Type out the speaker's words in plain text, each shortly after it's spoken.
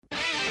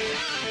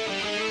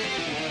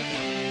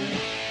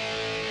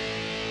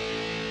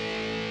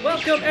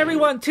Welcome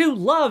everyone to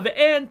Love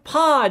and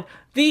Pod,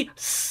 the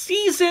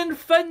season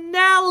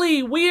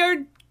finale. We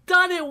are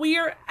done it. We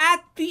are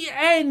at the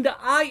end.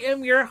 I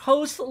am your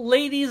host,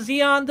 Lady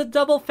Zeon, the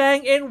Double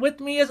Fang, and with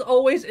me as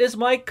always is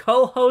my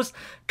co-host,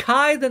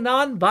 Kai, the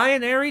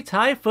non-binary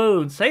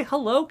typhoon. Say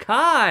hello,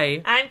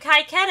 Kai. I'm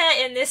Kai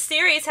Keta, and this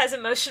series has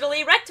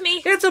emotionally wrecked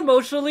me. It's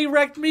emotionally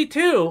wrecked me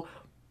too.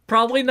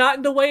 Probably not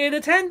in the way it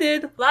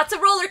intended. Lots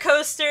of roller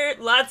coaster,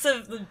 lots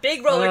of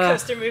big roller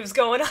coaster moves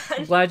going on.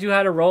 I'm glad you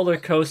had a roller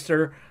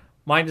coaster.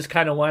 Mine just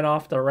kind of went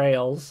off the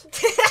rails.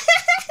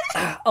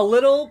 A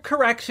little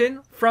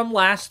correction from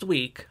last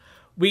week.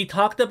 We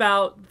talked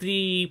about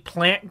the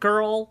plant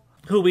girl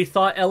who we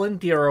thought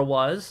Elendira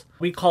was.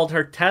 We called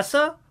her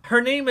Tessa.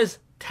 Her name is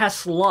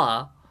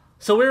Tesla.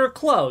 So we were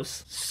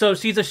close. So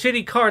she's a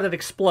shitty car that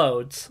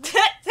explodes.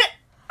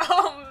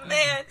 Oh,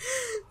 man.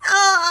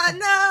 Oh,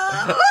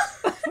 no.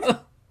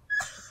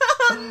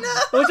 Oh,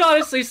 no. Which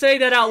honestly,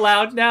 saying that out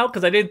loud now,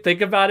 because I didn't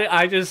think about it,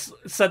 I just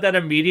said that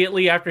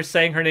immediately after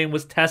saying her name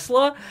was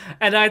Tesla,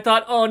 and I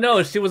thought, oh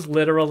no, she was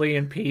literally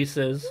in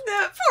pieces.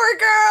 That poor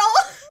girl.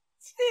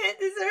 She didn't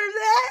deserve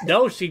that.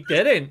 No, she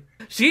didn't.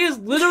 She is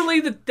literally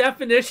the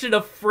definition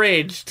of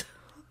fridged.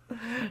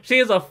 She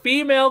is a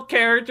female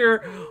character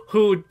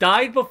who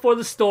died before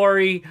the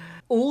story,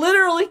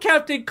 literally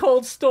kept in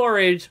cold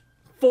storage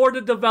for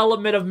the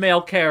development of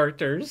male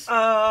characters. Oh,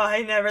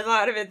 I never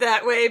thought of it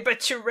that way,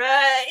 but you're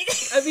right.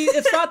 I mean,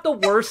 it's not the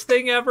worst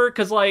thing ever,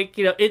 because, like,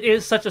 you know, it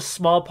is such a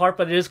small part,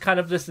 but it is kind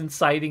of this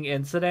inciting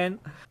incident.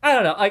 I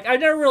don't know, like, I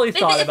never really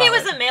thought about it. If it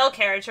was a male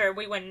character,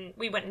 we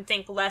wouldn't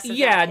think less of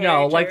yeah, that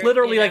no, like,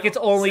 literally, you know, like, it's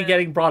only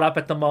getting brought up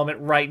at the moment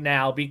right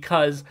now,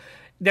 because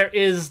there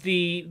is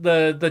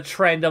the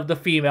trend of the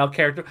female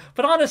character.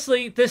 But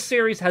honestly, this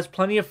series has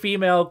plenty of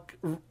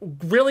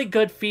really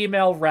good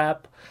female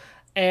rep,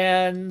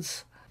 and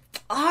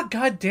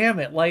god damn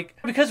it, like,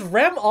 because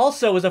Rem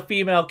also is a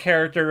female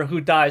character who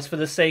dies for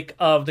the sake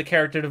of the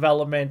character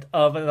development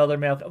of another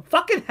male.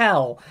 Fucking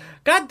hell.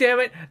 God damn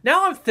it.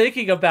 Now I'm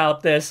thinking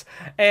about this,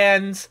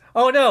 and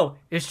oh no,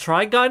 is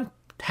Trigun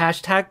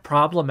hashtag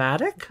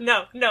problematic?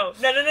 No. You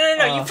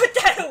put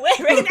that away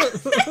right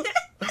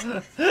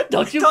now.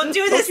 Don't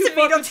do this to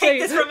me. Don't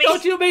take this from me.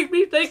 Don't you make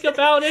me think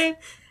about it.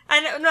 I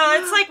know, no,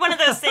 it's like one of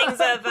those things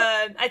of,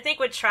 I think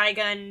with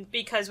Trigun,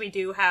 because we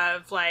do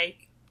have,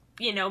 like,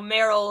 you know,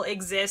 Meryl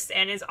exists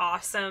and is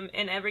awesome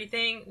and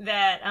everything,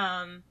 that,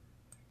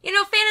 you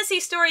know,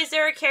 fantasy stories,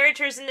 there are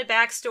characters in the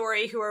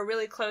backstory who are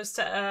really close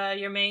to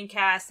your main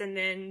cast, and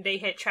then they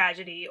hit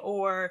tragedy,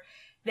 or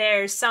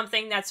there's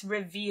something that's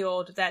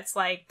revealed that's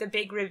like the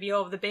big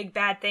reveal of the big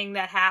bad thing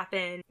that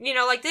happened. You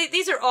know, like,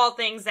 these are all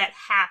things that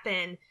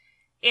happen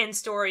in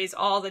stories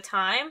all the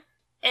time.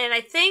 And I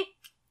think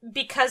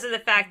because of the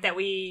fact that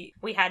we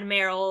had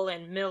Meryl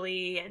and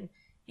Millie and,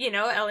 you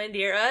know,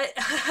 Elendira,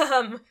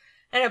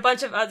 and a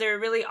bunch of other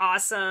really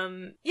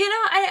awesome, you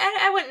know,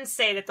 I wouldn't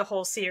say that the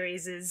whole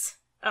series is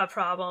a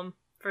problem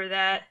for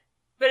that.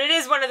 But it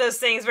is one of those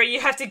things where you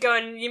have to go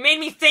and you made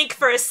me think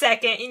for a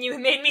second and you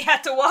made me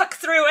have to walk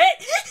through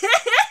it.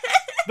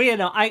 But you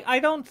know, I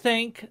don't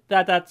think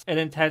that that's an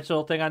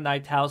intentional thing on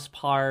Nighthouse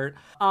part.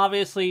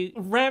 Obviously,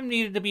 Rem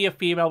needed to be a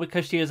female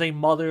because she is a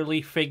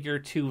motherly figure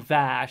to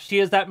Vash. She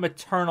is that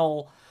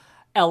maternal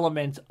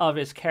element of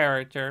his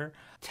character.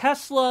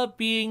 Tesla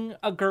being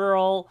a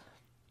girl,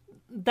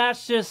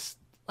 that's just,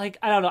 like,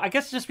 I don't know, I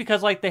guess just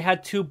because, like, they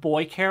had two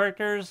boy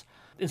characters,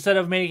 instead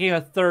of making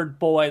a third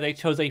boy, they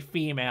chose a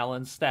female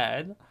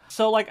instead.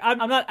 So, like, I'm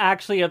not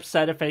actually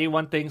upset if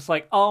anyone thinks,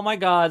 like, oh my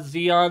god,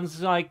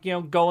 Zeon's, like, you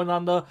know, going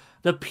on the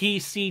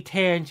PC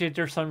tangent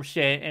or some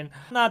shit, and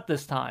not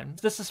this time.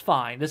 This is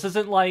fine. This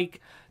isn't like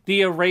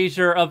the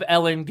erasure of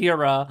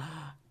Elendira.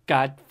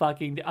 God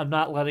fucking, I'm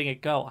not letting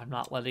it go. I'm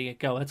not letting it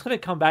go. It's going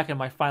to come back in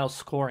my final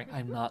scoring.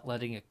 I'm not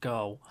letting it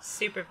go.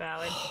 Super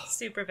valid.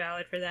 Super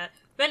valid for that.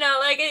 But no,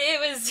 like, it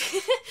was,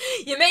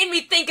 you made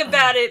me think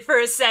about it for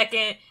a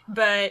second,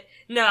 but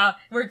no,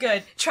 we're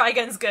good.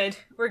 Trigun's good.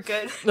 We're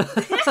good.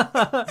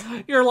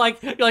 You're like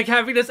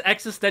having this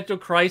existential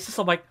crisis.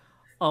 I'm like,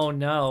 oh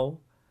no,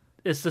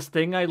 is this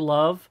thing I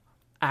love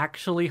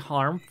actually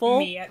harmful?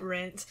 Me at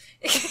Rent.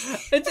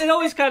 It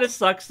always kind of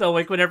sucks though,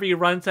 like, whenever you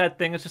run to that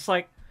thing, it's just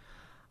like,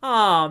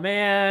 oh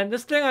man,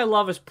 this thing I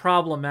love is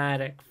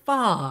problematic.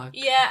 Fuck.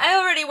 Yeah, I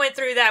already went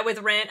through that with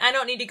Rent. I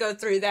don't need to go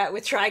through that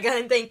with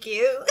Trigun, thank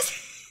you.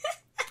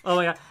 Oh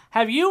my god.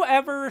 Have you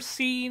ever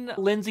seen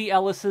Lindsay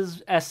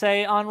Ellis's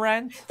essay on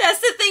Rent? That's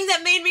the thing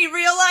that made me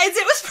realize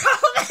it was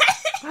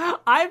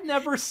problematic. I've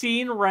never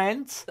seen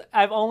Rent.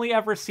 I've only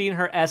ever seen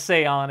her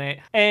essay on it.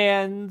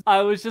 And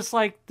I was just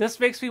like, this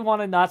makes me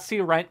want to not see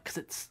Rent, because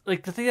it's,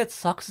 like, the thing that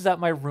sucks is that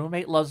my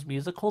roommate loves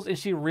musicals and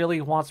she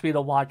really wants me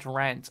to watch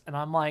Rent. And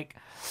I'm like,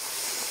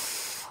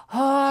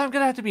 oh, I'm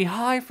gonna have to be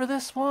high for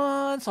this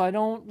one so I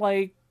don't,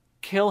 like,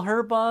 kill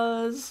her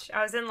buzz.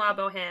 I was in La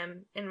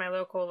Boheme, in my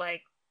local,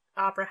 like,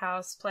 opera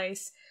house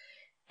place,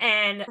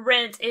 and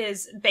Rent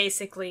is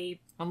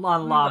basically on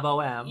La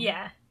Boheme.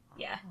 Yeah,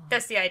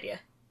 that's the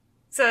idea.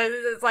 So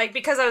it's like,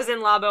 because I was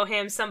in La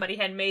Boheme, somebody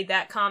had made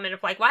that comment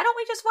of like, why don't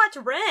we just watch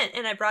Rent?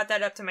 And I brought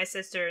that up to my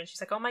sister, and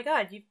she's like, oh my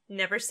god, you've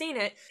never seen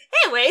it.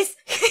 Anyways,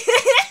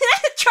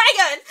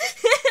 Trigun!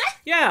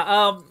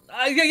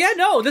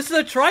 No, this is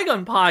a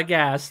Trigun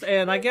podcast,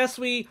 and I guess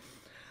we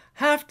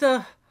have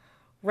to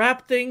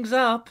wrap things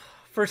up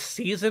for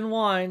season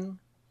 1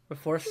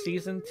 before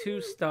season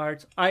 2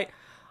 starts. I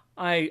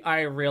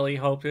really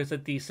hope there's a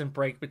decent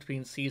break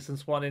between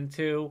seasons 1 and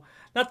 2.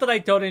 Not that I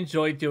don't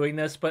enjoy doing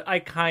this, but I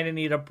kind of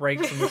need a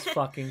break from this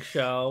fucking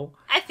show.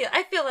 I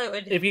feel it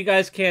would. If you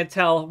guys can't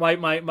tell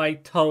my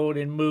tone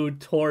and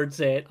mood towards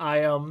it, I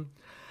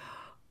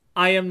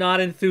am not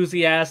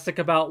enthusiastic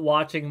about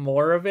watching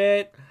more of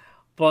it.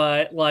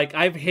 But like,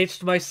 I've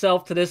hitched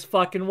myself to this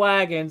fucking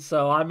wagon,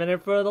 so I'm in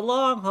it for the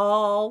long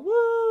haul.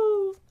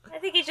 Woo! I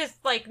think you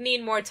just like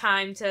need more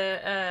time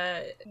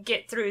to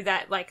get through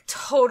that like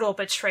total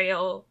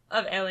betrayal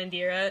of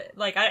Elendira.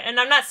 Like, and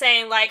I'm not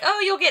saying like,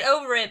 oh, you'll get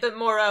over it, but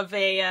more of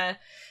a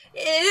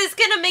it's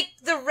gonna make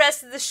the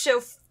rest of the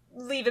show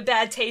leave a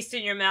bad taste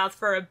in your mouth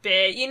for a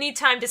bit. You need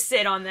time to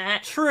sit on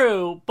that.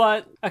 True,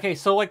 but okay.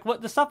 So like,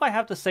 what the stuff I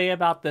have to say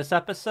about this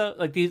episode,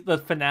 like the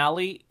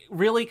finale,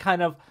 really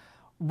kind of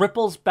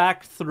ripples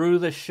back through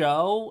the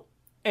show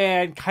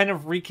and kind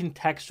of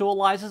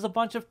recontextualizes a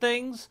bunch of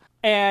things.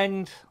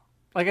 And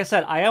like I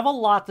said, I have a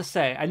lot to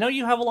say. I know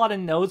you have a lot of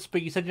notes,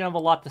 but you said you have a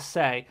lot to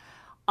say.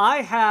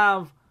 I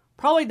have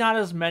probably not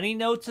as many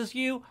notes as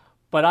you,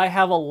 but I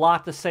have a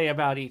lot to say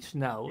about each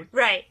note.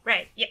 Right,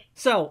 yeah.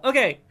 So,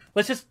 okay,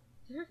 let's just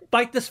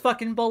bite this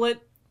fucking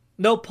bullet.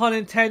 No pun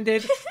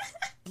intended.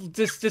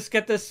 just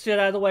get this shit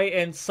out of the way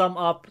and sum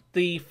up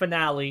the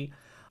finale.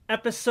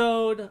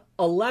 Episode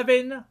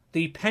 11,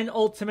 the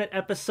penultimate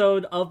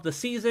episode of the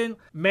season.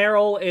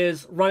 Meryl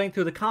is running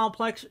through the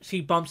complex.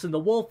 She bumps into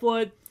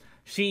Wolfwood.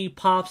 She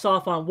pops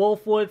off on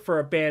Wolfwood for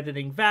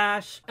abandoning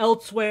Vash.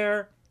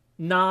 Elsewhere,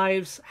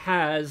 Knives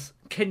has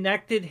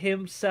connected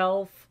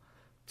himself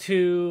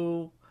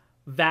to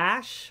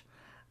Vash,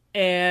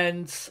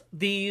 and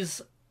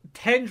these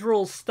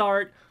tendrils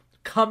start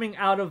coming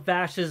out of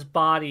Vash's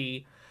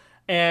body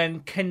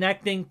and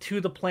connecting to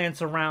the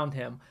plants around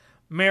him.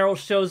 Meryl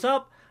shows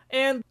up,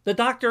 and the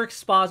doctor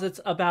exposits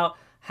about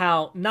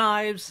how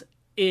Knives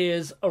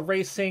is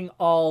erasing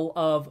all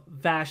of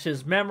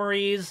Vash's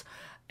memories,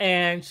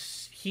 and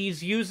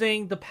he's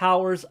using the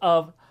powers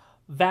of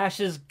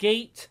Vash's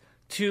gate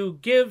to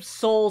give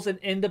souls and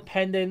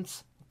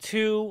independence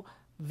to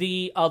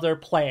the other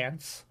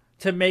plants,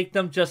 to make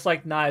them just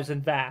like Knives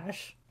and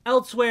Vash.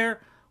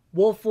 Elsewhere,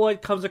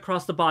 Wolfwood comes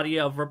across the body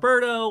of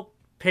Roberto,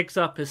 picks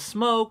up his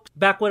smoke.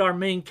 Back with our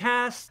main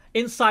cast,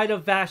 inside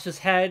of Vash's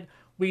head,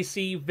 we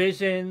see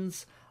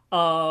visions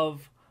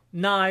of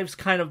Knives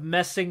kind of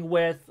messing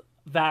with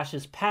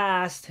Vash's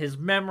past, his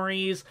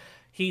memories.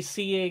 He's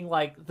seeing,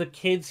 like, the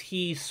kids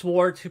he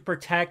swore to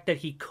protect that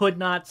he could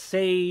not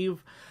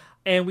save.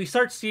 And we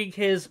start seeing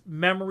his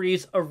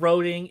memories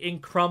eroding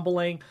and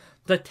crumbling.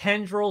 The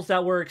tendrils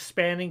that were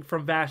expanding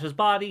from Vash's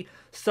body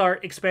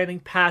start expanding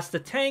past the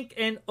tank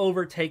and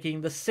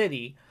overtaking the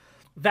city.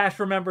 Vash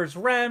remembers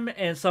Rem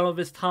and some of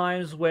his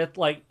times with,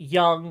 like,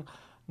 young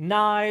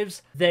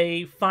Knives.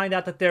 They find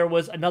out that there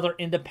was another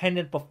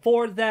independent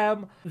before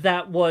them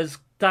that was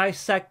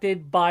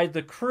dissected by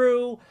the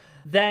crew.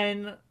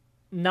 Then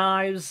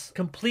Knives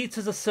completes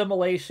his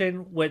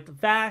assimilation with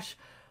Vash.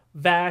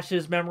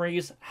 Vash's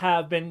memories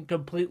have been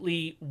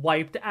completely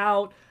wiped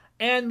out,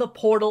 and the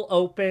portal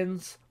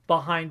opens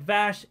behind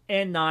Vash,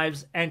 and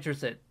Knives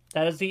enters it.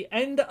 That is the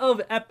end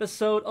of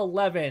episode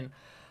 11.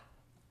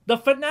 The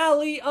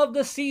finale of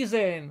the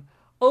season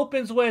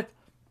opens with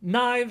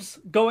Knives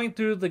going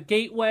through the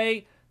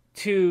gateway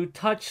to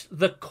touch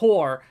the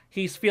core.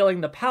 He's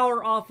feeling the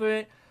power off of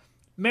it.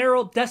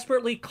 Meryl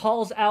desperately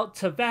calls out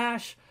to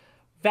Vash.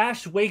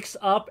 Vash wakes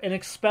up and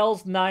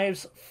expels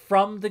Knives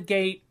from the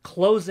gate,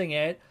 closing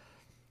it.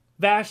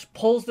 Vash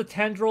pulls the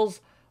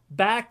tendrils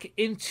back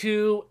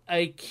into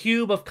a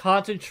cube of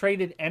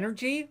concentrated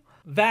energy.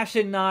 Vash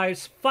and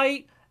Knives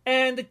fight,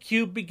 and the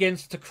cube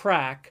begins to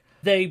crack.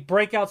 They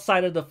break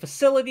outside of the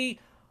facility.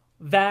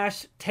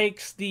 Vash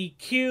takes the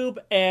cube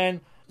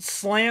and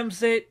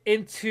slams it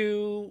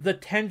into the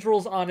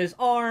tendrils on his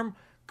arm,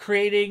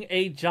 creating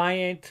a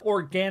giant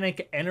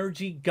organic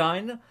energy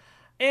gun.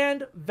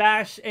 And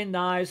Vash and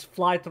Knives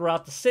fly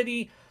throughout the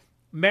city.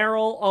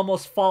 Meryl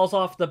almost falls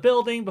off the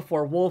building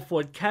before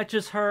Wolfwood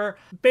catches her,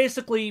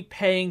 basically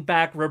paying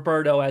back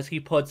Roberto, as he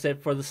puts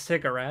it, for the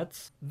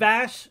cigarettes.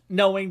 Vash,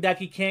 knowing that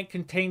he can't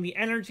contain the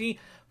energy,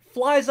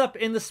 flies up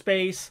into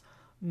space.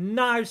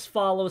 Knives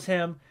follows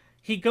him.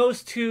 He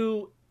goes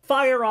to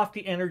fire off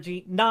the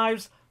energy.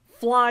 Knives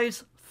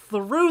flies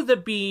through the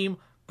beam,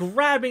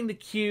 grabbing the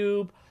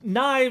cube.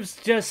 Knives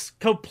just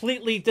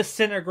completely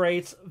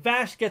disintegrates.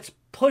 Vash gets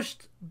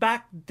pushed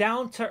back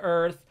down to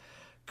Earth,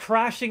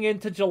 crashing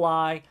into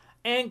July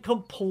and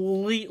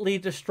completely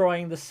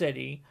destroying the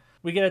city.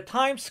 We get a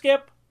time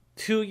skip.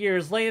 2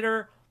 years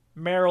later,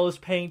 Meryl is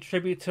paying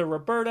tribute to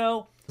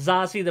Roberto.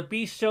 Zazie the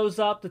Beast shows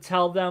up to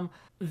tell them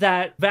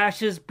that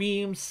Vash's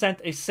beam sent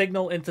a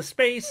signal into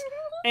space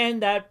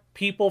and that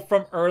people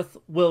from Earth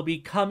will be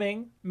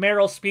coming.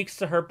 Meryl speaks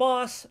to her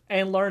boss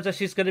and learns that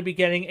she's going to be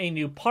getting a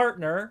new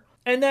partner.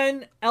 And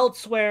then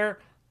elsewhere,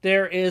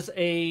 there is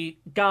a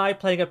guy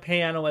playing a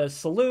piano at a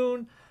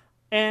saloon,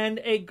 and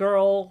a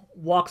girl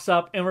walks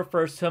up and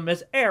refers to him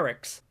as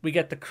Eric's. We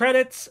get the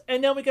credits,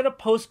 and then we get a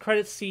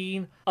post-credit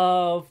scene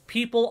of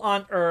people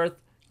on Earth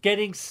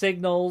getting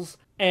signals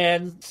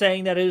and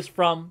saying that it is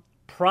from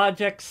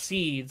Project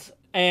Seeds.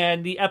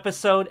 And the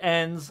episode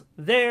ends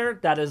there.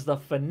 That is the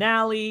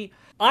finale.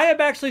 I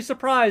am actually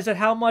surprised at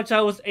how much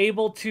I was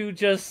able to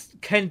just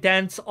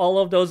condense all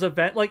of those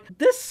events. Like,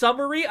 this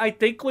summary, I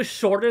think, was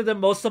shorter than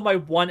most of my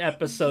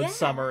one-episode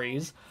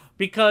summaries.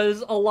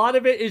 Because a lot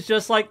of it is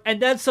just like,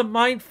 and then some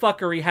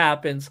mindfuckery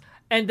happens.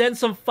 And then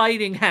some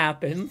fighting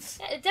happens.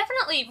 It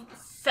definitely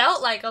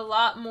felt like a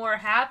lot more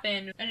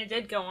happened, and it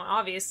did go on.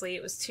 Obviously,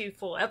 it was 2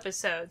 full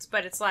episodes,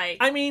 but it's like...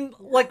 I mean,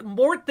 like,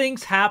 more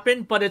things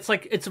happen, but it's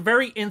like, it's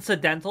very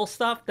incidental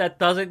stuff that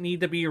doesn't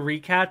need to be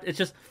recapped. It's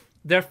just,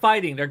 they're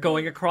fighting, they're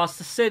going across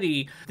the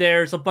city,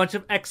 there's a bunch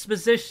of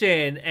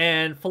exposition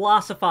and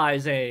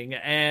philosophizing,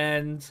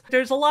 and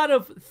there's a lot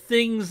of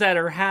things that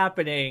are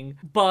happening,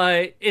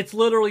 but it's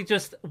literally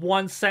just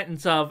one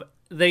sentence of,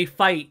 they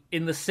fight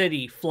in the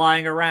city,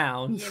 flying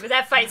around. Yeah, but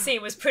that fight scene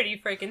was pretty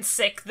freaking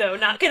sick, though,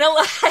 not gonna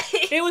lie.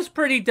 It was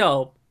pretty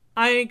dope.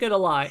 I ain't gonna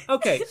lie.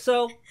 Okay,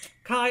 so,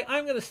 Kai,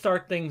 I'm gonna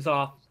start things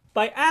off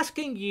by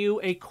asking you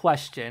a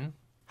question.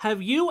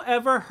 Have you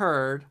ever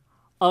heard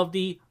of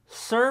the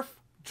Surf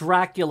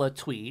Dracula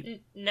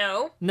tweet?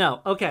 No.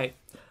 No, okay.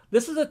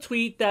 This is a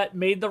tweet that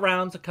made the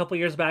rounds a couple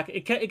years back.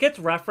 It gets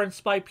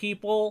referenced by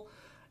people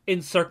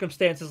in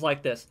circumstances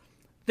like this.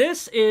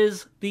 This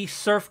is the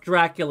Surf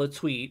Dracula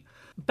tweet.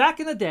 Back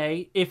in the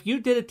day, if you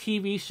did a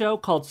TV show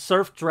called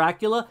Surf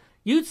Dracula,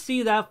 you'd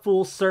see that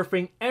fool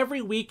surfing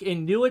every week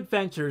in new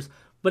adventures,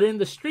 but in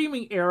the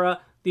streaming era,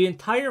 the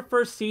entire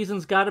first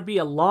season's gotta be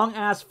a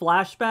long-ass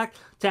flashback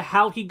to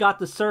how he got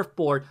the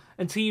surfboard,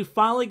 until you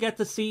finally get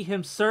to see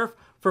him surf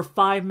for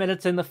 5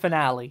 minutes in the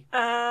finale.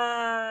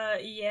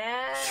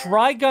 Yeah.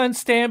 Trigun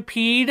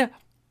Stampede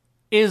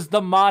is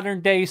the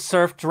modern-day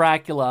Surf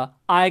Dracula.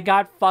 I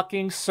got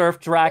fucking Surf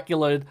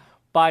Dracula'd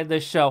by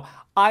this show.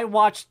 I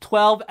watched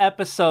 12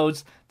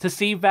 episodes to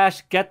see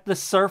Vash get the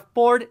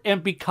surfboard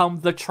and become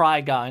the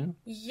Trigun.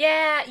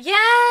 Yeah,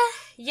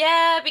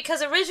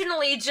 because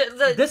originally...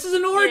 This is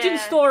an origin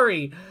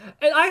story!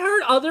 And I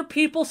heard other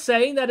people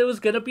saying that it was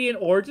gonna be an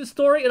origin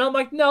story, and I'm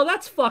like, no,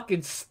 that's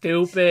fucking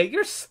stupid.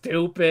 You're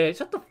stupid.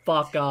 Shut the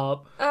fuck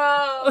up.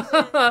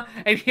 Oh.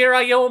 And here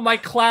I am with my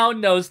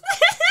clown nose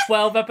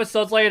 12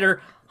 episodes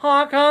later.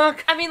 Honk,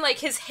 honk. I mean, like,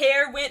 his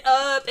hair went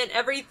up and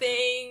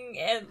everything,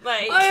 and,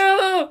 like...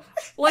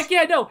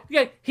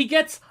 He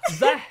gets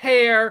the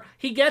hair,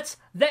 he gets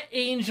the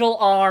angel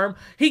arm,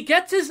 he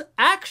gets his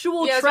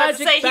actual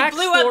tragic backstory he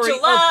blew up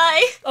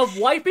July. Of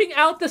wiping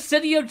out the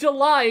city of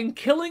July and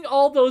killing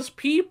all those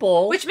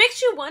people. Which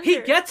makes you wonder...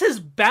 He gets his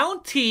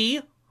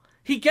bounty,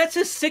 he gets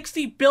his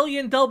 $60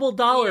 billion double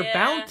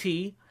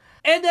bounty,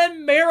 and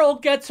then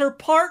Meryl gets her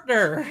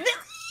partner.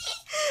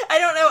 I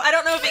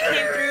don't know if it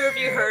came through, if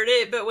you heard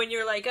it, but when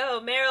you're like, oh,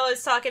 Meryl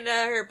is talking to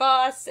her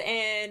boss,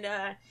 and,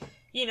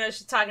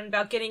 she's talking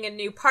about getting a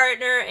new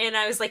partner, and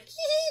I was like,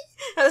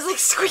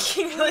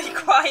 squeaking really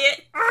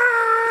quiet.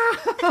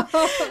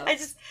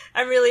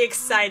 I'm really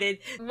excited.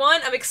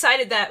 One, I'm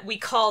excited that we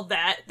called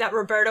that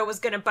Roberto was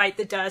gonna bite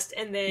the dust,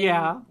 and then,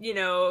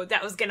 that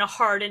was gonna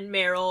harden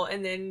Meryl,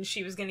 and then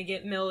she was gonna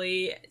get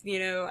Millie,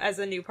 as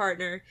a new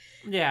partner.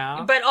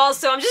 Yeah. But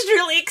also, I'm just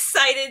really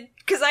excited,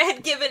 because I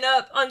had given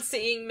up on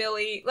seeing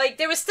Millie. Like,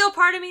 there was still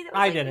part of me that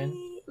was didn't.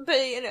 But,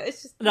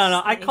 it's just... No,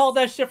 nice. I called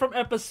that shit from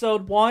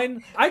episode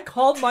 1. I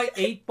called my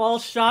 8-ball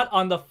shot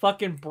on the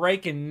fucking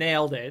break and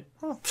nailed it.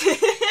 I mean,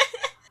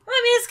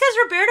 it's because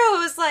Roberto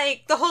was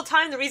like, the whole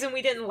time the reason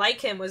we didn't like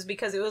him was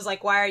because it was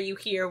like, why are you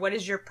here? What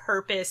is your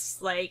purpose?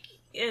 Like,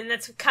 and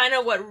that's kind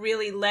of what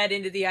really led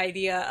into the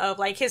idea of,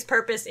 like, his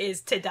purpose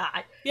is to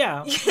die.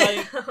 Yeah,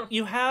 like,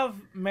 you have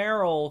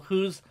Meryl,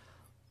 who's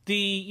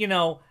the,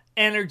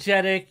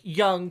 energetic,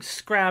 young,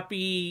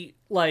 scrappy,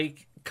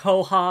 like,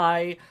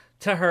 kohai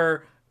to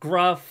her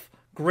gruff,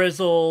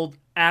 grizzled,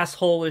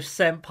 asshole-ish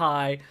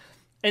senpai.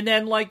 And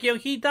then, like,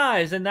 he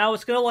dies, and now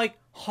it's gonna, like,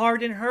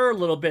 harden her a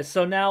little bit.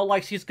 So now,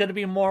 like, she's gonna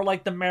be more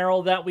like the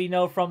Meryl that we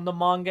know from the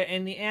manga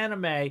and the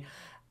anime.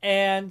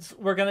 And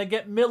we're gonna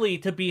get Millie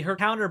to be her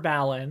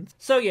counterbalance.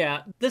 So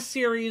yeah, this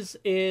series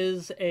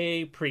is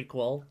a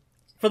prequel,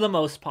 for the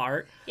most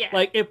part. Yeah.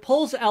 Like, it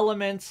pulls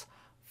elements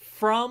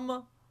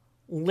from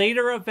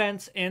later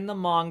events in the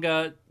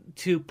manga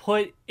to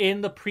put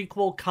in the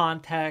prequel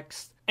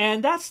context.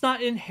 And that's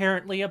not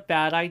inherently a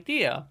bad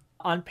idea.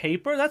 On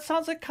paper, that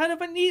sounds like kind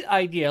of a neat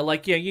idea.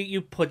 Like,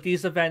 you put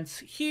these events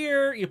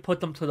here, you put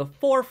them to the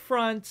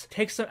forefront,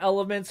 take some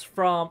elements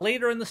from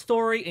later in the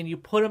story, and you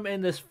put them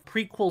in this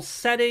prequel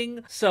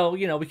setting. So,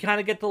 we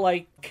kind of get to,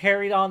 like,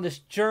 carry on this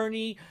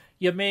journey.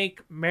 You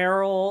make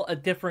Meryl a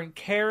different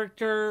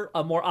character,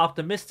 a more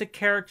optimistic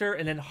character,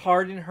 and then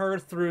harden her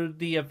through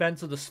the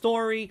events of the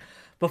story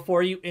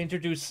before you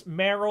introduce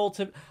Meryl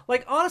to...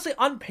 Like, honestly,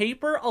 on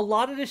paper, a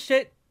lot of this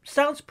shit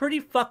sounds pretty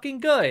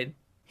fucking good.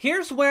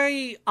 Here's where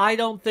I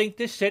don't think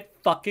this shit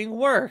fucking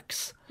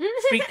works.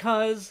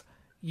 Because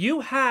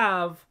you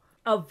have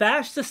a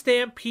Vash the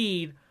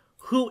Stampede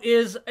who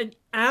is an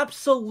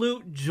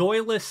absolute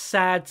joyless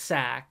sad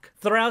sack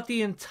throughout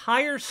the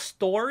entire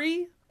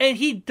story, and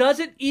he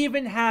doesn't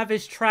even have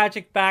his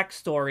tragic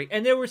backstory.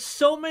 And there were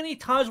so many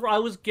times where I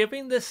was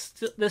giving this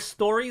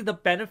story the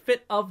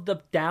benefit of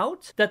the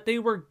doubt that they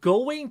were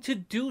going to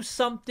do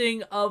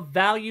something of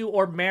value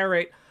or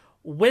merit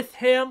with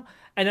him,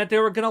 and that they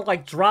were gonna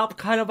like drop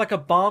kind of like a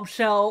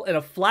bombshell in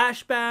a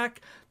flashback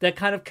that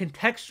kind of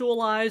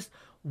contextualized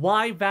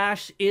why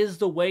Vash is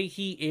the way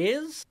he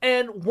is.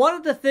 And one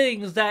of the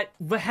things that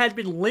had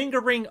been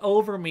lingering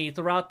over me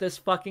throughout this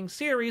fucking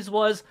series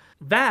was,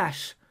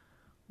 Vash,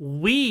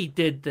 we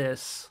did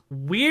this.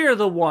 We're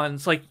the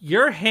ones. Like,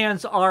 your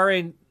hands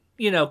aren't,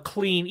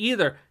 clean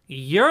either.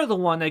 You're the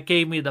one that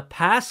gave me the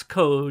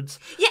passcodes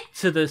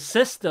to the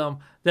system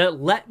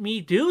that let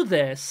me do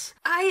this.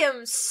 I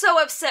am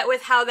so upset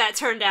with how that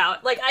turned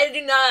out. Like, I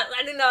do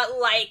not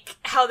like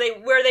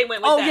where they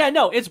went with that. Oh yeah,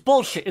 no, it's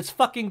bullshit. It's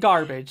fucking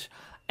garbage.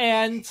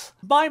 And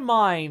my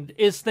mind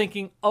is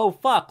thinking, oh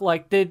fuck,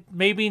 like, did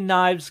maybe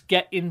Knives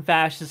get in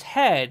Vash's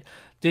head?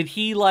 Did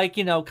he,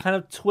 kind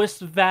of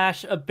twist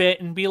Vash a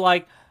bit and be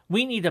like,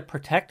 we need to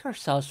protect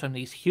ourselves from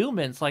these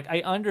humans? Like,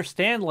 I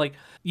understand,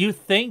 you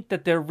think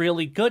that they're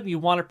really good and you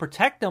want to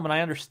protect them, and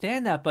I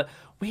understand that, but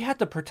we have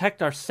to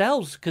protect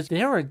ourselves because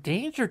they're a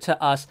danger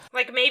to us.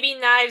 Like, maybe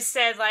Knives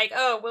said,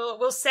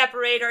 we'll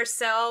separate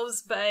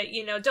ourselves, but,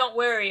 don't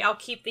worry, I'll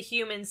keep the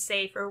humans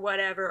safe or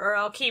whatever, or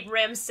I'll keep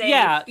Rem safe.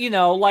 Yeah,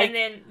 and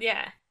then,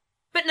 yeah.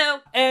 But no.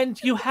 And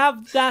you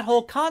have that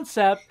whole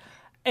concept,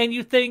 and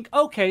you think,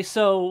 okay,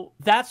 so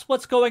that's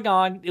what's going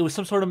on. It was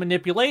some sort of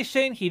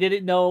manipulation. He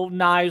didn't know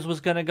Knives was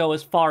going to go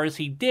as far as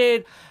he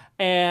did,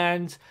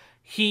 and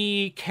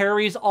he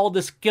carries all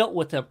this guilt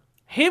with him.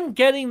 Him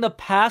getting the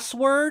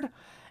password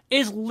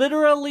is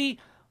literally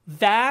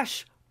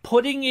Vash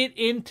putting it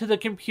into the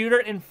computer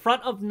in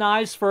front of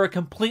Knives for a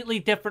completely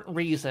different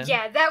reason.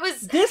 Yeah, that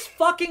was... This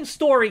fucking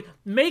story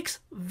makes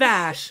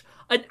Vash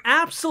an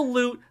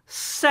absolute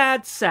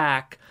sad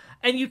sack.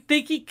 And you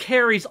think he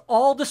carries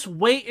all this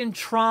weight and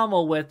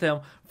trauma with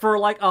him for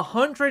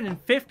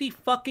 150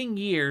 fucking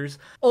years,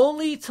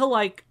 only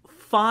to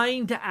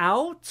find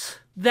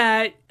out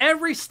that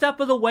every step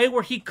of the way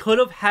where he could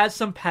have had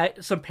some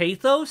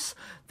pathos,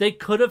 they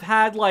could have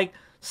had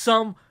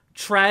some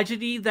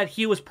tragedy that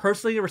he was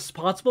personally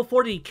responsible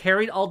for, that he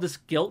carried all this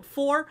guilt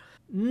for.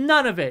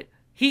 None of it.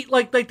 He,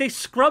 they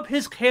scrub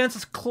his hands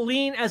as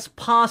clean as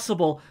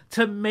possible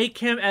to make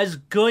him as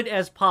good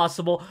as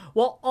possible,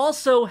 while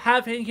also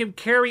having him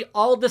carry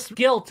all this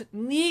guilt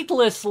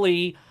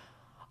needlessly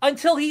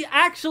until he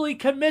actually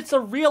commits a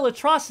real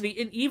atrocity.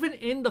 And even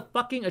in the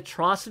fucking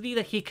atrocity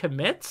that he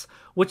commits,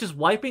 which is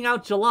wiping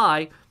out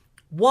July,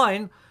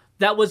 one,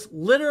 that was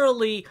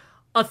literally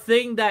a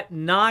thing that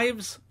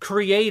Knives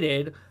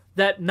created,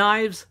 that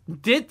Knives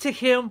did to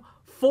him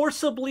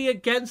forcibly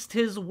against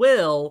his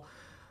will,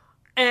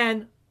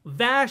 and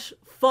Vash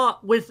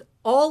fought with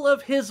all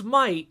of his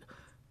might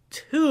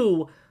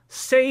to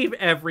save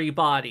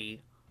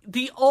everybody.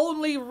 The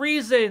only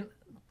reason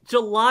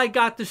July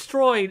got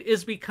destroyed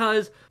is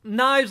because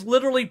Knives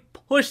literally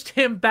pushed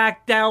him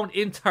back down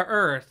into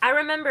Earth. I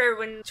remember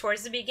when,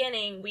 towards the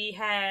beginning, we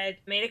had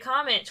made a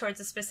comment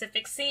towards a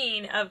specific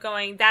scene of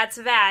going, that's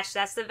Vash,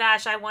 that's the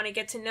Vash I want to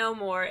get to know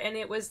more. And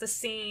it was the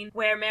scene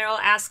where Meryl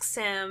asks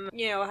him,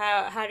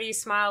 how do you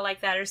smile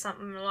like that, or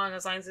something along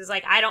those lines. It's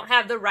like, I don't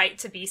have the right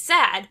to be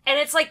sad. And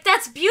it's like,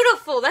 that's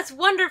beautiful, that's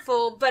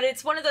wonderful, but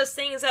it's one of those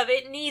things of,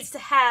 it needs to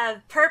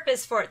have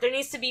purpose for it. There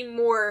needs to be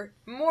more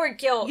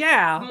guilt.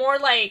 Yeah. More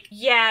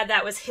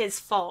that was his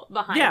fault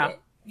behind it,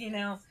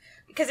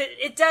 Because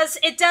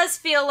it does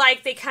feel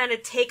like they kind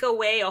of take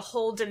away a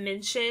whole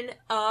dimension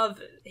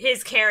of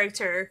his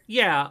character.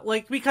 Yeah,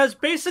 because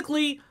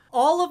basically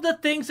all of the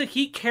things that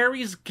he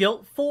carries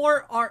guilt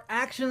for are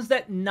actions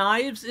that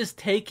Knives is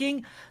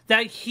taking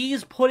that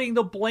he's putting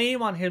the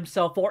blame on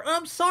himself for.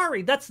 I'm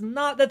sorry, that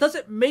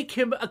doesn't make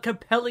him a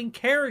compelling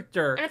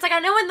character. And it's I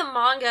know in the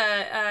manga,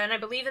 and I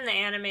believe in the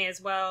anime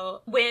as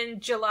well, when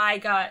July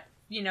got,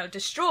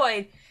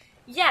 destroyed,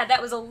 yeah,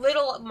 that was a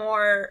little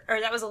more,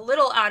 or that was a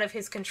little out of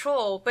his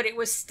control, but it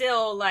was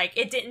still,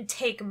 it didn't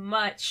take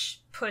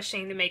much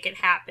pushing to make it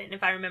happen,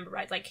 if I remember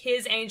right.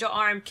 His angel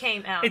arm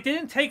came out. It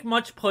didn't take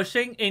much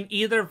pushing in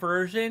either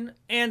version,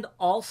 and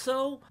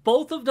also,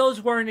 both of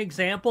those were an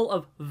example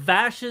of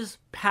Vash's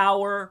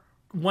power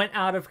went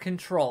out of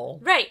control.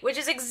 Right, which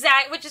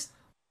is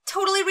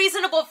totally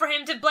reasonable for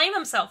him to blame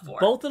himself for.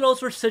 Both of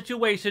those were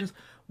situations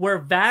where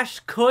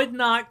Vash could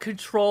not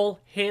control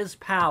his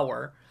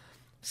power.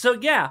 So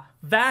yeah,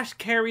 Vash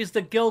carries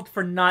the guilt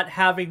for not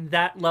having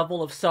that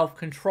level of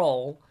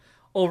self-control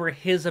over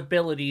his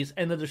abilities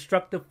and the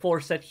destructive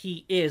force that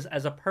he is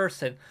as a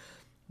person.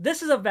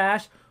 This is a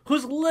Vash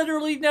who's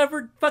literally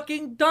never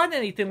fucking done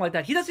anything like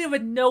that. He doesn't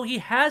even know he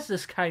has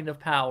this kind of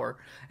power.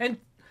 And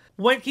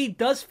when he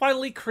does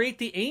finally create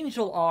the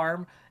angel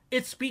arm,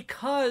 it's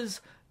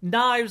because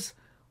Knives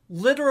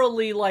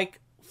literally, like,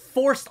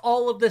 forced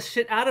all of this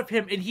shit out of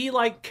him, and he,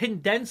 like,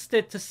 condensed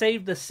it to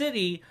save the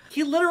city.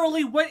 He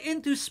literally went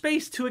into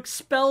space to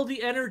expel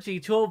the energy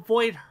to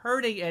avoid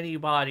hurting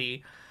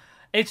anybody.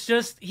 It's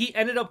just, he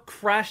ended up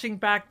crashing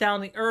back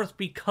down the Earth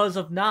because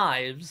of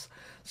Knives.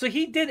 So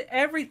he did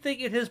everything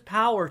in his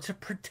power to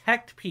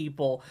protect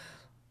people.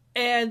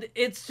 And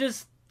it's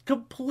just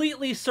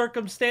completely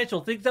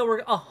circumstantial. Things that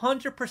were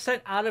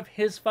 100% out of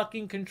his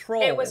fucking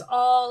control. It was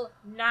all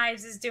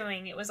Knives'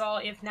 doing. It was all,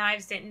 if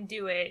Knives didn't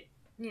do it,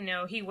 you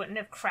know, he wouldn't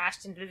have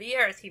crashed into the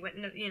Earth. He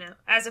wouldn't have, you know,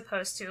 as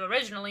opposed to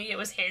originally, it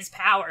was his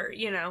power,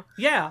 you know.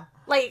 Yeah.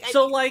 Like,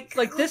 so, like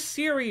this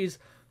series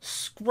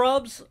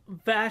scrubs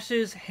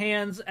Vash's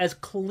hands as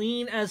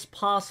clean as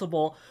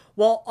possible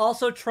while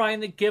also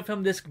trying to give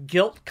him this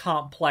guilt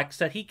complex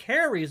that he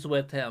carries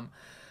with him.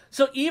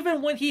 So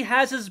even when he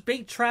has his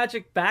big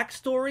tragic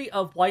backstory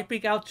of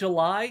wiping out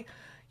July,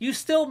 you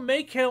still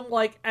make him,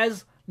 like,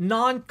 as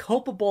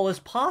non-culpable as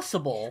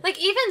possible. Like,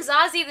 even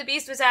Zazie the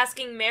Beast was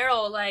asking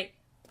Meryl, like,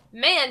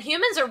 man,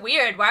 humans are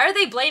weird. Why are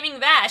they blaming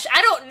Vash?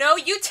 I don't know.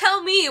 You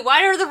tell me.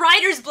 Why are the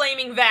writers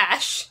blaming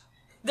Vash?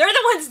 They're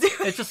the ones doing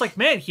it. It's just like,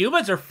 man,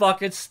 humans are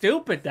fucking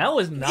stupid. That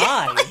was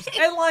Knives.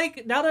 And,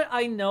 like, now that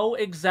I know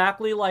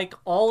exactly, like,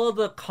 all of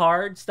the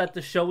cards that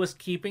the show is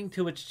keeping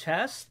to its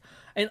chest,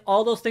 and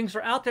all those things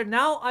are out there,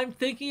 now I'm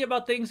thinking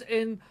about things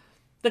in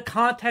the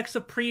context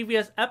of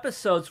previous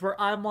episodes where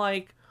I'm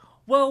like,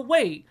 well,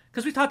 wait,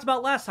 because we talked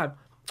about last time,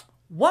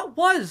 what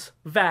was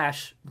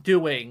Vash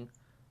doing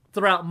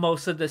throughout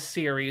most of this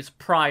series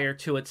prior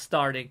to it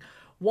starting?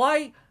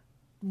 Why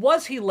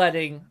was he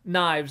letting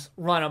Knives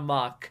run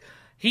amok?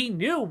 He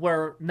knew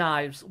where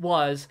Knives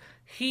was.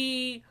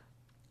 He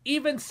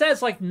even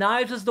says, like,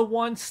 Knives is the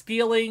one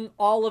stealing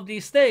all of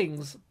these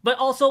things. But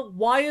also,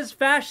 why is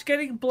Vash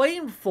getting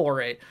blamed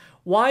for it?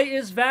 Why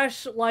is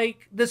Vash,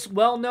 like, this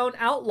well-known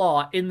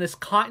outlaw in this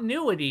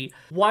continuity?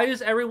 Why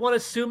does everyone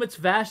assume it's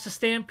Vash the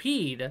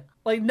Stampede?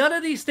 Like, none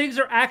of these things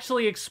are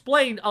actually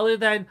explained other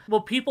than, well,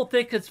 people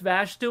think it's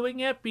Vash doing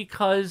it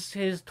because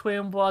his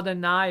twin brother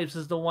Knives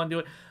is the one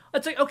doing it.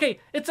 It's like, okay,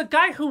 it's a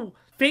guy who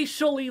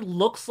facially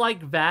looks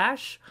like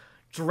Vash,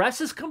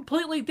 dresses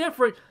completely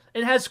different,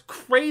 and has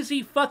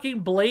crazy fucking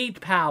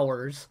blade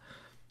powers.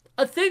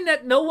 A thing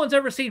that no one's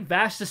ever seen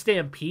Vash the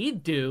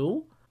Stampede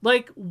do.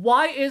 Like,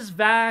 why is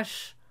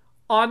Vash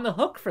on the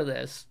hook for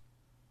this?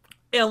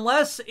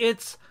 Unless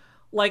it's,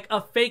 like,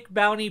 a fake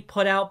bounty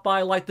put out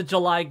by, like, the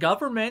July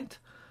government,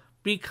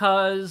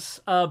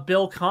 because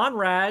Bill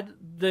Conrad,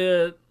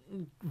 the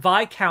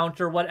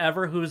Viscount or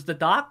whatever, who's the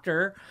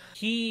doctor,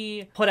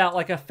 he put out,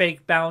 like, a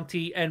fake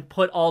bounty and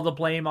put all the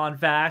blame on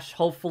Vash,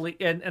 hopefully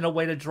in a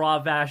way to draw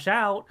Vash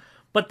out.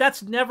 But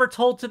that's never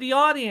told to the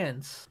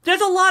audience.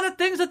 There's a lot of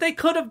things that they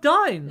could have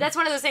done. That's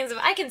one of those things of,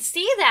 I can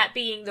see that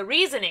being the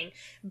reasoning,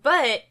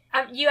 but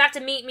you have to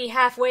meet me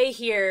halfway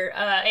here,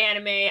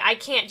 anime. I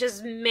can't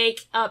just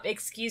make up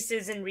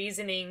excuses and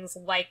reasonings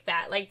like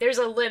that. Like, there's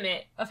a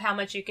limit of how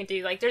much you can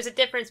do. Like, there's a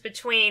difference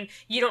between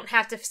you don't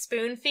have to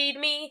spoon feed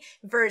me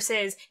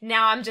versus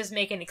now I'm just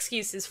making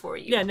excuses for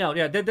you. Yeah, no,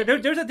 yeah.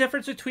 There's a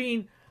difference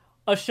between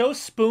a show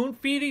spoon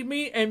feeding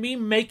me and me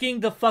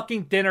making the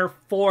fucking dinner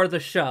for the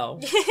show.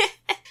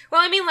 Well,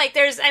 I mean, like,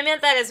 I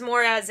meant that as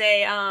more as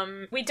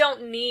a, we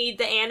don't need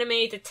the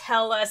anime to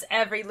tell us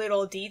every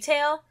little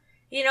detail,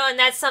 you know, and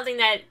that's something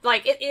that,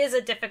 like, it is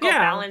a difficult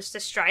balance to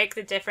strike,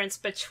 the difference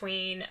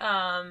between,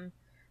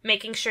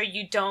 making sure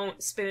you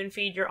don't spoon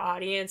feed your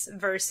audience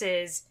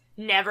versus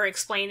never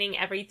explaining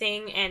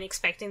everything and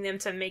expecting them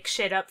to make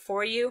shit up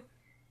for you.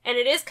 And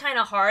it is kind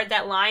of hard,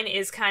 that line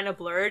is kind of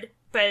blurred,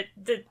 but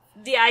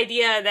the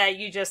idea that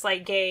you just,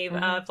 like, gave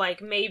of, like,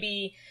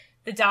 maybe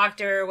the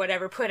doctor or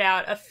whatever put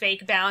out a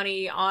fake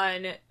bounty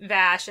on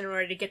Vash in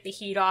order to get the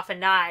heat off of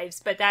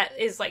Knives, but that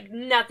is, like,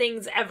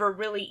 nothing's ever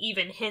really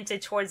even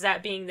hinted towards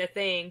that being the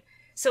thing.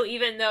 So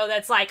even though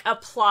that's, like, a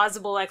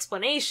plausible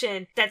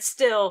explanation, that's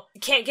still,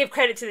 you can't give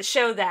credit to the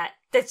show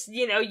that's,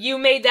 you know, you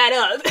made that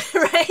up,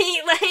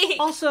 right? Like,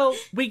 also,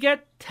 we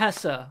get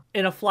Tessa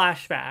in a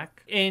flashback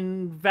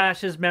in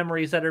Vash's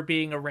memories that are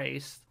being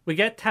erased. We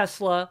get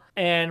Tesla,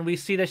 and we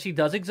see that she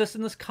does exist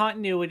in this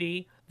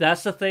continuity.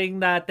 That's the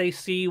thing that they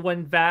see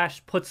when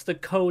Vash puts the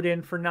code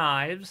in for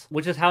Knives,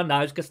 which is how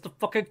Knives gets the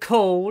fucking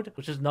code,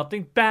 which is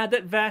nothing bad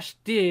that Vash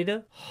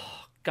did.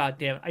 God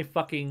damn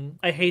it,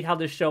 I hate how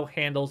this show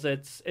handles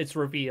its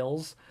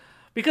reveals.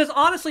 Because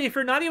honestly, if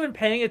you're not even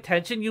paying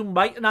attention, you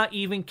might not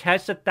even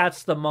catch that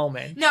that's the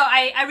moment. No,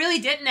 I really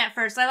didn't at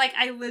first.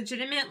 I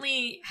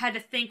legitimately had to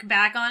think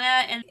back on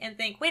it and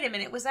think, wait a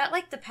minute, was that,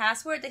 like, the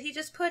password that he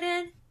just put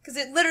in? Because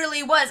it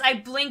literally was. I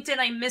blinked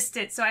and I missed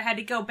it, so I had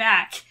to go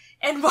back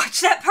and watch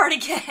that part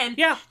again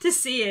to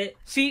see it.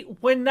 See,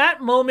 when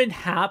that moment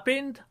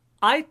happened,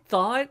 I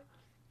thought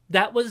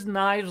that was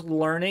Knives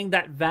learning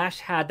that Vash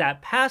had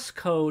that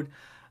passcode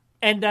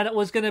and that it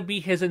was going to be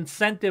his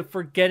incentive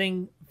for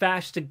getting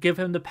Vash to give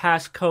him the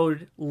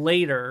passcode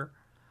later,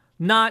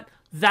 not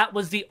that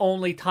was the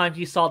only time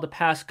he saw the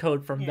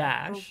passcode from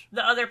Vash.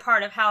 The other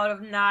part of how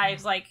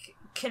Knives, like,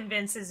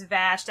 convinces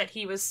Vash that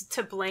he was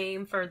to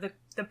blame for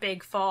the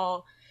big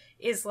fall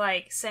is,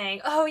 like, saying,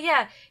 oh,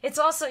 yeah, it's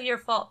also your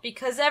fault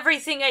because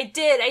everything I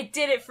did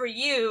it for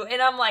you. And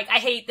I'm like, I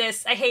hate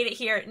this. I hate it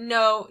here.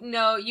 No,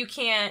 you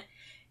can't.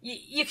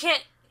 You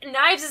can't.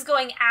 Knives is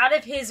going out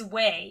of his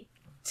way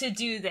to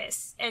do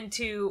this and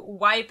to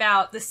wipe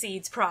out the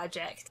Seeds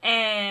Project.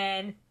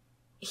 And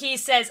he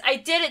says, I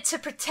did it to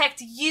protect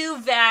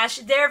you, Vash,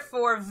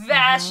 therefore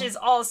Vash is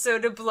also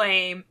to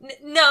blame.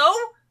 No?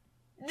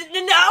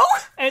 No?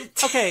 And,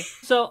 okay,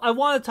 so I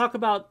want to talk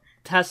about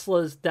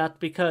Tesla's death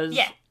because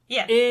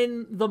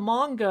in the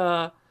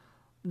manga,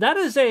 that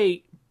is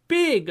a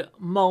big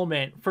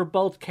moment for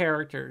both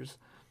characters.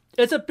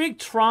 It's a big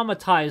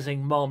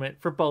traumatizing moment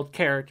for both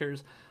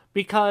characters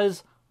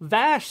because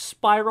Vash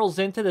spirals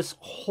into this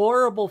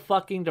horrible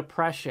fucking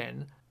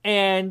depression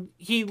and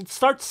he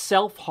starts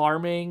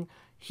self-harming.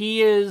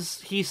 He's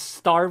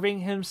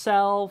starving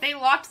himself. They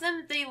locked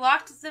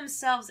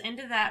themselves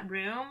into that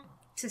room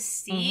to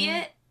see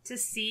it, to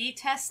see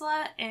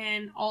Tesla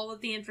and all of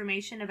the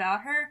information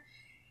about her,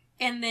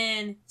 and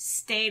then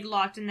stayed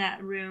locked in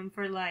that room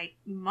for like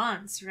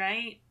months,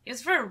 right? It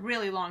was for a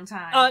really long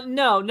time.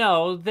 No.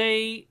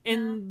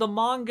 In the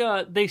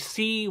manga, they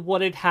see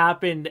what had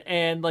happened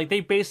and like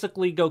they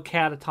basically go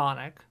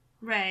catatonic.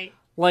 Right.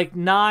 Like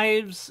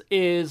Knives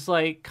is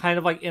like kind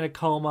of like in a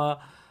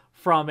coma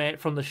from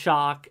the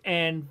shock,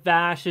 and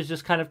Vash is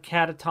just kind of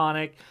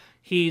catatonic.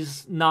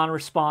 He's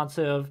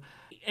non-responsive,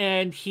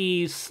 and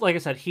he's, like I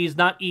said, he's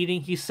not eating,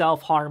 he's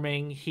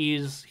self-harming,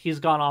 he's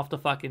gone off the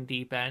fucking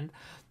deep end.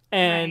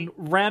 And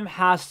Rem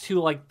has to,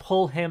 like,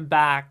 pull him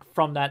back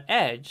from that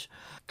edge.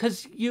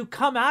 Because you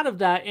come out of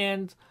that,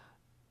 and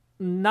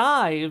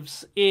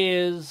Knives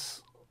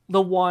is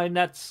the one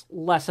that's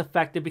less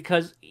affected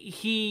because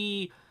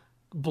he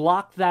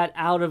blocked that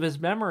out of his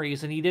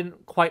memories, and he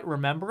didn't quite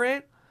remember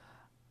it.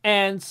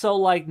 And so,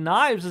 like,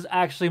 Knives is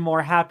actually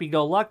more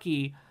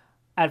happy-go-lucky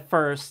at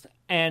first,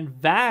 and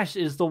Vash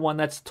is the one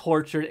that's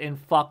tortured and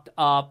fucked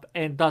up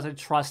and doesn't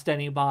trust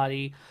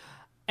anybody.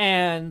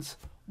 And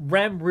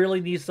Rem really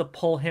needs to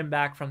pull him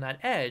back from that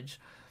edge.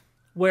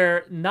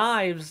 Where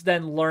Knives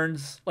then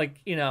learns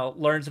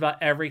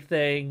about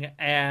everything,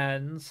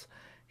 and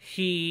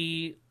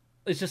he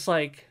is just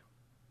like,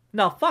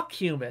 no, fuck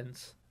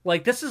humans.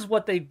 Like, this is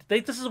what they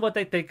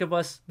think of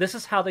us. This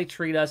is how they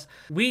treat us.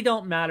 We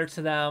don't matter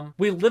to them.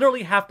 We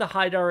literally have to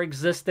hide our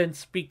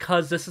existence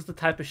because this is the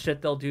type of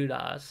shit they'll do to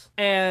us.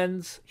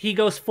 And he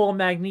goes full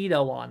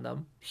Magneto on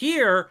them.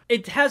 Here,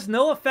 it has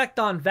no effect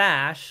on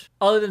Vash,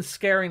 other than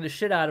scaring the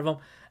shit out of him.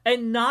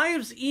 And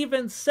Knives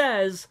even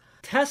says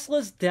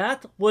Tesla's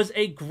death was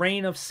a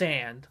grain of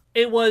sand.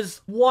 It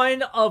was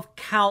one of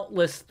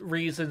countless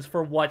reasons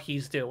for what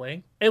he's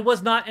doing. It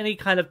was not any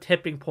kind of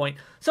tipping point.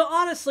 So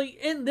honestly,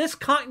 in this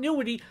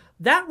continuity,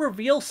 that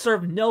reveal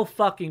served no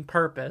fucking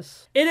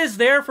purpose. It is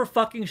there for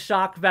fucking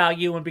shock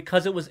value and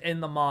because it was in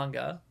the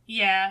manga.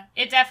 Yeah,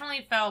 it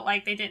definitely felt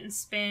like they didn't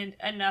spend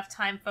enough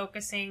time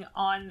focusing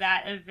on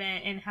that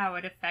event and how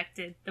it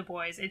affected the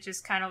boys. It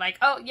just kind of like,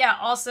 oh yeah,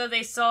 also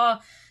they saw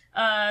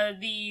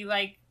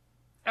the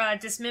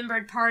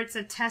dismembered parts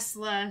of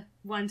Tesla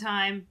one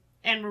time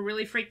and were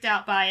really freaked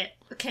out by it.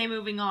 Okay,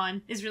 moving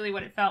on is really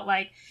what it felt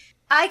like.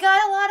 I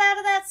got a lot out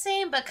of that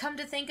scene, but come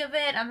to think of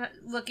it, I'm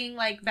looking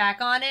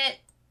back on it.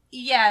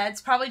 Yeah,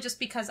 it's probably just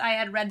because I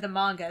had read the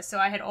manga, so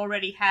I had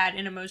already had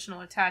an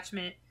emotional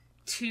attachment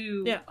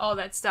to all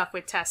that stuff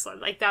with Tesla.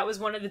 Like, that was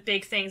one of the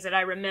big things that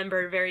I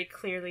remember very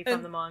clearly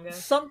from the manga.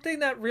 Something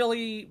that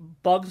really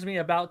bugs me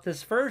about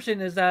this version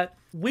is that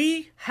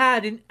we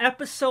had an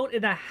episode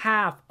and a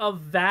half of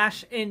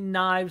Vash and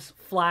Knives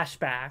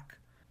flashback,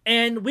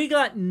 and we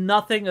got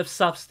nothing of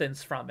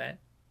substance from it.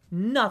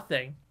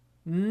 Nothing.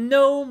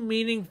 No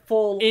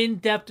meaningful,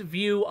 in-depth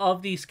view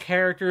of these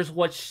characters,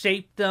 what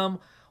shaped them,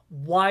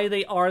 why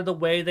they are the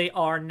way they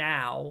are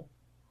now.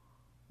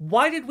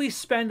 Why did we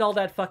spend all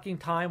that fucking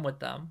time with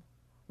them?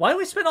 Why did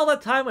we spend all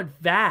that time with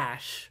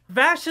Vash?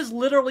 Vash is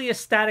literally a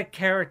static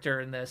character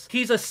in this.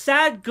 He's a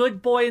sad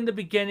good boy in the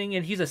beginning,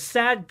 and he's a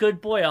sad good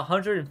boy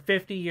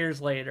 150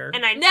 years later.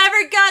 And I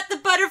never got the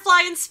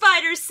butterfly and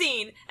spider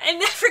scene! I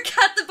never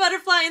got the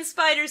butterfly and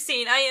spider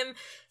scene! I am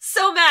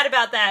so mad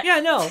about that!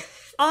 Yeah, no.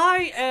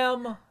 I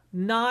am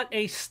not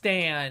a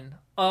stan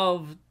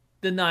of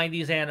the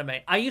 90s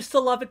anime. I used to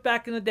love it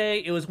back in the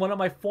day. It was one of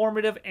my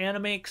formative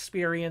anime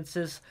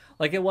experiences,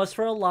 like it was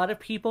for a lot of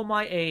people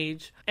my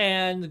age.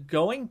 And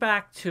going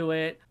back to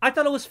it, I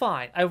thought it was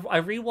fine. I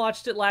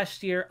rewatched it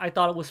last year. I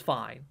thought it was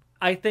fine.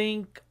 I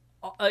think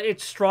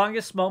its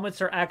strongest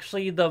moments are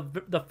actually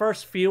the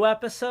first few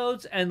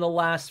episodes, and the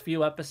last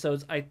few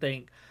episodes, I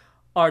think,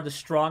 are the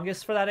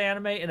strongest for that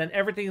anime. And then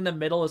everything in the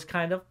middle is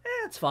kind of,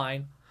 it's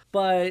fine.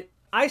 But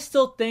I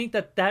still think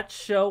that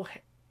show,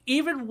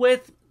 even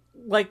with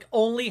like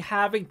only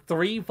having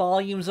 3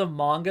 volumes of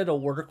manga to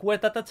work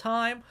with at the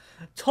time,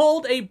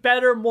 told a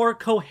better, more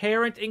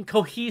coherent and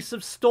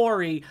cohesive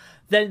story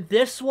than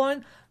this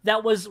one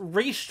that was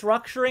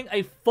restructuring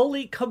a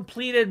fully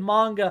completed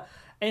manga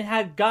and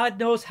had God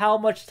knows how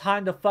much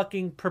time to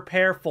fucking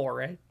prepare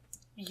for it.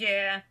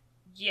 Yeah.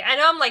 Yeah, I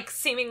know I'm, like,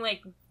 seeming,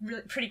 like,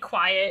 really pretty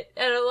quiet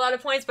at a lot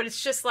of points, but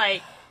it's just,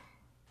 like,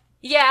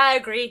 yeah, I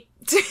agree.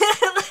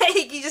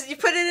 Like, you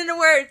put it into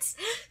words.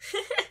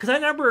 Because I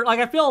remember, like,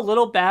 I feel a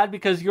little bad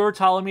because you were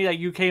telling me that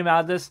you came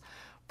out of this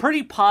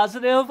pretty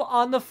positive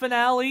on the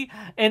finale,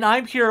 and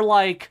I'm here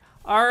like,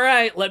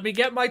 alright, let me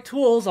get my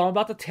tools, I'm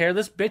about to tear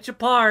this bitch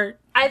apart.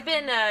 I've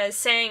been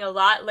saying a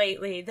lot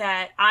lately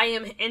that I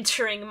am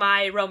entering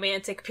my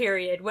romantic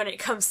period when it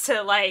comes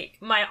to, like,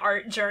 my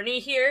art journey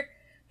here.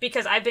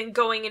 Because I've been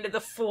going into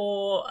the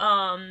full,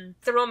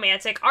 the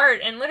romantic art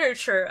and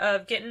literature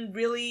of getting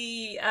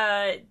really,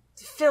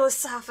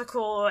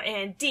 philosophical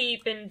and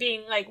deep and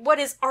being like, what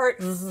is art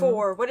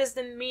for? What is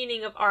the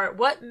meaning of art?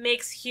 What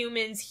makes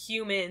humans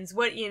humans?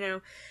 What, you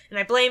know, and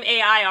I blame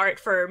AI art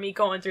for me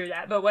going through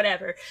that, but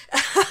whatever.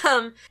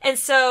 And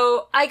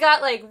so I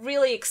got, like,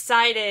 really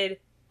excited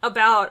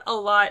about a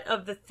lot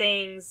of the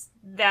things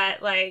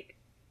that, like,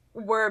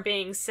 were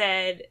being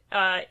said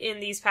in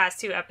these past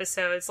 2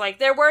 episodes. Like,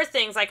 there were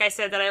things, like I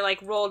said, that I,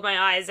 like, rolled my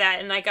eyes at,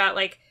 and I got,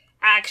 like,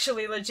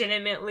 actually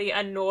legitimately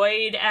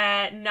annoyed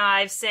at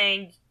Knives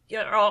saying, you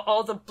know,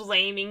 all the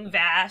blaming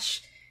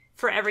Vash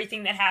for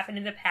everything that happened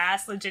in the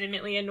past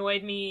legitimately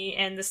annoyed me,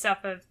 and the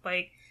stuff of,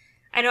 like,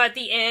 I know at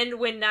the end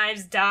when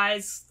Knives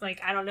dies,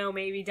 like, I don't know,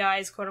 maybe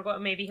dies, quote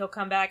unquote, maybe he'll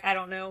come back, I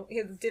don't know.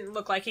 It didn't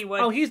look like he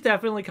would. Oh, he's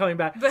definitely coming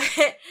back. But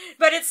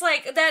it's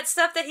like, that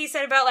stuff that he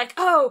said about, like,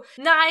 oh,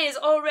 Nye is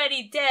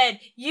already dead,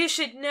 you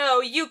should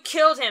know, you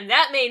killed him.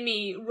 That made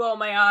me roll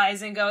my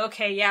eyes and go,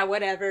 okay, yeah,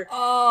 whatever.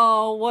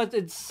 Oh, what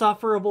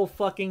insufferable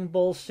fucking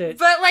bullshit.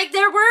 But, like,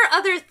 there were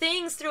other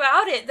things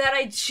throughout it that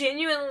I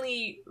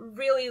genuinely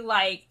really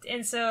liked.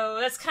 And so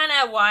that's kind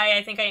of why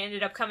I think I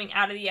ended up coming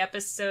out of the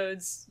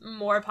episodes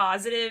more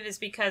positive, is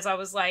because I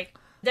was like,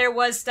 there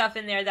was stuff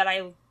in there that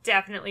I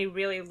definitely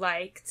really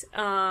liked.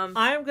 I'm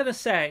gonna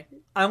say,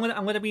 I'm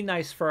gonna be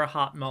nice for a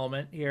hot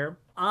moment here.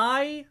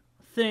 I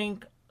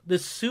think the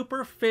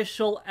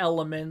superficial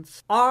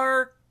elements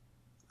are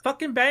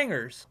fucking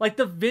bangers. Like,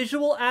 the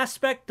visual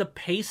aspect, the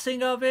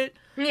pacing of it,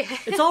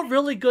 it's all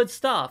really good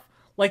stuff.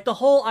 Like, the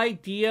whole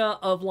idea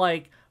of,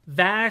 like,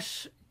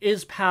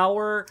 Vash's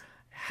power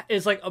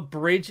is like a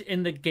bridge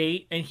in the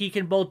gate, and he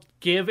can both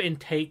give and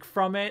take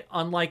from it,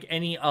 unlike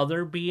any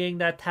other being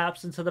that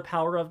taps into the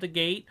power of the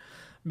gate,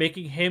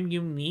 making him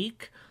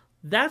unique.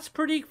 That's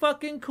pretty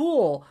fucking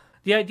cool.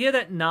 The idea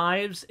that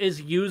Knives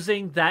is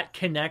using that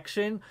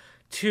connection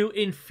to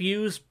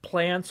infuse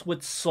plants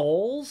with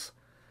souls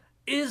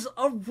is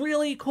a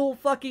really cool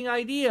fucking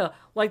idea.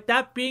 Like,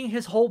 that being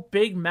his whole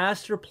big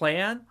master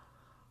plan.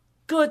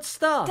 Good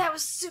stuff. That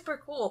was super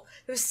cool.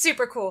 It was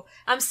super cool.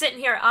 I'm sitting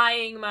here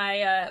eyeing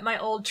my my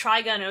old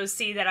Trigun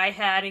OC that I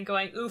had and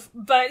going, oof,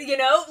 but, you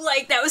know,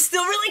 like, that was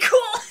still really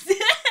cool.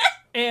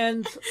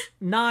 And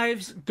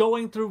Knives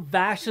going through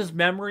Vash's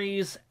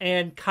memories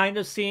and kind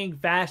of seeing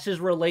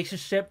Vash's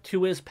relationship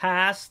to his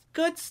past.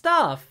 Good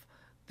stuff.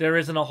 There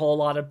isn't a whole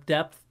lot of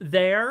depth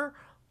there,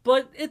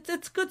 but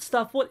it's good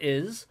stuff what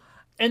is.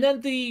 And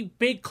then the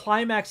big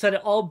climax that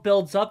it all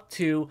builds up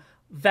to,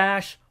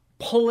 Vash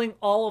pulling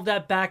all of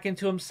that back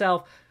into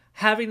himself,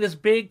 having this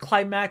big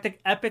climactic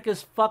epic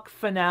as fuck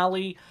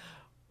finale,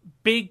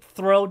 big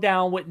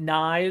throwdown with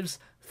Knives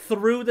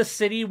through the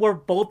city where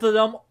both of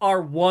them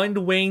are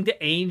one-winged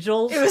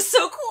angels. It was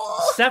so cool.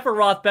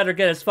 Sephiroth better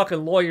get his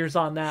fucking lawyers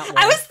on that one.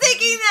 I was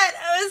thinking that.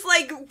 I was,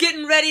 like,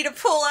 getting ready to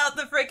pull out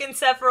the freaking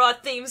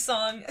Sephiroth theme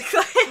song.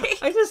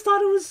 I just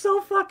thought it was so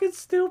fucking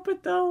stupid,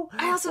 though.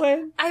 I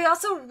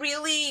also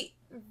really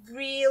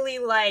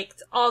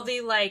liked all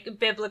the, like,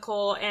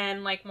 biblical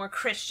and, like, more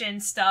Christian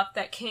stuff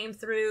that came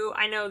through.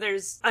 I know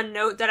there's a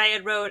note that I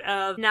had wrote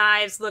of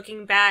Knives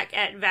looking back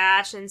at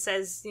Vash and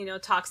says, you know,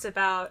 talks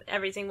about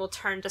everything will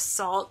turn to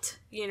salt,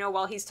 you know,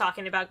 while he's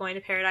talking about going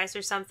to paradise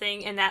or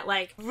something, and that,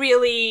 like,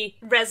 really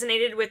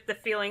resonated with the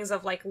feelings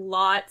of, like,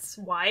 Lot's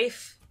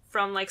wife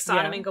from, like,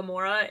 Sodom and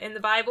Gomorrah in the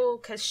Bible,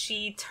 because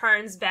she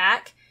turns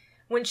back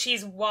when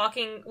she's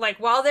walking, like,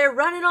 while they're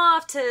running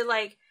off to,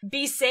 like,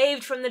 be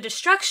saved from the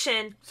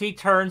destruction. She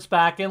turns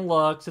back and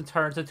looks and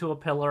turns into a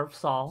pillar of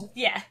salt.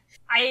 Yeah.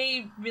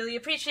 I really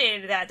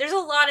appreciated that. There's a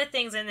lot of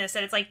things in this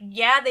that it's like,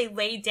 yeah, they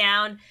lay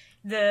down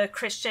the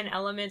Christian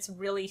elements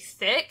really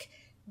thick,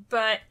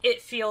 but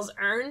it feels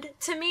earned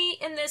to me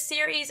in this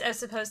series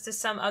as opposed to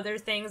some other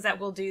things that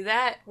will do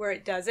that, where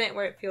it doesn't,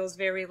 where it feels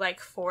very, like,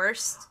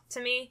 forced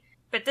to me.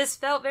 But this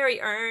felt very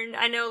earned.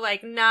 I know,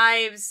 like,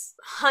 Knives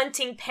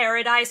hunting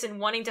paradise and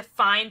wanting to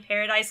find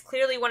paradise,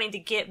 clearly wanting to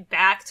get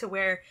back to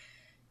where,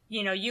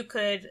 you know, you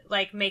could,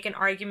 like, make an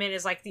argument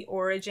as, like, the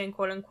origin,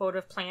 quote-unquote,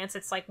 of plants.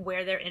 It's, like,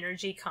 where their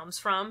energy comes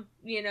from,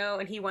 you know,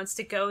 and he wants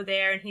to go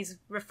there, and he's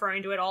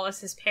referring to it all as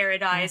his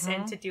paradise,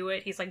 and to do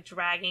it, he's, like,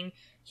 dragging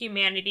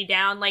humanity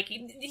down. Like,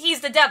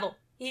 he's the devil.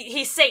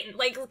 he's Satan.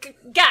 Like,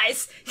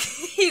 guys,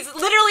 he's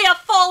literally a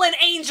fallen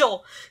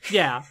angel.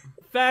 Yeah.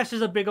 Vash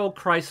is a big old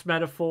Christ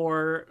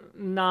metaphor.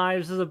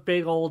 Knives is a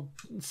big old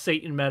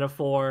Satan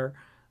metaphor.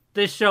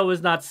 This show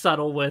is not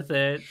subtle with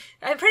it.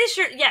 I'm pretty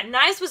sure, yeah,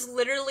 Knives was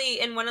literally,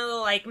 in one of the,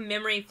 like,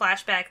 memory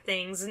flashback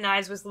things,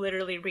 Knives was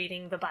literally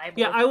reading the Bible.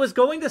 Yeah, I was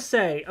going to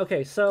say,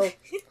 okay, so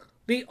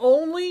the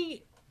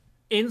only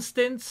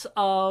instance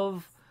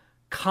of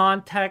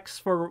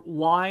context for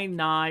why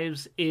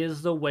Knives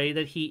is the way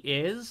that he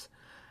is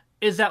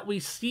that we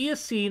see a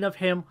scene of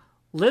him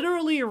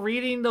literally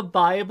reading the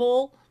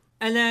Bible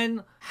and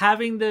then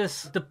having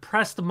this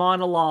depressed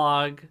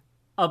monologue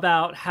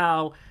about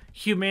how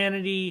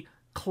humanity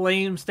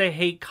claims they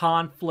hate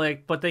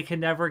conflict, but they can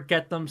never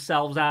get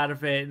themselves out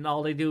of it, and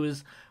all they do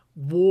is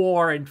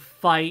war and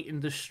fight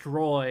and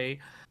destroy.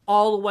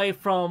 All the way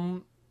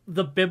from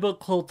the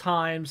biblical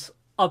times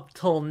up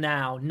till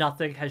now,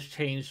 nothing has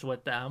changed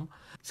with them.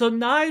 So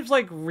Knives,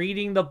 like,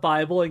 reading the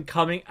Bible and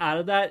coming out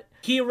of that,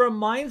 he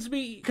reminds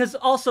me, because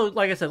also,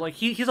 like I said, like,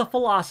 he's a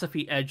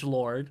philosophy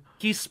edgelord.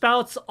 He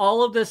spouts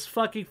all of this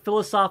fucking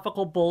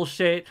philosophical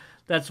bullshit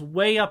that's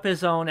way up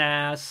his own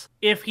ass.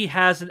 If he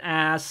has an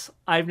ass,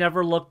 I've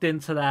never looked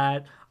into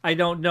that. I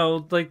don't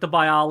know, like, the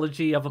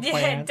biology of a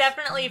plant.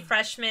 Definitely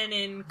freshman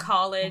in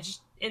college,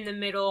 in the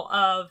middle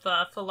of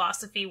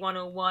Philosophy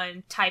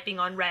 101, typing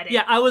on Reddit.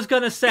 Yeah, I was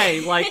gonna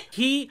say, like,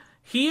 he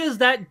is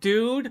that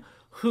dude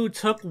who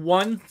took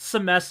one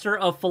semester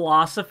of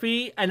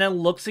philosophy and then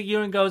looks at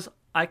you and goes,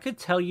 I could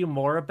tell you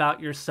more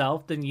about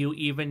yourself than you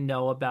even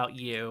know about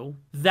you.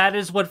 That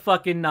is what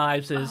fucking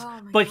Knives is.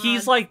 Oh but God.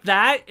 He's like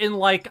that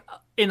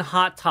in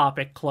Hot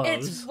Topic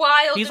clothes. It's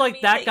wild. He's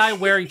like that guy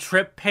wearing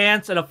trip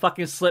pants and a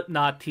fucking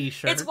Slipknot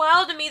t-shirt. It's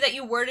wild to me that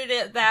you worded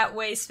it that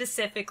way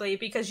specifically,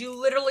 because you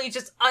literally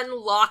just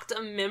unlocked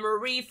a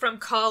memory from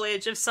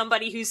college of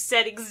somebody who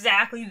said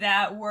exactly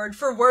that word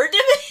for word to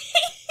me.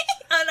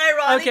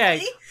 Unironically.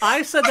 Okay,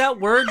 I said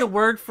that word to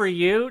word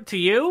to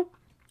you,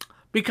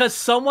 because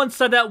someone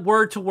said that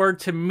word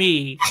to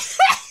me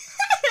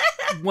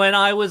when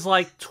I was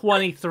like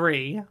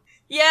 23.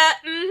 Yeah.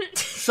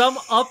 Some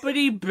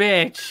uppity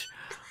bitch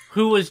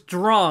who was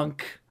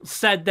drunk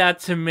said that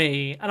to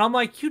me. And I'm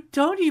like, you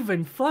don't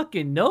even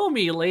fucking know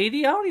me,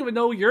 lady. I don't even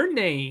know your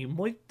name.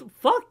 Like,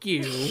 fuck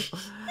you.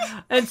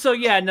 And so,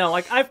 yeah, no,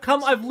 like,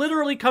 I've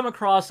literally come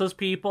across those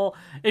people.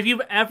 If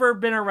you've ever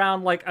been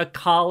around, like, a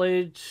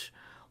college,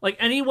 like,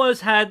 anyone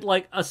who's had,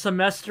 like, a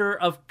semester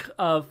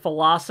of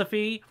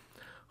philosophy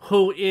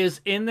who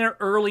is in their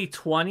early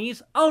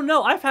 20s, oh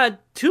no, I've had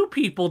 2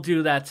 people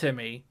do that to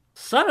me.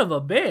 Son of a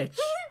bitch.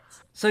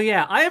 So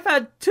yeah, I have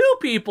had 2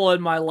 people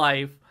in my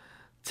life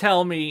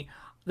tell me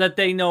that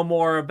they know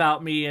more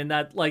about me and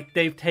that, like,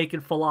 they've taken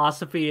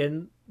philosophy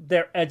and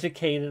they're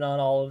educated on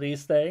all of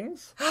these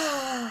things.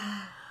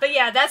 But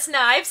yeah, that's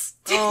Knives.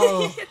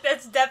 Oh.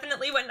 That's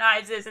definitely what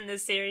Knives is in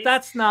this series.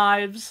 That's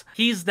Knives.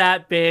 He's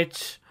that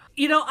bitch.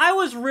 You know, I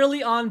was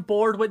really on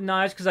board with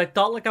Knives because I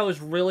thought, like, I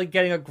was really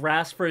getting a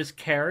grasp for his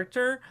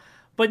character.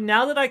 But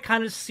now that I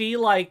kind of see,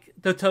 like,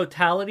 the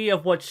totality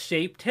of what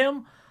shaped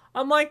him,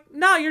 I'm like,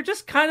 no, you're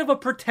just kind of a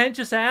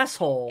pretentious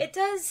asshole.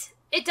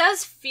 It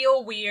does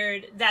feel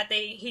weird that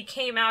he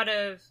came out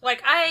of,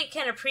 like, I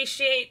can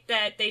appreciate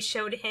that they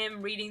showed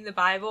him reading the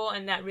Bible,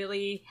 and that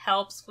really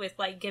helps with,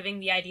 like, giving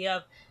the idea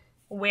of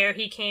where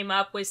he came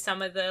up with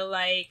some of the,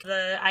 like,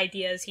 the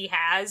ideas he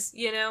has,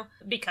 you know?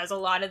 Because a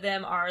lot of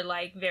them are,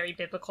 like, very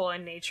biblical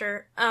in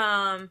nature.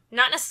 Not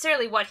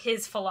necessarily what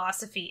his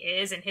philosophy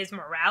is and his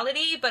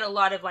morality, but a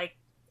lot of, like,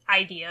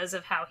 ideas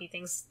of how he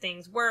thinks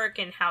things work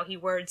and how he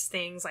words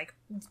things, like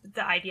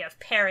the idea of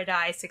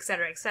paradise,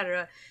 etc.,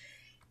 etc.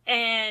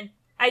 And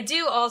I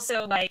do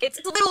also, like, it's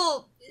a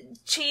little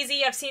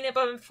cheesy, I've seen it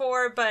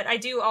before, but I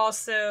do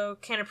also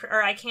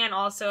I can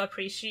also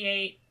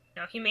appreciate,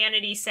 you know,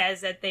 humanity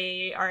says that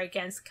they are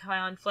against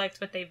conflict,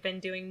 but they've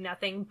been doing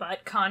nothing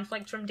but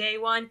conflict from day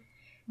one.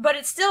 But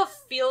it still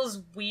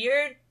feels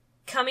weird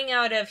coming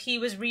out of he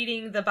was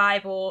reading the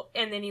Bible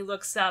and then he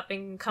looks up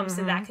and comes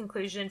to that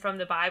conclusion from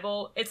the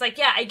Bible. It's like,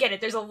 yeah, I get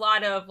it. There's a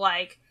lot of,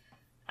 like,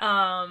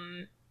 oh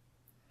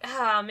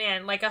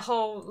man, like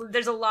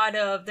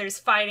there's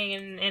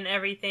fighting and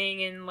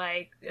everything, and,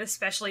 like,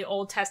 especially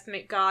Old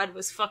Testament God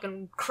was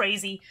fucking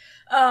crazy.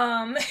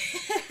 While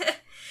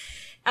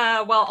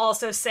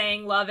also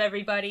saying love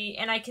everybody,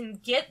 and I can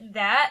get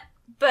that,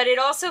 but it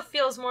also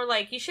feels more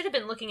like you should have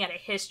been looking at a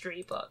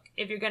history book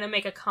if you're gonna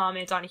make a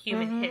comment on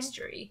human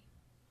history.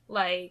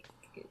 Like,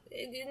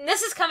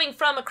 this is coming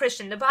from a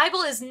Christian. The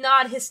Bible is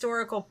not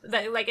historical,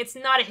 like, it's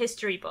not a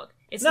history book.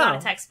 It's not a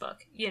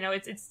textbook. You know,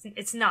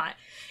 it's not.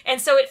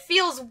 And so it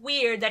feels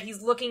weird that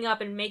he's looking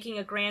up and making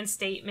a grand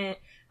statement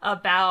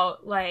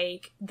about,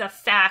 like, the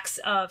facts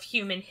of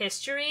human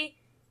history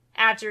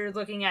after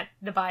looking at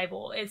the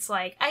Bible. It's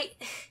like,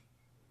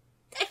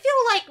 I feel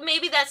like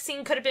maybe that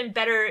scene could have been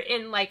better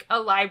in, like, a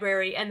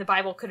library, and the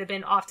Bible could have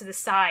been off to the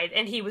side,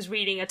 and he was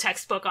reading a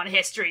textbook on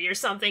history or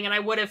something, and I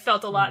would have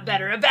felt a lot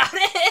better about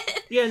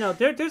it. Yeah, no,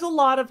 there's a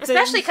lot of things.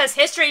 Especially because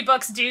history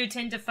books do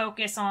tend to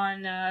focus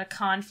on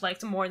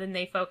conflict more than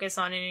they focus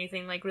on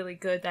anything, like, really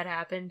good that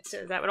happened.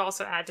 So that would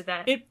also add to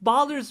that. It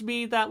bothers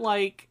me that,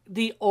 like,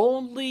 the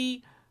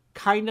only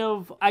kind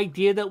of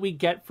idea that we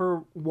get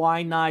for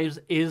why Knives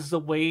is the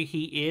way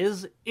he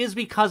is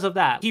because of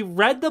that. He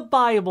read the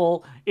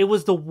Bible, it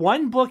was the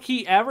one book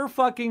he ever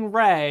fucking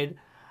read,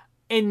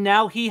 and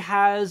now he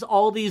has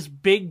all these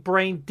big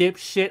brain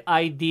dipshit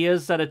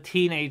ideas that a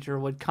teenager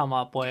would come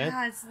up with.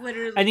 God, it's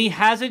literally... And he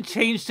hasn't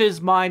changed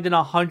his mind in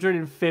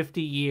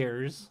 150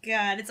 years.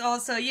 God, it's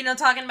also,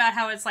 talking about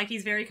how it's like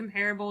he's very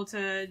comparable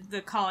to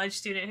the college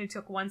student who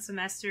took one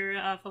semester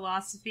of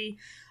philosophy.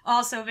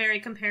 Also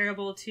very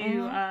comparable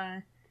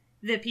to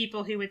the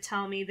people who would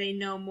tell me they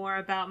know more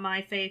about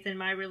my faith and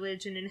my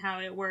religion and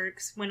how it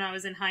works when I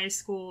was in high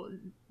school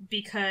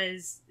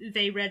because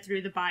they read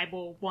through the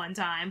Bible one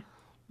time.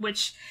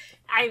 Which,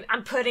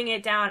 I'm putting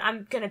it down.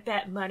 I'm gonna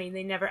bet money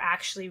they never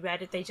actually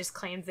read it. They just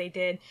claimed they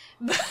did.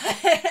 But,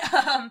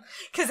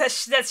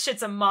 because that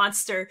shit's a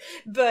monster.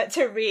 But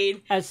to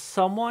read. As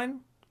someone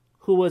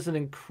who was an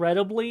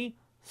incredibly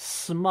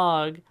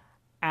smug,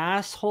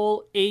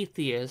 asshole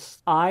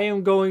atheist, I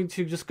am going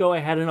to just go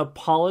ahead and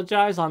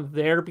apologize on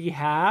their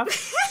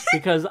behalf.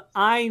 Because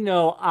I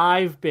know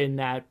I've been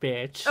that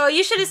bitch. Oh,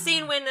 you should have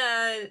seen when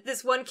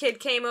this one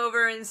kid came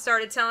over and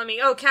started telling me,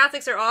 oh,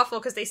 Catholics are awful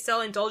because they sell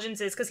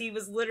indulgences, because he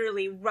was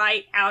literally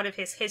right out of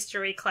his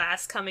history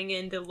class coming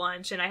into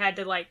lunch, and I had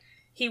to,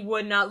 he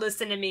would not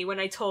listen to me when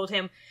I told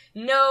him,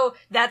 no,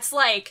 that's,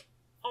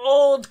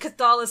 old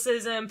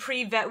Catholicism,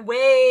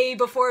 way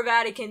before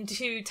Vatican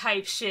II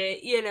type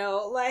shit,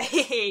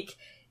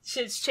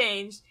 shit's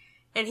changed.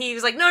 And he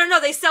was like, no,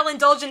 they sell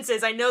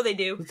indulgences. I know they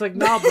do. It's like,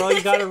 no, bro,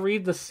 you gotta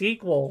read the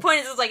sequel.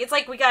 Point is, it's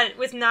like we got,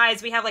 with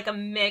Knives, we have, a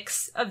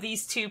mix of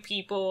these two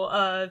people,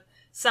 of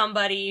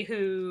somebody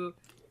who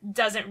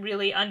doesn't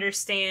really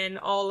understand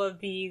all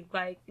of the,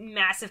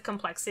 massive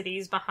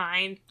complexities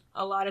behind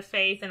a lot of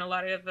faith and a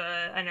lot of,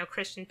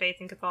 Christian faith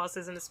and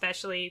Catholicism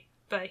especially,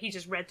 but he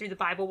just read through the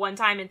Bible one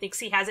time and thinks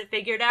he has it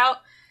figured out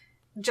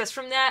just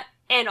from that.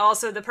 And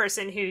also the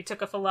person who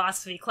took a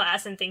philosophy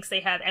class and thinks they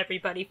have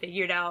everybody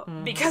figured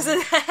out because of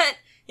that.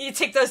 You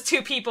take those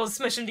two people and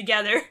smush them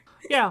together.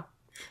 Yeah.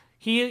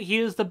 He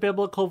is the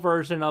biblical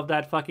version of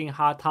that fucking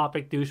Hot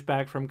Topic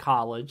douchebag from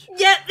college.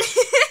 Yep.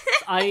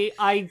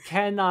 I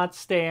cannot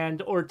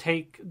stand or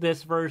take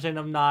this version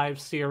of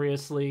Knives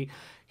seriously.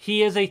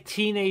 He is a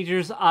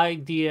teenager's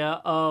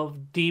idea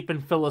of deep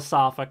and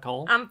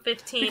philosophical. I'm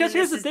 15. Because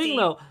here's the thing,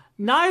 though.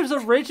 Knives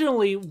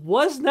originally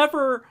was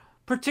never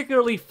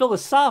particularly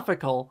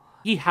philosophical.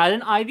 He had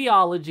an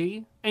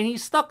ideology, and he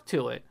stuck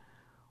to it.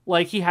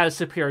 He had a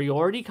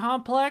superiority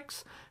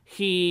complex.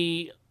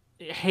 He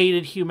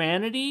hated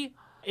humanity.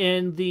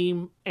 In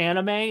the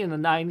anime, in the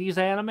 90s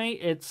anime,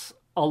 it's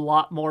a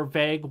lot more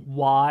vague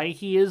why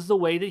he is the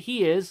way that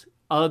he is,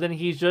 other than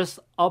he's just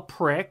a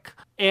prick.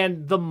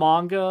 And the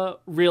manga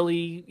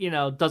really,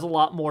 does a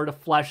lot more to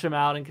flesh him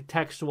out and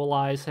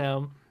contextualize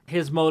him,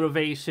 his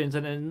motivations,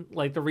 and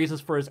then, the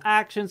reasons for his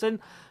actions, and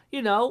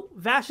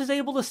Vash is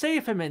able to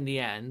save him in the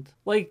end.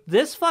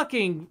 This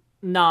fucking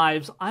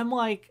Knives, I'm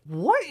like,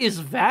 what is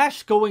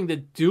Vash going to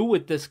do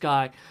with this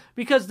guy?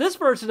 Because this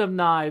version of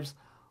Knives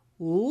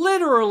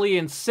literally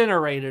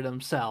incinerated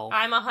himself.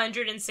 I'm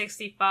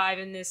 165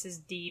 and this is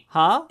deep.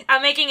 Huh?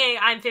 I'm making a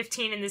I'm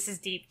 15 and this is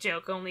deep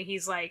joke, only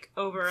he's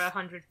over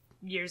 100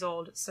 years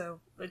old,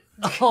 so...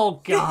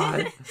 Oh,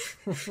 God.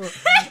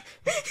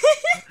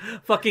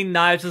 Fucking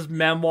Knives'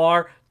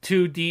 memoir,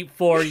 Too Deep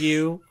For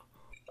You.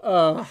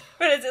 What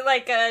is it,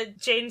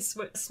 Jaden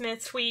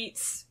Smith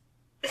tweets?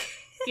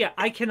 Yeah,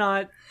 I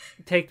cannot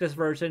take this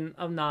version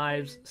of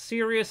Knives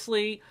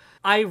seriously.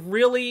 I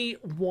really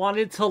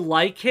wanted to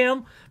like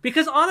him,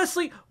 because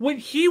honestly, when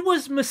he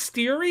was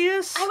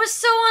mysterious, I was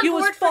so on board he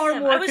was far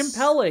more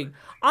compelling.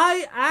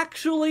 I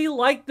actually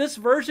liked this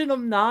version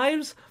of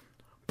Knives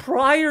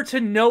prior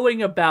to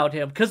knowing about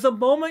him, because the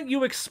moment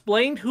you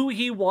explained who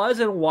he was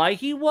and why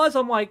he was,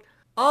 I'm like,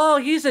 oh,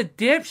 he's a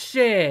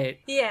dipshit.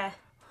 Yeah.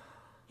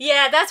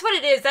 Yeah, that's what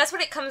it is. That's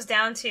what it comes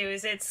down to,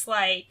 is it's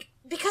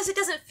because it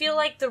doesn't feel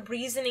like the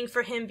reasoning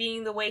for him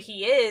being the way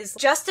he is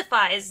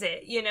justifies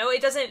it,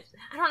 It doesn't,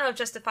 I don't know if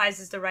justifies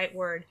is the right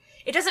word.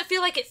 It doesn't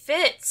feel like it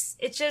fits.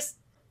 It just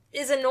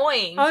is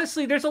annoying.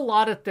 Honestly, there's a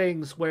lot of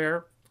things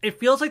where it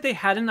feels like they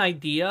had an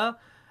idea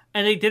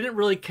and they didn't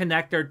really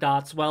connect their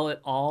dots well at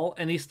all,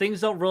 and these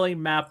things don't really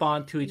map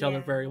onto each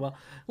other very well.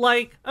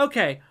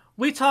 Okay,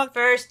 we talked...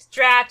 First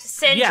draft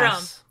syndrome.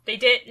 Yes. They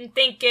didn't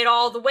think it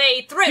all the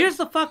way through. Here's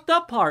the fucked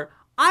up part.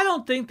 I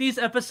don't think these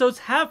episodes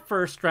have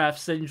first draft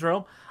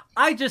syndrome.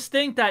 I just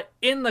think that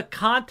in the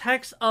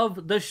context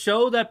of the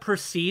show that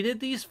preceded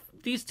these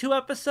two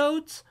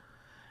episodes,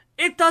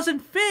 it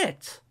doesn't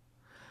fit.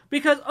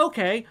 Because,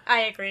 okay...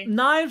 I agree.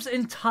 Knives'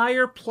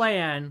 entire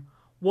plan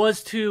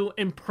was to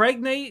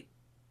impregnate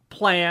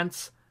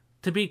plants,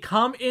 to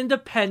become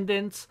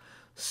independent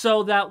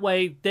so that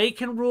way they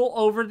can rule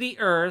over the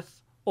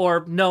Earth,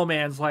 or no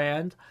man's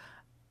land,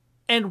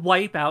 and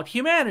wipe out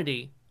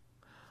humanity.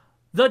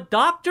 The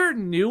Doctor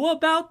knew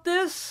about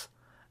this,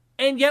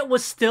 and yet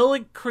was still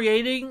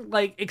creating,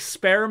 like,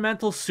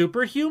 experimental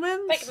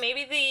superhumans? Like,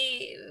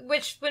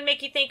 which would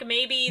make you think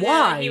maybe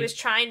Why? that he was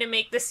trying to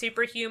make the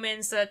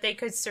superhumans so that they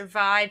could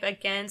survive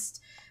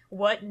against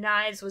what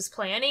Knives was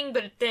planning,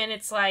 but then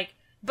it's like,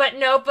 but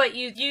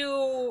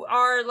you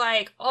are,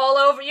 like, all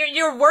over,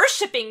 you're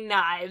worshipping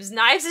Knives.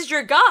 Knives is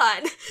your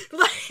god.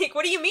 Like,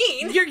 what do you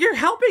mean? You're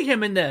helping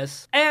him in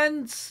this,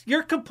 and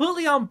you're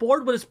completely on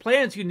board with his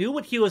plans. You knew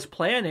what he was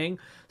planning,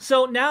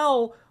 so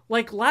now,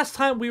 like, last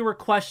time we were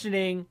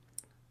questioning,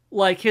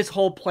 like, his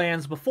whole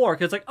plans before,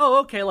 because, like, oh,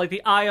 okay, like,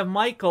 the Eye of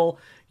Michael,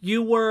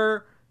 you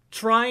were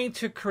trying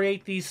to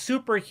create these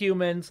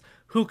superhumans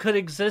who could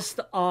exist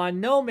on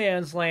no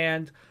man's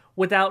land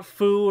without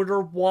food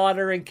or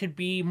water and could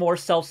be more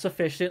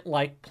self-sufficient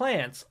like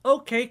plants.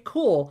 Okay,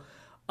 cool.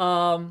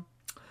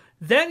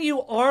 Then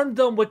you armed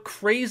them with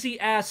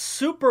crazy-ass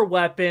super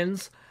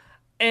weapons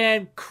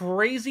and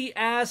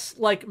crazy-ass,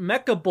 like,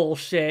 mecha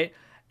bullshit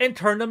and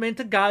turned them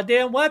into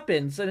goddamn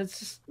weapons. And it's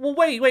just, well,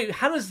 wait,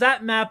 how does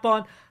that map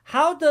on?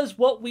 How does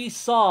what we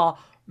saw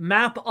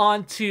map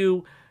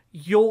onto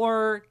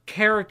your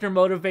character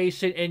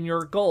motivation and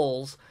your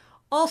goals?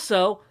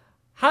 Also,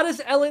 how does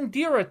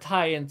Elendira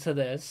tie into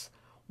this?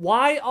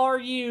 Why are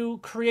you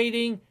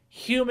creating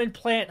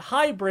human-plant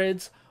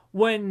hybrids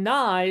when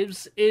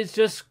Knives is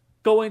just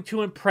going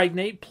to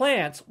impregnate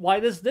plants? Why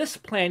does this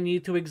plan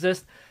need to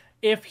exist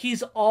if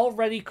he's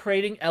already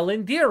creating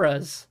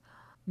Elendiras?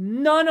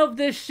 None of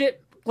this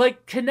shit,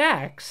 like,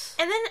 connects.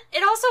 And then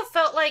it also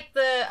felt like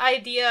the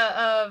idea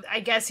of, I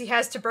guess he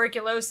has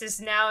tuberculosis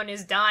now and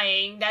is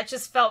dying, that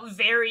just felt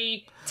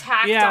very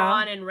tacked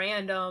on and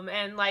random.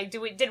 And, like,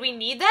 did we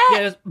need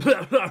that?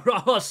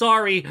 Yes.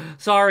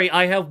 sorry,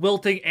 I have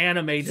wilting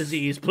anime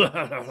disease. I'm with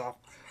all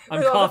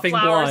the coughing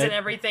flowers blood. And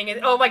everything.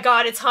 And, oh my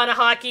god, it's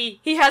Hanahaki.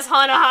 He has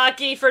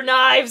Hanahaki for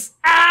Knives.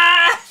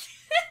 Ah!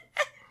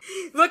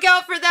 Look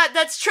out for that.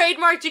 That's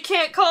trademarked. You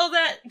can't call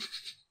that.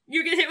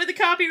 You're gonna hit with the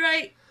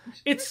copyright.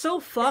 It's so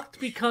fucked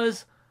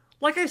because,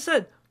 like I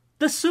said,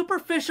 the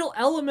superficial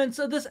elements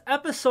of this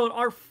episode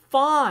are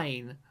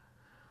fine.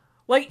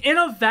 Like, in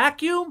a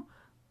vacuum,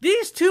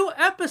 these 2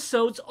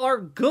 episodes are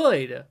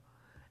good.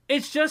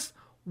 It's just,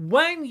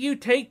 when you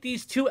take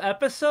these 2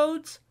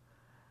 episodes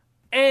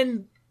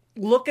and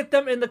look at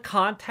them in the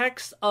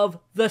context of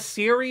the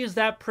series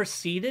that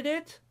preceded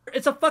it,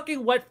 it's a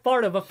fucking wet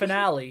fart of a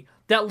finale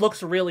that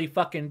looks really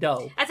fucking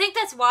dope. I think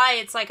that's why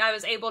it's like I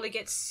was able to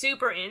get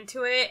super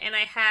into it and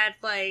I had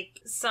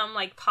like some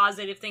like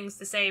positive things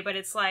to say, but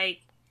it's like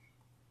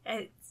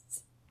I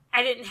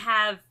didn't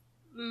have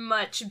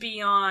much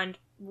beyond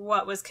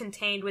what was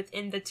contained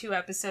within the 2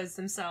 episodes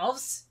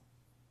themselves.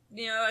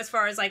 You know, as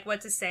far as like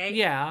what to say.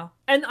 Yeah.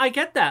 And I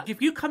get that.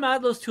 If you come out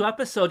of those 2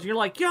 episodes and you're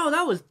like, yo,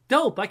 that was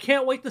dope, I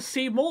can't wait to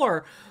see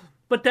more.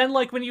 But then,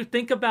 like, when you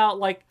think about,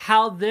 like,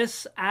 how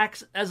this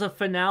acts as a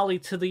finale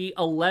to the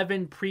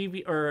 10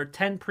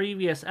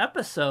 previous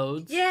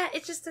episodes. Yeah,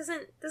 it just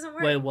doesn't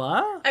work. Wait,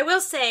 what? I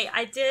will say,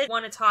 I did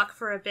want to talk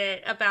for a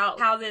bit about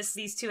how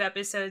these 2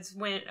 episodes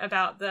went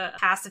about the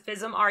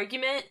pacifism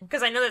argument.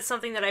 Because I know that's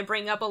something that I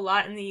bring up a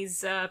lot in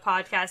these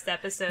podcast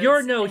episodes.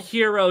 You're no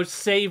hero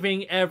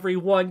saving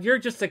everyone. You're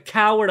just a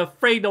coward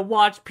afraid to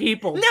watch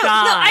people die. No,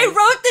 I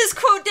wrote this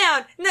quote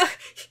down. No,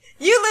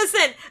 you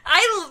listen.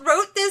 I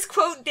wrote this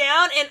quote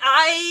down and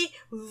I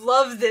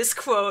love this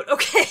quote,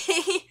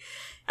 okay?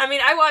 I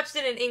mean, I watched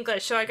it in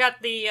English, so I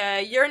got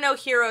the, you're no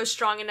hero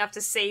strong enough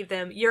to save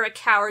them. You're a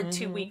coward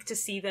too weak to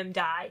see them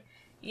die.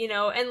 You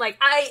know, and like,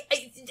 I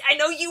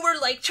know you were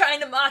like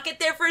trying to mock it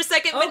there for a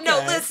second, but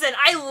no, listen,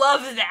 I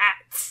love that.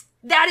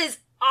 That is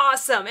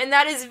awesome, and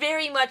that is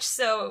very much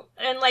so.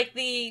 And like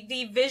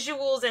the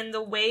visuals and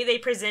the way they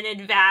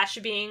presented Vash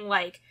being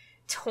like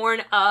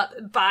torn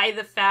up by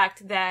the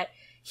fact that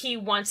he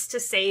wants to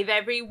save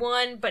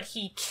everyone, but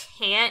he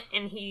can't,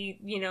 and he,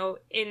 you know,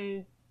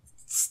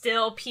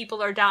 still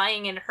people are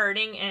dying and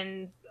hurting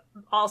and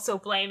also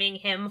blaming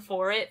him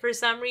for it for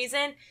some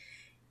reason.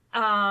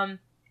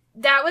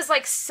 That was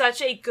like such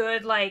a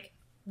good like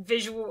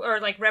visual or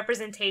like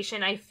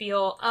representation, I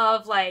feel,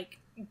 of like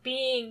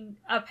being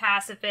a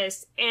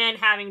pacifist and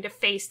having to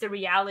face the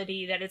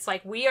reality that it's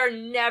like we are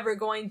never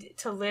going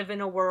to live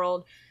in a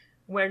world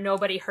where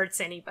nobody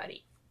hurts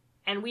anybody.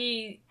 And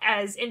we,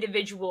 as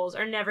individuals,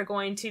 are never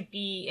going to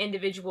be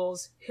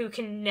individuals who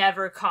can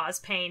never cause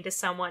pain to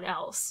someone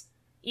else.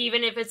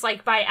 Even if it's,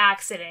 like, by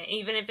accident,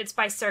 even if it's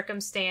by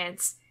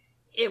circumstance,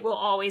 it will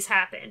always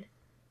happen.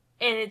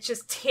 And it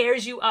just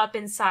tears you up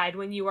inside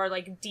when you are,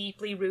 like,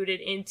 deeply rooted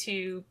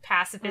into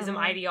pacifism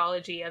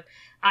ideology of,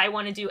 I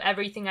want to do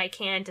everything I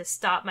can to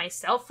stop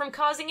myself from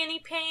causing any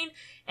pain,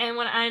 and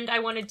I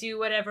want to do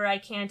whatever I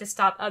can to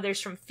stop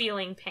others from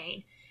feeling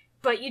pain.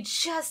 But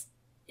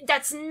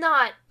that's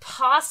not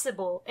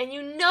possible, and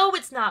you know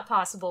it's not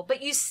possible,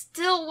 but you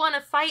still want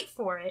to fight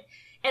for it.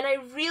 And I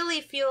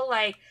really feel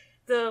like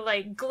the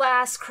like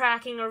glass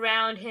cracking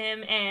around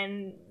him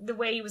and the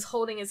way he was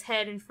holding his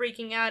head and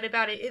freaking out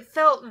about it,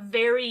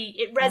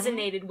 it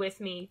resonated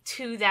with me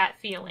to that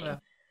feeling. Yeah.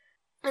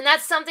 And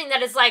that's something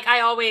that is like,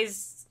 I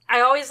always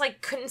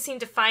like couldn't seem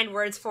to find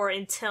words for it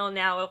until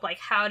now, of like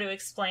how to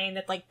explain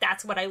that, like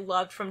that's what I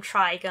loved from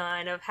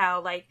Trigun, of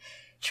how like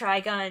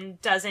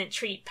Trigun doesn't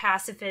treat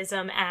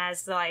pacifism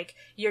as like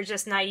you're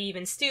just naive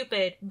and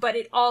stupid, but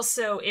it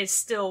also is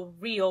still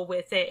real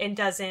with it and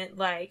doesn't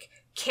like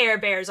Care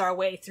Bears our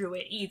way through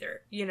it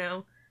either, you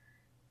know?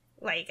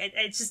 Like,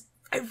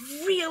 I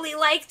really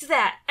liked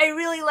that. I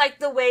really liked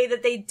the way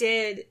that they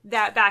did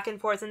that back and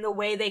forth and the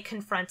way they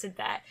confronted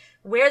that.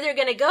 Where they're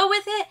gonna go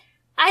with it,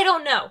 I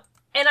don't know.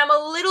 And I'm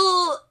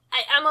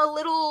a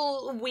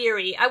little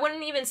weary. I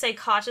wouldn't even say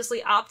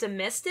cautiously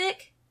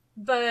optimistic,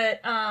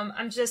 but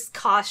I'm just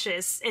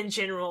cautious in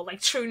general,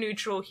 like true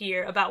neutral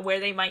here about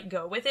where they might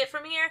go with it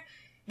from here.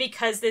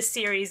 Because this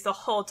series the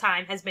whole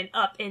time has been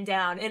up and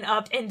down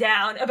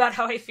about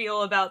how I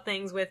feel about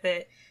things with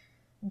it.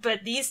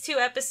 But these 2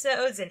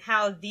 episodes and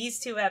how these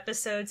 2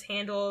 episodes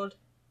handled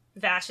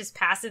Vash's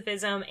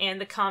pacifism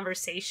and the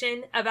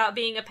conversation about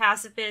being a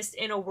pacifist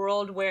in a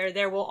world where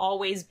there will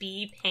always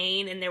be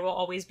pain and there will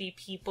always be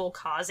people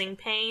causing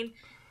pain.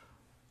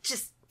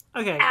 Just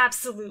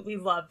absolutely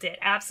loved it.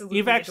 Absolutely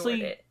You've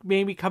actually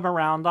made me come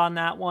around on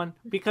that one.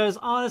 Because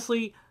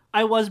honestly,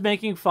 I was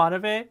making fun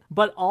of it.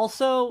 But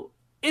also,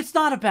 it's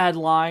not a bad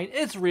line.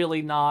 It's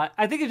really not.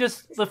 I think it's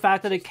just the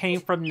fact that it came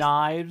from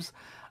Knives,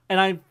 and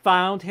I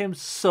found him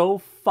so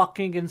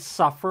fucking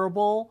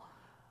insufferable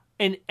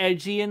and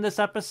edgy in this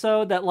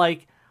episode that,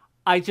 like,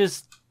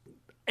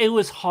 it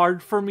was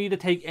hard for me to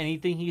take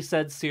anything he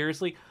said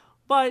seriously.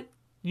 But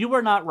you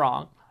were not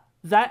wrong.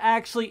 That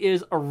actually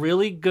is a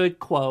really good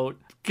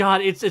quote. God,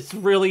 it's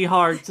really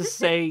hard to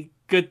say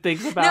good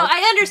things about. No,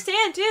 I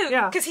understand, too.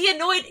 Yeah. Because he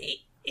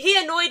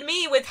annoyed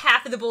me with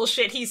half of the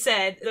bullshit he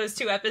said those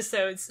 2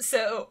 episodes,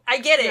 so I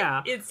get it.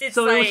 Yeah. It's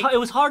so like... it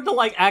was hard to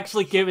like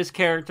actually give his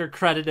character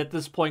credit at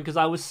this point because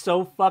I was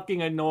so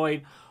fucking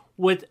annoyed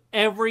with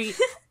every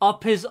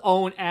up his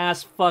own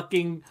ass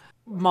fucking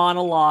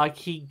monologue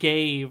he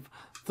gave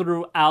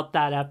throughout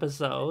that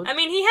episode. I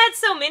mean, he had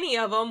so many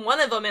of them. One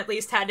of them at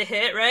least had to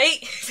hit, right?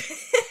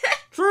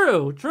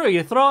 True.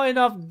 You throw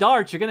enough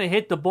darts, you're gonna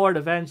hit the board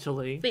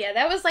eventually. But yeah,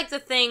 that was like the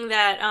thing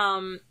that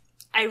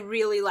I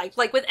really liked.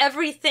 Like, with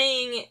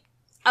everything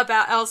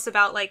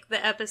about like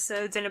the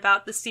episodes and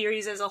about the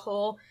series as a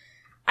whole,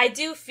 I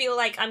do feel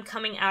like I'm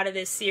coming out of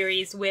this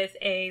series with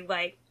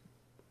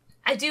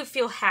I do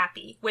feel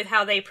happy with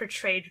how they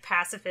portrayed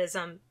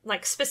pacifism,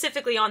 like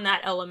specifically on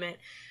that element.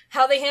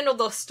 How they handled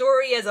the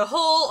story as a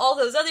whole, all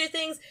those other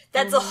things,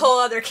 that's a whole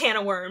other can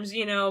of worms,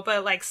 you know,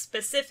 but like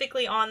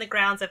specifically on the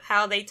grounds of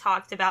how they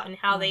talked about and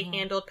how they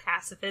handled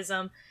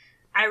pacifism,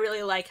 I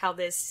really like how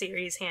this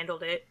series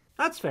handled it.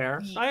 That's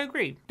fair. I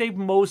agree. They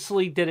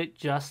mostly did it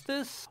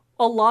justice.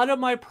 A lot of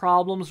my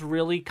problems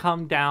really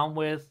come down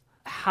with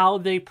how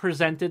they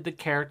presented the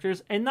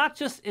characters, and not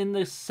just in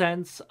the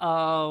sense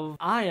of,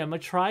 I am a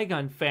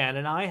Trigun fan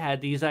and I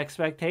had these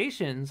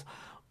expectations,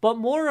 but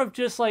more of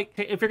just like,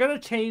 if you're going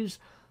to change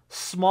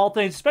small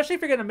things, especially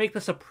if you're going to make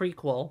this a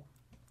prequel,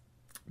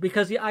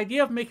 because the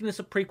idea of making this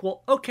a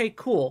prequel, okay,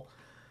 cool,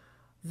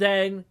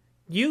 then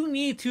you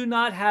need to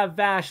not have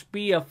Vash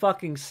be a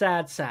fucking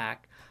sad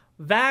sack.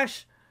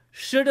 Vash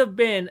should have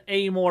been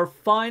a more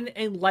fun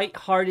and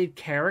lighthearted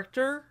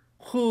character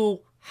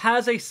who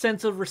has a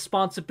sense of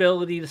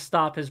responsibility to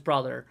stop his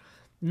brother,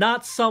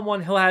 not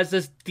someone who has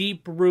this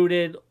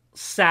deep-rooted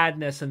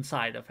sadness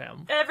inside of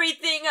him.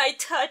 Everything I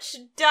touch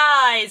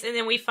dies, and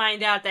then we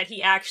find out that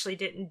he actually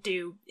didn't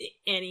do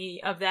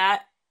any of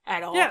that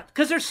at all. Yeah,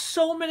 because there's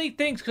so many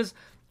things, because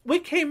we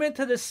came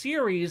into the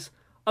series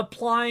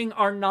applying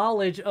our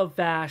knowledge of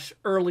Vash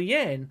early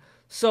in.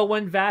 So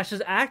when Vash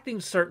is acting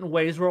certain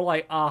ways, we're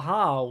like,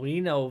 aha, we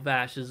know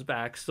Vash's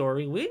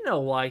backstory. We know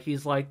why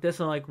he's like this.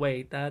 And like,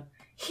 wait,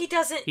 he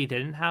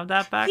didn't have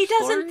that backstory? He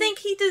doesn't think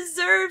he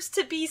deserves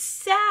to be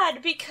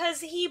sad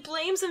because he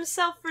blames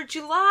himself for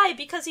July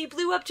because he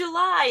blew up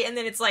July. And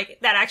then it's like,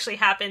 that actually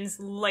happens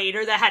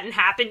later. That hadn't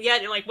happened yet.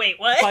 And you're like, wait,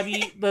 what? But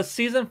the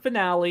season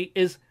finale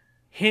is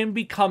him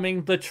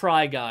becoming the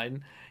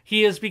Trigun.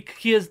 He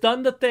has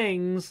done the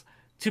things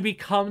to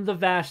become the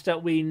Vash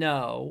that we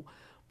know.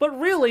 But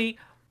really,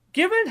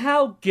 given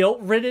how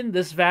guilt-ridden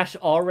this Vash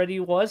already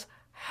was,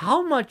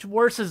 how much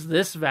worse is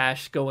this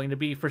Vash going to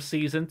be for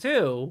season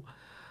 2?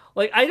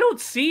 Like, I don't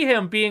see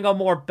him being a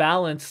more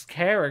balanced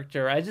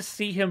character. I just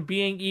see him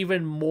being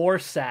even more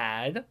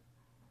sad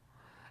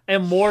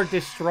and more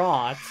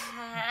distraught.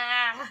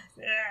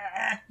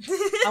 I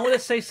want to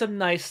say some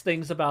nice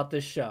things about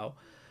this show.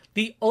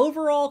 The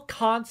overall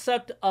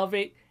concept of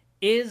it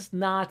is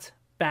not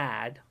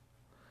bad.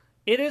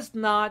 It is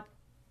not,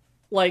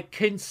 like,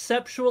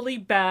 conceptually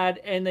bad,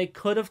 and they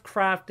could have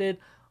crafted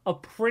a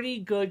pretty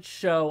good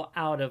show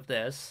out of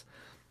this.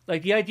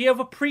 Like, the idea of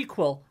a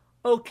prequel,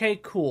 okay,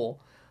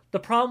 cool. The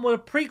problem with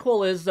a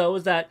prequel is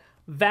that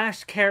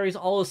Vash carries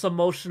all this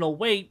emotional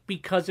weight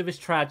because of his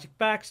tragic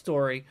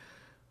backstory.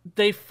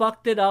 they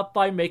fucked it up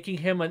by making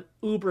him an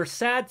uber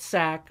sad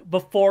sack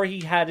before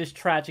he had his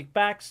tragic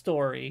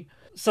backstory.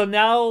 So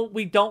now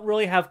we don't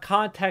really have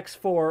context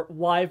for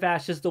why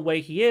Vash is the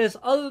way he is,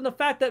 other than the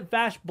fact that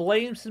Vash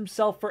blames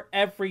himself for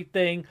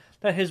everything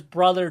that his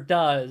brother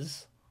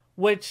does,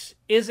 which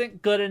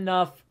isn't good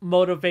enough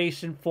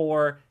motivation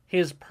for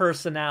his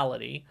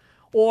personality.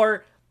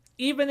 Or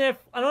even if,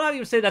 I don't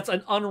even say that's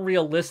an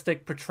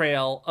unrealistic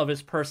portrayal of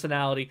his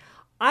personality,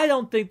 I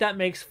don't think that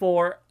makes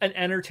for an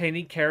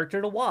entertaining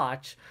character to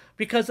watch.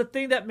 Because the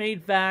thing that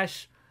made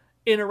Vash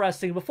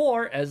interesting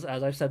before, as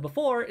I've said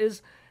before,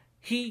 is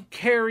he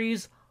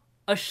carries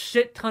a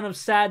shit ton of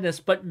sadness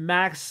but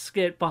masks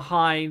it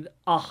behind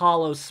a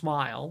hollow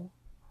smile.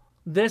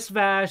 This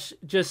Vash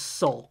just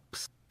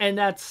sulks. And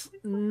that's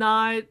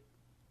not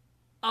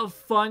a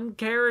fun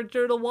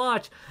character to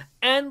watch.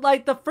 And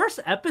like the first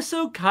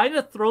episode kind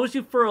of throws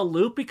you for a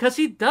loop because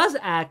he does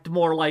act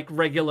more like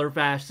regular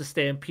Vash the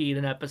Stampede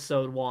in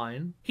episode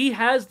 1. He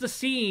has the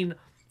scene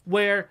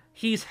where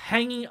he's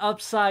hanging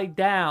upside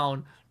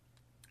down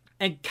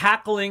and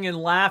cackling and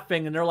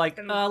laughing, and they're like,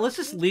 let's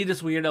just leave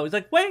this weirdo. He's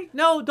like, wait,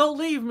 no, don't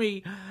leave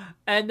me.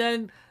 And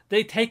then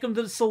they take him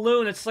to the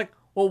saloon. It's like,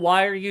 well,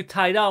 why are you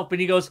tied up?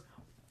 And he goes,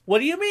 what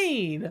do you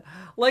mean?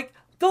 Like,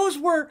 those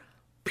were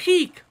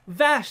peak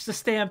Vash the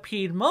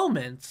Stampede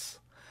moments.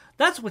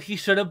 That's what he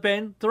should have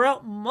been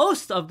throughout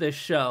most of this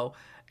show.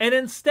 And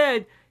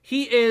instead,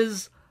 he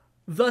is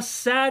the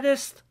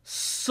saddest,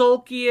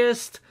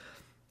 sulkiest,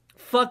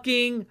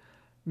 fucking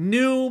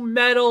new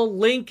metal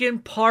Linkin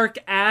Park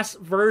ass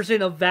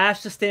version of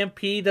Vash the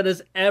Stampede that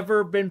has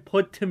ever been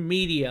put to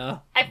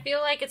media. I feel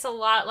like it's a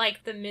lot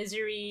like the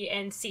Misery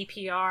and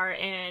CPR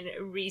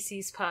and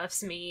Reese's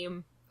Puffs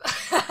meme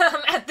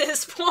at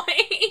this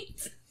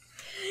point.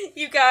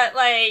 You got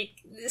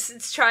like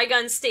it's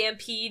Trigun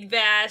Stampede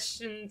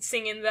Vash and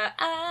singing the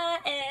I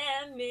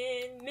am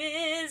in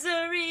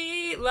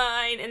misery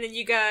line, and then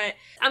you got,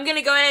 I'm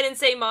gonna go ahead and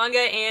say manga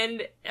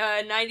and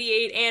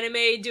 98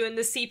 anime doing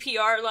the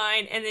CPR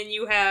line, and then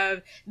you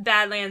have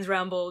Badlands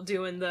Rumble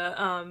doing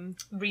the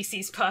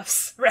Reese's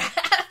Puffs rap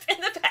in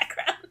the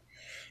background.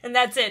 And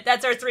that's it.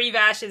 That's our 3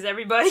 Vashes,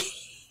 everybody.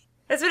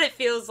 That's what it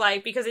feels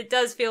like, because it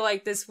does feel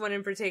like this one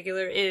in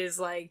particular is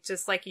like,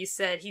 just like you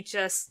said, he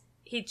just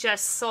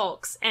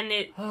sulks, and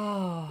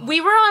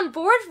we were on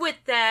board with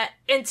that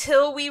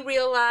until we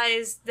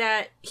realized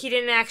that he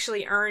didn't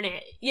actually earn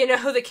it. You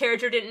know, the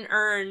character didn't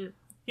earn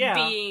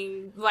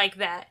being like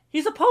that.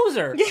 He's a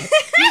poser.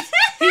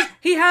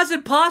 He has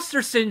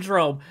imposter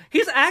syndrome.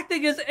 He's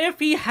acting as if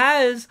he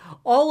has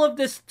all of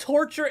this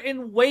torture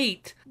and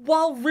weight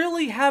while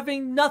really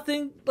having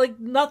nothing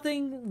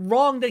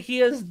wrong that he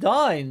has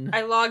done.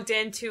 I logged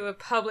into a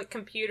public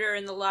computer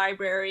in the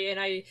library and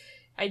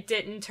I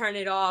didn't turn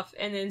it off,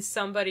 and then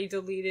somebody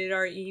deleted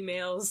our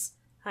emails.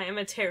 I am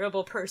a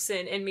terrible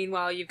person, and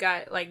meanwhile you've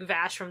got, like,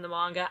 Vash from the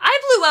manga.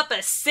 I blew up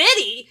a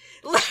city!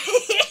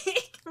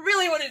 Like,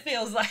 really what it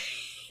feels like.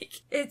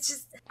 It's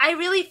just,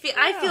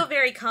 I feel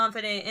very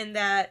confident in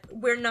that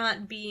we're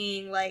not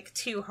being, like,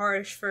 too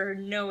harsh for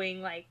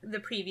knowing, like, the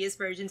previous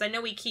versions. I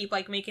know we keep,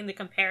 like, making the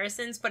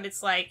comparisons, but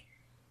it's like,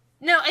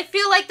 no, I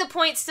feel like the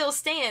point still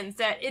stands,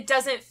 that it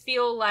doesn't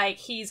feel like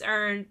he's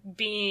earned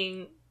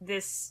being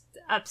this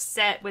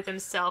upset with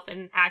himself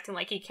and acting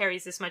like he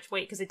carries this much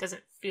weight, because it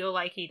doesn't feel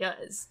like he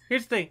does.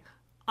 Here's the thing.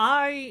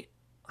 I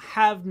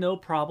have no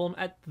problem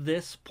at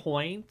this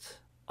point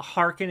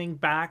hearkening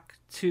back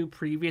to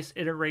previous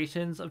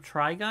iterations of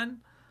Trigun,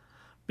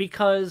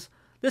 because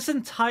this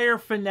entire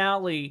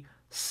finale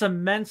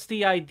cements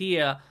the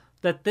idea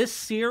that this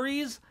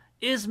series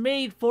is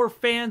made for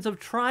fans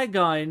of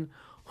Trigun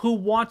who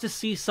want to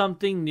see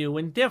something new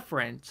and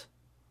different.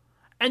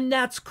 And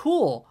that's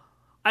cool.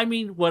 I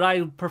mean, would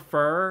I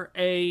prefer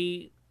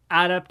a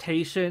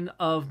adaptation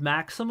of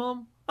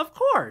Maximum? Of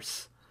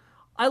course.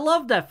 I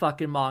love that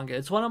fucking manga.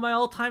 It's one of my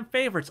all-time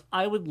favorites.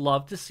 I would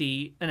love to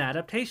see an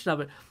adaptation of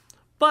it.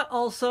 But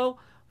also,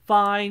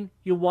 fine,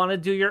 you want to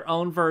do your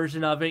own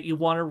version of it. You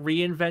want to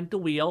reinvent the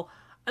wheel.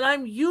 And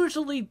I'm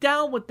usually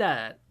down with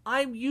that.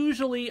 I'm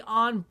usually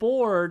on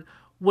board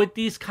with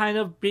these kind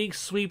of big,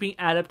 sweeping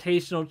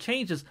adaptational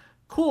changes.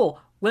 Cool.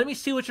 Let me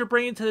see what you're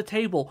bringing to the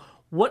table.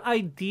 What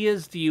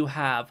ideas do you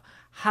have?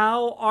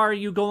 How are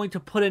you going to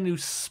put a new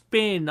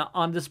spin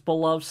on this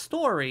beloved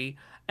story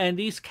and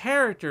these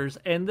characters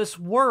and this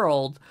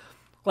world?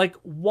 Like,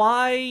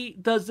 why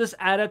does this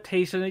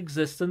adaptation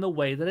exist in the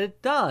way that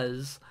it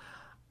does?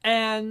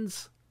 And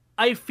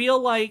I feel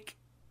like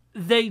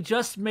they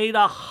just made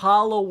a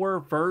hollower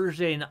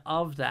version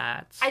of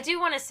that. I do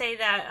want to say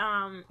that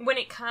when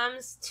it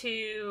comes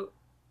to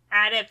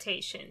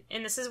adaptation,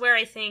 and this is where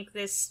I think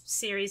this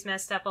series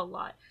messed up a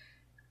lot,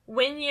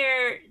 when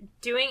you're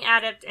doing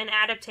an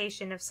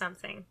adaptation of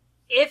something,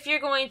 if you're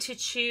going to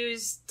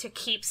choose to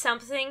keep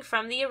something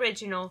from the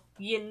original,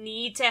 you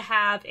need to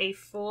have a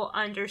full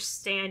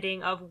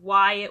understanding of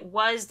why it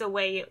was the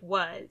way it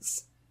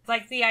was.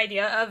 Like the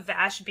idea of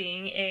Vash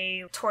being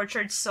a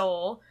tortured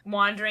soul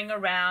wandering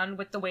around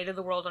with the weight of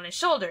the world on his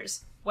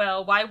shoulders.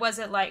 Well, why was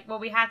it like, well,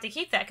 we have to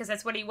keep that because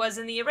that's what he was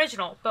in the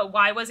original. But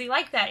why was he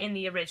like that in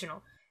the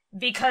original?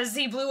 Because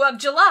he blew up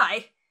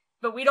July,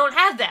 but we don't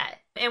have that.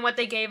 And what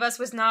they gave us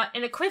was not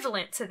an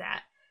equivalent to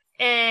that.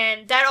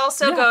 And that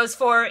also goes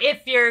for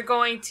if you're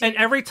going to... And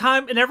every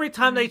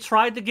time they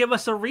tried to give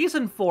us a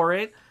reason for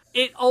it,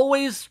 it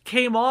always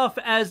came off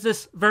as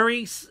this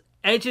very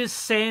edges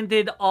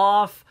sanded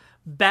off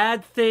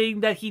bad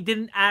thing that he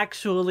didn't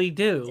actually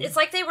do. It's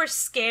like they were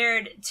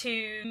scared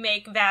to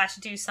make Vash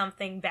do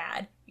something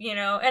bad, you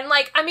know? And,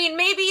 like, I mean,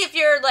 maybe if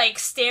you're, like,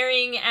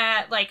 staring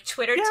at, like,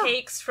 Twitter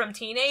takes from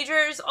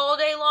teenagers all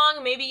day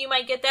long, maybe you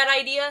might get that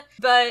idea.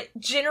 But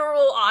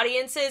general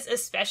audiences,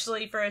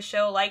 especially for a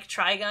show like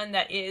Trigun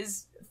that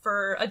is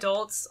for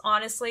adults,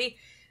 honestly,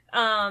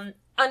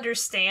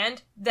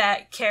 understand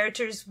that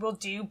characters will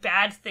do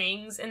bad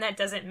things and that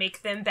doesn't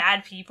make them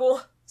bad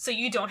people. So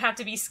you don't have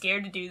to be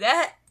scared to do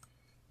that.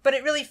 But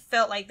it really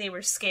felt like they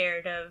were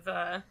scared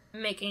of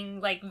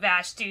making, like,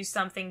 Vash do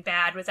something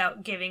bad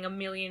without giving a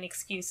million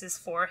excuses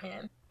for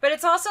him. But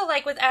it's also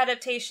like with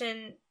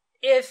adaptation,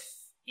 if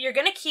you're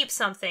gonna keep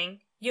something,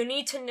 you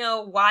need to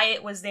know why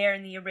it was there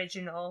in the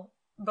original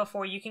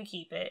before you can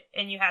keep it,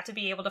 and you have to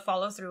be able to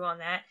follow through on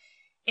that.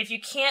 If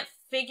you can't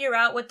figure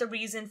out what the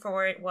reason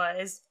for it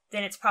was,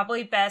 then it's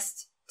probably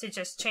best to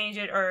just change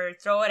it or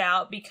throw it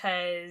out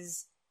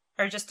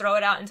or just throw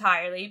it out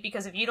entirely,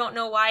 because if you don't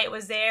know why it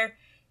was there,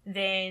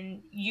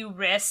 then you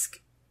risk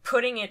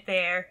putting it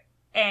there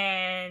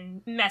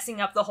and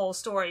messing up the whole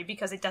story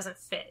because it doesn't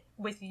fit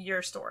with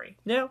your story.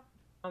 Yeah.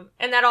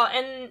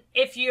 And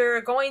if you're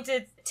going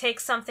to take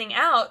something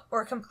out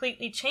or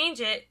completely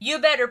change it, you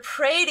better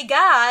pray to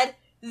God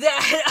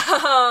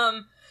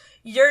that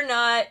you're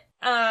not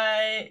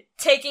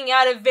taking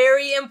out a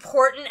very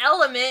important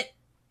element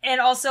and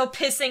also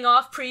pissing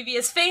off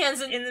previous fans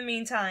in the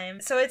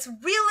meantime. So it's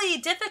really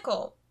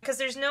difficult because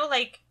there's no,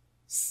 like,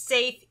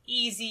 safe,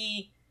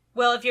 easy...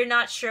 Well, if you're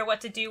not sure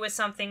what to do with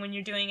something when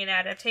you're doing an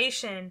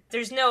adaptation,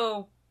 there's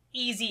no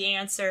easy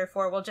answer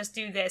for, well, just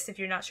do this if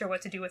you're not sure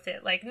what to do with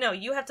it. Like, no,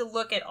 you have to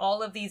look at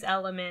all of these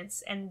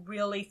elements and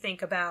really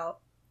think about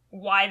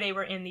why they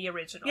were in the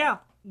original. Yeah,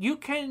 you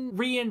can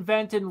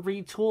reinvent and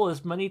retool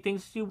as many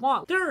things as you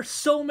want. There are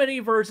so many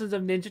versions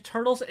of Ninja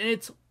Turtles, and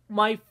it's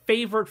my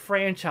favorite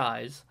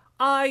franchise.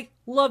 I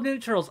love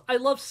Ninja Turtles. I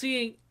love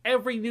seeing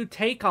every new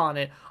take on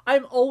it.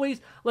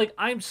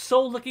 I'm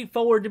so looking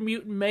forward to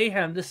Mutant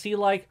Mayhem to see,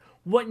 like,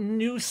 what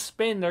new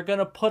spin they're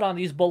gonna put on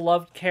these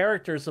beloved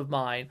characters of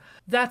mine.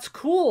 That's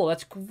cool.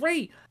 That's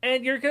great.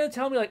 And you're gonna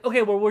tell me, like,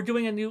 okay, well, we're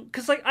doing a new...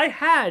 Because, like, I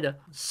had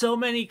so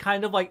many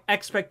kind of, like,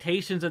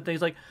 expectations and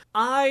things. Like,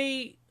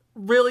 I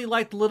really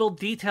liked little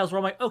details where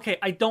I'm like, okay,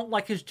 I don't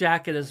like his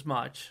jacket as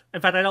much.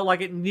 In fact, I don't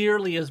like it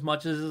nearly as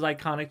much as his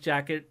iconic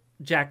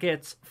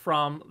jackets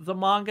from the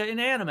manga and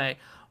anime.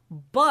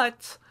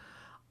 But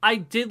I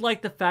did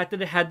like the fact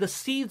that it had the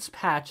Seeds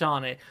patch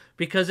on it,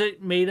 because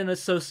it made an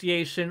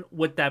association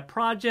with that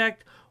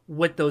project,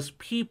 with those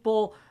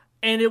people,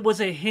 and it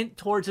was a hint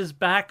towards his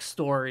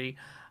backstory.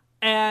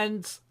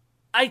 And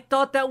I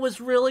thought that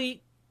was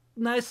really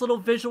nice little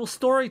visual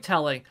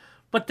storytelling.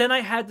 But then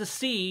I had to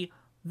see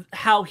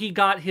how he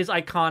got his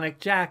iconic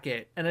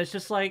jacket, and it's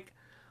just like,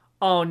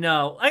 oh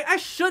no. I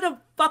should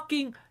have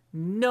fucking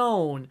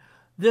known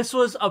this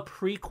was a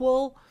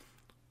prequel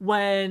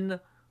when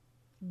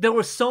there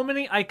were so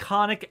many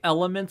iconic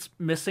elements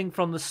missing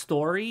from the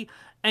story,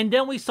 and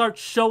then we start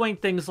showing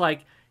things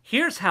like,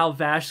 here's how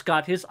Vash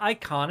got his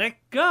iconic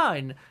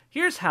gun,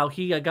 here's how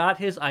he got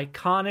his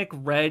iconic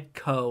red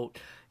coat,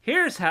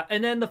 here's how,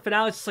 and then the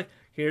finale is just like,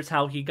 here's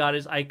how he got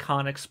his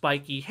iconic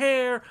spiky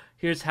hair,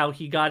 here's how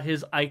he got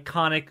his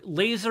iconic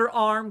laser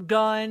arm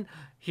gun,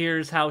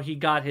 here's how he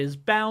got his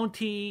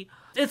bounty.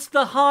 It's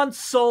the Han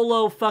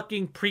Solo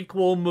fucking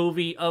prequel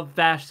movie of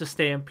Vash the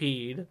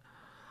Stampede.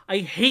 I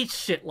hate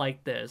shit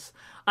like this.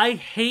 I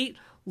hate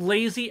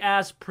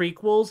lazy-ass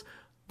prequels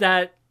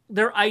that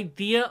their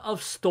idea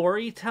of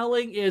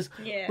storytelling is,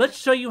 let's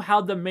show you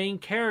how the main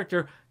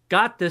character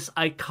got this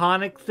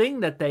iconic thing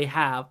that they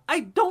have.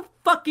 I don't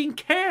fucking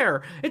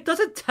care. It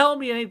doesn't tell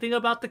me anything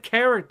about the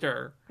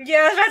character. Yeah,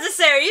 I was about to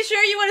say, are you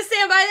sure you want to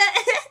stand by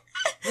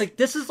that? Like,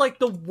 this is like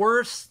the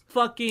worst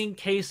fucking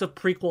case of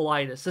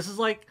prequelitis. This is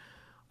like,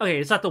 okay,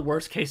 it's not the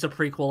worst case of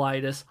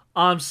prequelitis.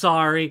 I'm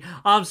sorry.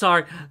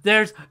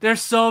 There's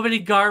so many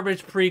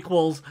garbage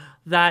prequels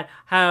that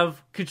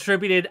have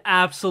contributed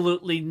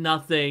absolutely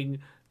nothing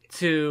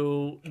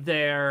to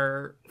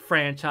their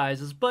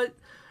franchises. But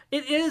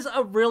it is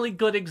a really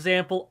good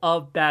example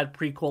of bad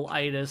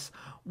prequelitis,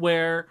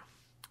 where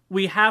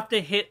we have to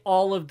hit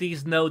all of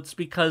these notes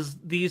because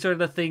these are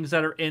the things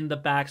that are in the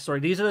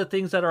backstory. These are the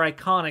things that are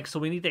iconic, so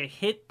we need to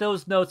hit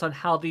those notes on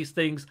how these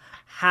things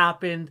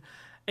happened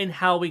and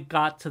how we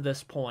got to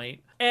this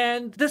point.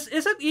 And this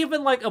isn't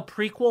even like a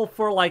prequel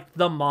for like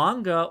the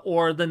manga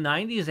or the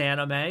 90s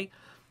anime.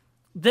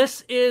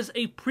 This is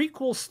a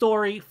prequel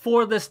story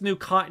for this new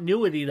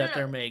continuity that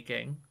they're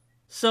making.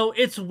 So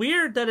it's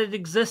weird that it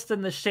exists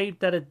in the shape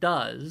that it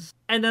does.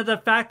 And then the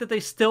fact that they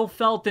still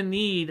felt the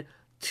need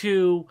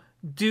to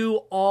do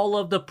all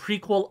of the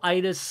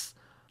prequel-itis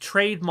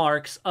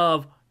trademarks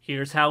of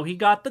here's how he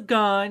got the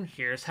gun,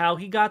 here's how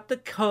he got the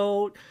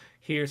coat,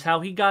 here's how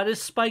he got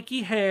his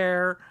spiky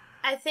hair.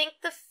 I think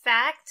the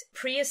fact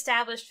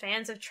pre-established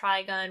fans of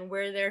Trigun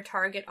were their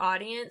target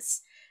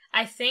audience,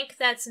 I think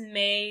that's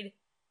made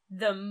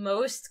the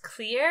most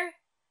clear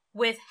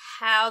with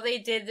how they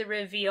did the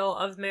reveal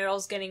of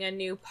Meryl's getting a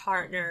new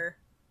partner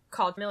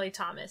called Millie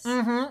Thomas.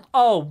 Mm-hmm.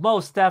 Oh,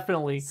 most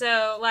definitely.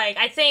 So, like,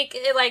 I think,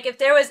 like, if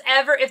there was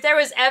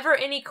ever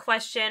any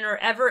question or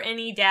ever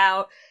any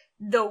doubt,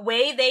 the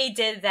way they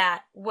did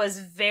that was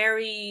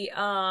very,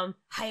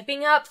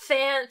 hyping up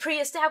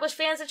pre-established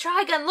fans of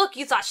Trigun. Look,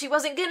 you thought she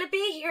wasn't gonna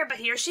be here, but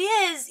here she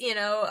is, you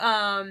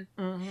know,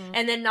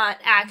 and then not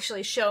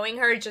actually showing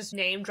her, just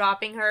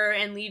name-dropping her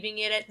and leaving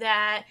it at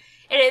that.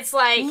 And it's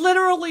like...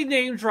 literally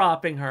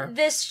name-dropping her.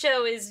 This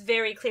show is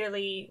very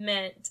clearly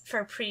meant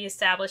for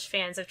pre-established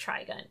fans of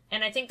Trigun.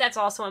 And I think that's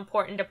also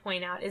important to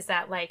point out, is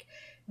that, like,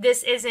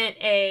 this isn't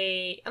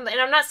a... And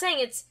I'm not saying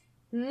it's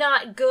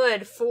not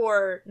good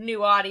for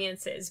new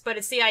audiences, but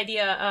it's the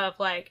idea of,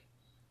 like,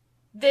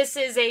 this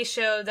is a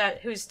show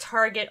whose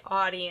target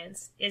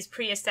audience is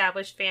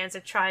pre-established fans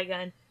of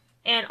Trigun,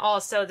 and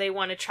also they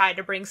want to try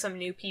to bring some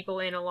new people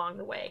in along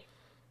the way.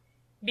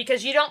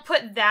 Because you don't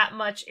put that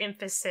much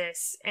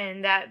emphasis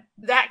and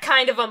that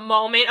kind of a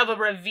moment of a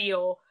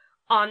reveal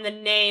on the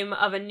name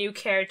of a new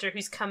character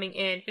who's coming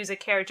in, who's a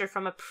character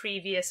from a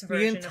previous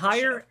version of the show. The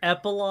entire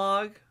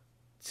epilogue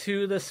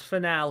to this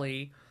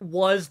finale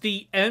was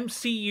the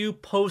MCU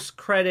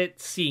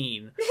post-credit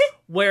scene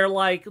where,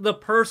 like, the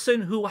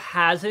person who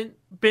hasn't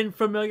been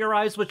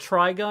familiarized with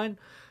Trigun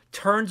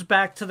turns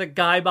back to the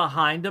guy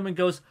behind him and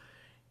goes,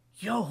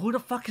 yo, who the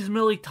fuck is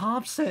Millie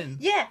Thompson?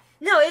 Yeah.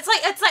 No, it's like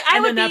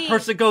and then that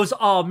person goes,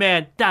 oh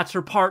man, that's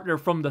her partner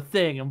from the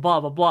thing, and blah,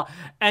 blah, blah.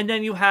 And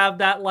then you have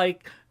that,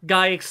 like,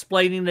 guy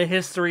explaining the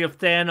history of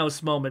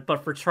Thanos moment,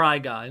 but for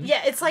Trigun.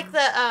 Yeah, it's like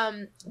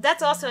the,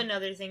 that's also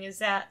another thing, is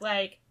that,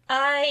 like,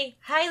 I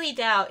highly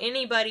doubt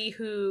anybody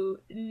who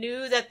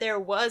knew that there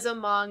was a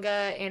manga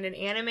and an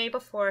anime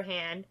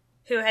beforehand,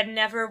 who had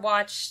never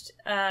watched,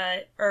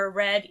 or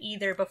read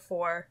either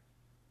before,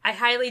 I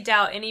highly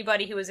doubt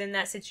anybody who was in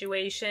that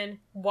situation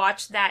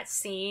watched that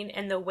scene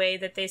and the way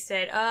that they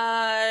said,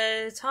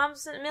 Millie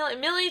Thompson,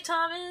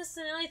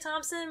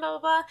 blah,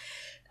 blah,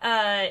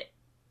 blah,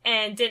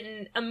 and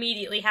didn't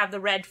immediately have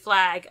the red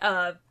flag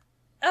of,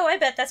 oh, I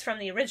bet that's from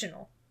the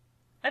original.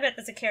 I bet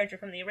that's a character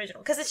from the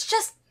original. Because it's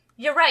just,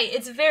 you're right,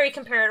 it's very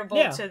comparable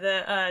to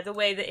the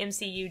way the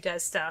MCU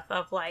does stuff,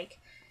 of, like,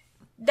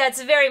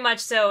 that's very much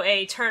so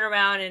a turn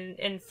around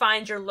and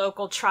find your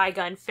local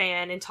Trigun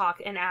fan and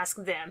talk and ask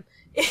them.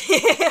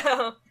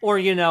 Or,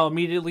 you know,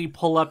 immediately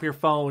pull up your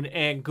phone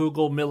and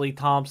Google Millie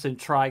Thompson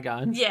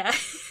Trigun. Yeah.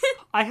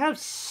 I have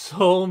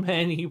so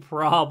many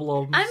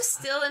problems. I'm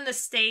still in the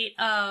state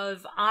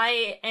of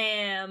I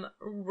am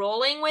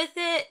rolling with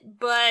it,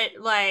 but,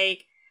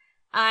 like,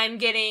 I'm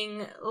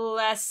getting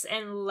less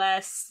and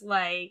less,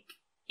 like,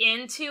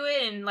 into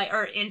it and, like,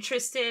 or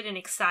interested and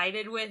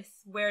excited with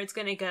where it's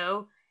gonna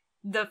go.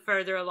 The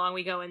further along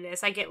we go in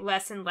this, I get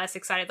less and less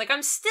excited. Like,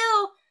 I'm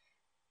still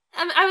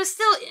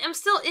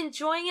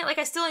enjoying it. Like,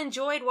 I still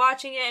enjoyed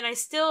watching it, and I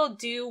still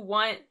do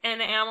want,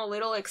 and am a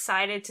little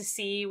excited to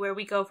see where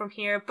we go from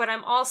here. But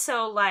I'm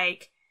also,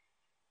 like,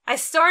 I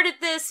started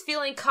this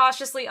feeling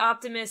cautiously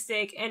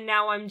optimistic, and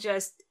now I'm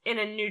just in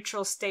a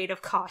neutral state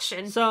of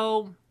caution.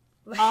 So,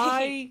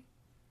 I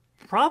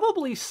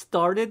probably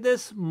started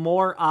this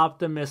more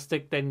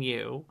optimistic than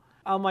you.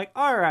 I'm like,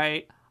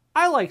 alright,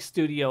 I like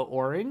Studio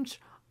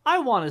Orange. I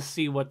want to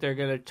see what they're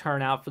going to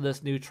turn out for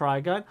this new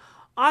Trigun.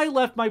 I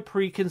left my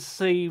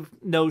preconceived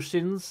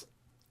notions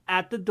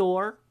at the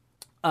door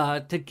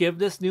to give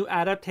this new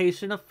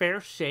adaptation a fair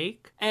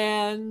shake.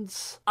 And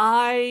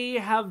I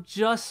have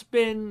just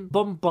been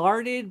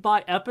bombarded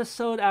by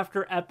episode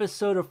after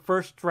episode of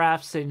First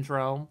Draft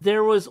Syndrome.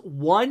 There was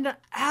one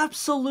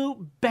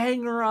absolute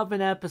banger of an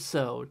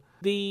episode.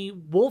 The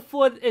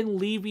Wolfwood and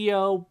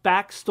Levio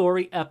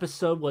backstory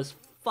episode was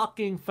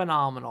fucking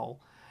phenomenal.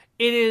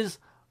 It is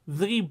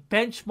the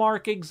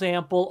benchmark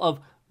example of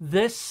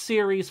this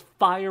series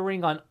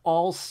firing on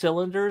all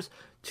cylinders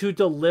to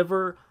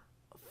deliver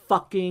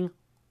fucking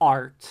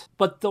art.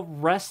 But the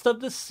rest of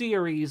the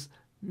series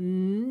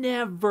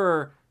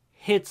never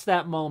hits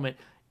that moment.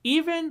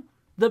 Even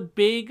the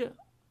big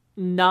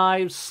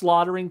knives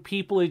slaughtering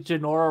people at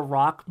Genora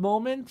Rock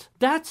moment,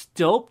 that's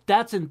dope,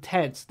 that's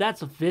intense,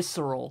 that's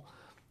visceral.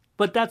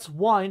 But that's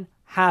one,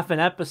 half an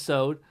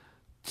episode.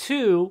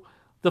 Two,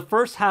 the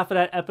first half of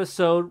that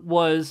episode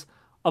was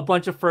a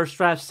bunch of First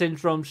Draft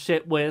Syndrome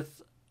shit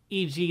with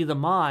E.g. the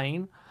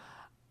Mine.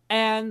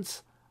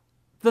 And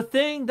the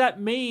thing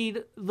that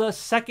made the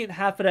second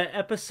half of that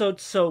episode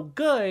so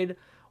good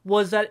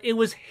was that it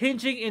was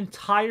hinging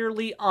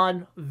entirely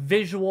on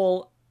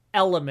visual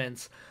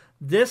elements.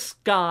 This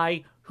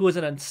guy, who is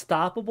an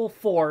unstoppable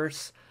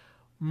force,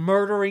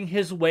 murdering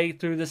his way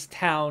through this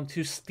town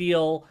to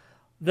steal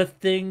the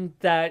thing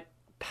that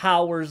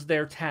powers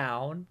their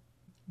town.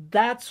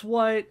 That's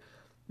what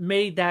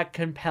made that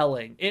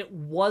compelling. It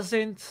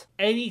wasn't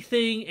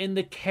anything in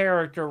the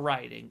character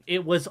writing.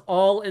 It was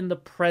all in the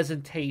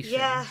presentation.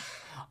 Yeah.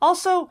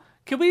 Also,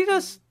 can we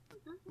just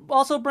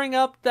also bring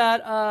up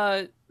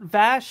that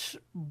Vash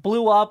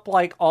blew up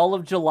like all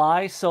of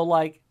July, so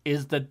like,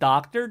 is the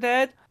Doctor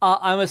dead?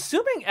 I'm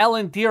assuming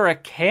Ellen Dira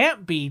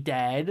can't be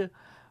dead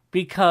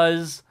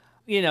because,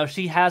 you know,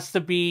 she has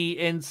to be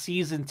in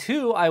season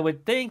 2, I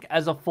would think,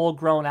 as a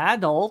full-grown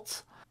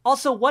adult.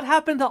 Also, what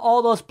happened to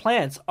all those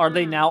plants? Are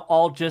they now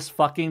all just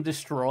fucking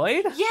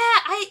destroyed? Yeah,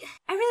 I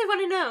really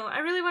want to know. I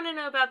really want to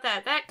know about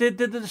that. Did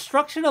the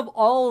destruction of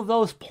all of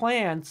those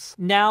plants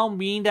now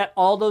mean that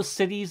all those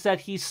cities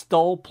that he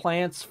stole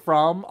plants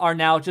from are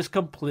now just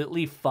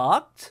completely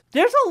fucked?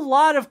 There's a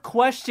lot of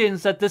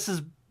questions that this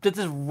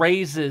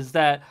raises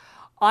that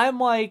I'm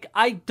like,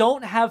 I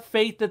don't have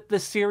faith that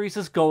this series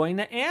is going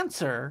to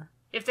answer.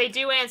 If they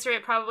do answer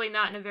it, probably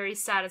not in a very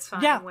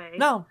satisfying way.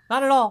 No,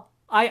 not at all.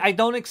 I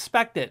don't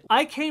expect it.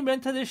 I came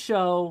into this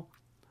show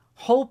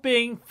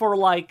hoping for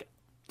like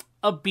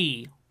a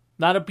B.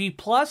 Not a B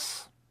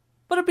plus,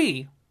 but a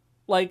B.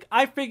 Like,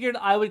 I figured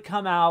I would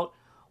come out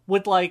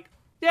with like,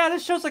 yeah,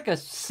 this show's like a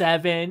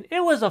 7.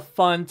 It was a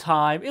fun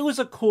time. It was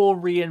a cool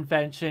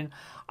reinvention.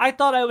 I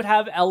thought I would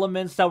have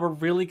elements that were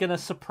really going to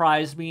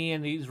surprise me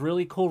and these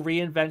really cool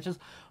reinventions.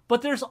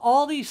 But there's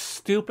all these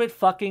stupid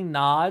fucking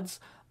nods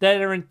that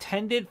are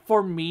intended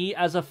for me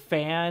as a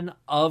fan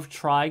of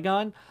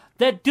Trigun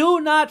that do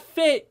not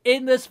fit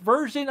in this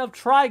version of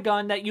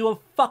Trigun that you have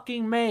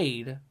fucking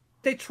made.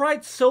 They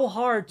tried so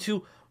hard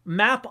to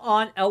map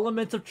on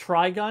elements of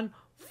Trigun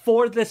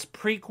for this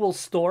prequel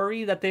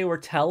story that they were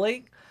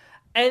telling,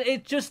 and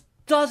it just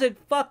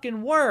doesn't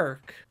fucking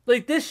work.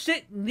 Like, this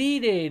shit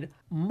needed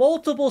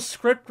multiple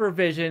script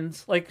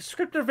revisions, like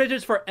script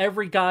revisions for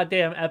every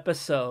goddamn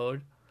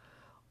episode.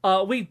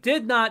 We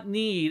did not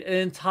need an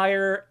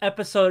entire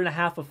episode and a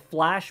half of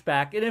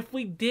flashback, and if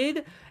we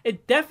did,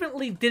 it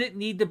definitely didn't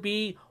need to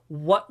be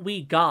what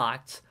we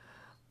got.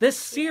 This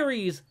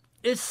series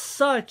is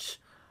such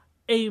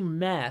a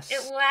mess.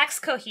 It lacks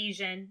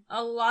cohesion.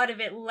 A lot of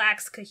it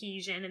lacks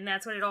cohesion, and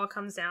that's what it all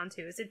comes down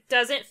to. Is it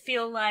doesn't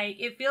feel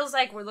like, it feels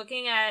like we're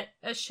looking at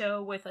a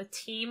show with a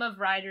team of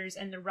writers,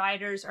 and the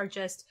writers are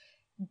just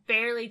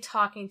barely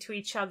talking to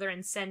each other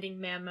and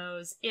sending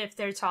memos, if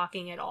they're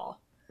talking at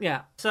all.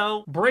 Yeah,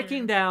 so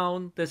breaking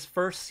down this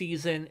first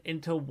season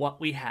into what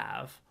we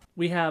have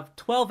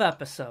 12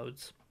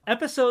 episodes.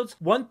 Episodes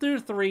 1 through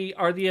 3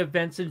 are the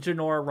events in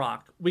Genora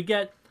Rock. We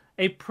get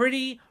a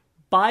pretty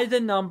by the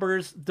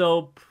numbers,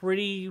 though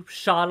pretty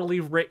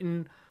shoddily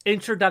written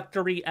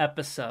introductory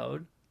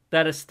episode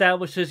that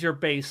establishes your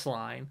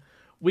baseline.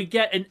 We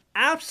get an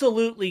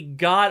absolutely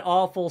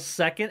god-awful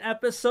second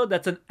episode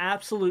that's an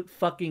absolute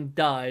fucking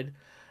dud.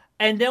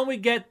 And then we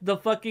get the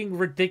fucking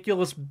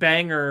ridiculous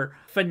banger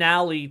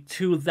finale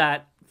to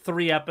that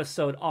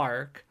 3-episode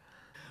arc.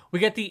 We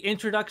get the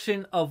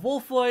introduction of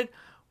Wolfwood.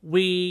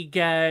 We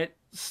get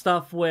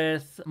stuff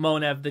with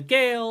Monev the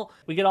Gale.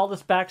 We get all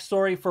this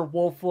backstory for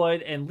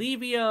Wolfwood and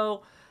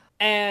Levio.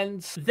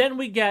 And then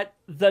we get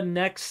the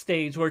next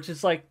stage, which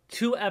is like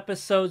 2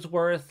 episodes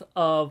worth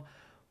of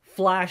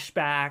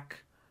flashback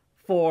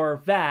for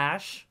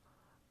Vash.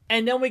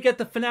 And then we get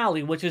the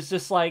finale, which is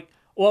just like,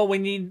 well, we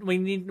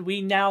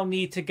now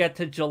need to get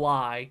to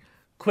July.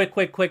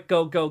 Quick,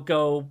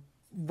 go,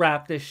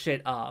 wrap this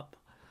shit up.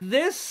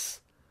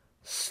 This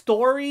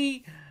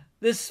story,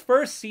 this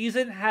first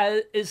season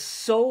is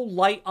so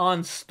light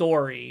on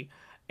story,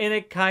 and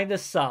it kind of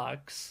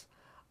sucks.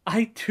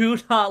 I do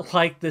not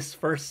like this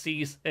first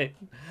season.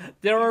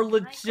 There are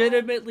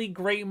legitimately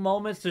great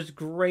moments. There's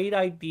great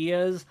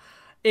ideas.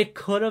 It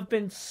could have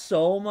been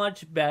so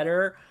much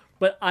better,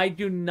 but I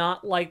do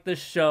not like the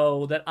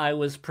show that I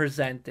was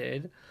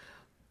presented.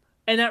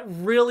 And that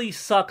really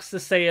sucks to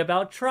say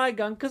about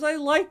Trigun, because I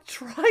like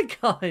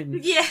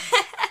Trigun. Yeah.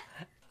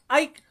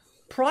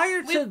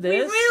 Prior to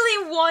this... We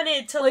really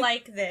wanted to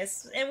like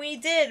this, and we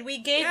did. We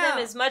gave them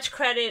as much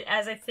credit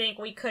as I think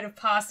we could have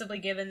possibly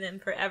given them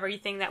for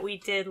everything that we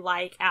did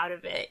like out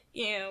of it.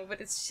 You know,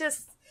 but it's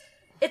just...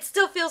 It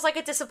still feels like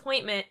a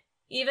disappointment.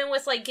 Even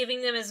with, like,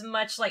 giving them as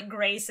much, like,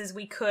 grace as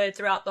we could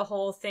throughout the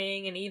whole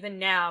thing, and even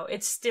now, I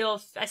still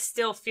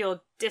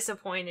feel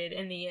disappointed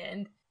in the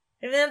end.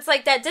 And then it's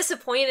like, that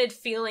disappointed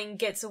feeling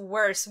gets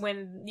worse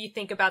when you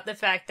think about the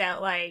fact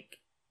that, like,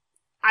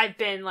 I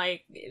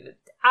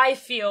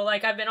feel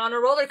like I've been on a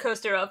roller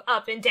coaster of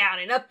up and down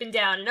and up and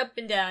down and up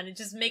and down. It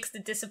just makes the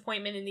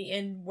disappointment in the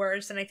end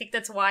worse, and I think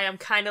that's why I'm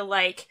kind of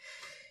like...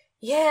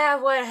 Yeah,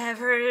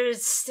 whatever,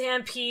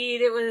 Stampede,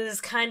 it was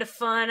kind of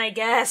fun, I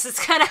guess. It's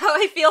kind of how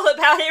I feel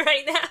about it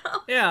right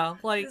now. Yeah,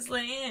 like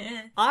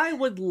I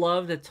would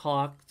love to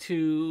talk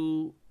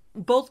to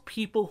both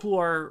people who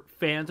are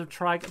fans of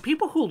Trigun,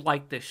 people who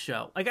like this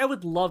show. Like, I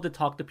would love to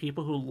talk to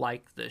people who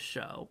like this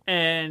show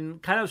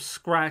and kind of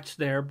scratch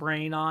their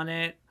brain on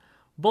it.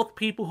 Both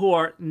people who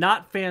are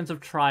not fans of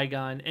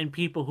Trigun and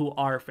people who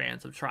are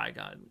fans of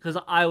Trigun, because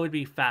I would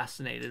be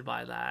fascinated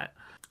by that.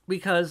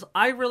 because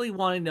I really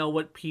want to know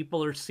what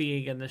people are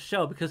seeing in the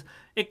show, because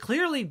it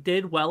clearly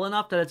did well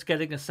enough that it's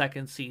getting a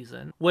second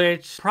season,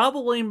 which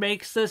probably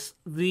makes this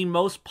the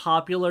most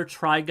popular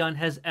Trigun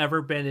has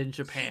ever been in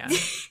Japan.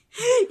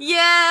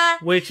 Yeah.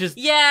 Which is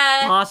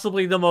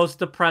possibly the most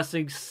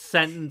depressing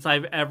sentence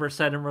I've ever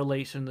said in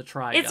relation to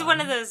Trigun. It's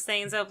one of those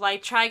things of,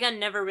 like, Trigun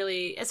never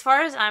really, as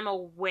far as I'm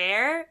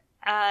aware,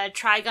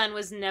 Trigun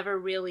was never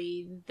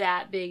really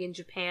that big in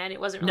Japan. It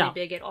wasn't really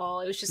big at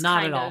all. It was just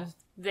kind of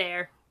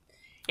there.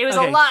 It was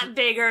a lot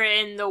bigger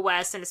in the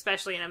West, and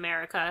especially in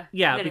America.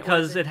 Yeah,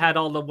 because it had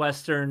all the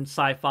Western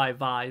sci-fi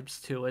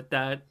vibes to it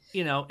that,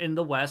 you know, in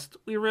the West,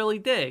 we really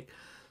dig.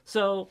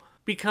 So,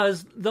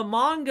 because the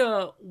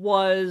manga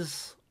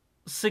was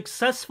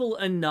successful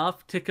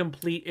enough to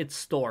complete its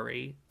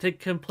story, to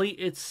complete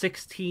its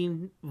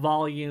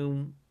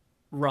 16-volume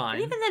run.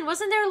 But even then,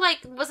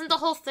 wasn't the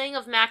whole thing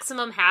of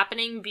Maximum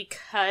happening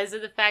because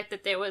of the fact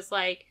that there was,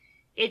 like,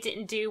 it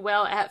didn't do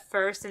well at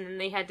first, and then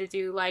they had to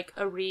do, like,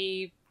 a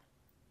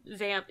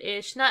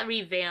revamp-ish. Not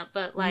revamp,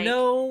 but, like...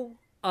 No,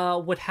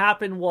 what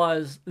happened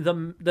was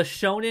the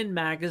Shonen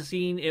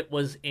magazine it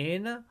was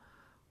in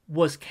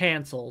was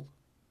canceled.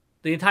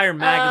 The entire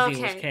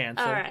magazine was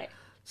canceled. All right.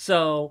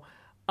 So,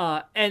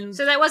 so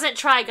that wasn't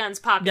Trigun's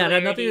popularity. Yeah, that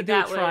had nothing to do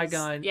with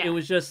Trigun. Yeah. It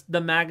was just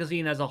the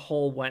magazine as a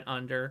whole went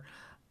under.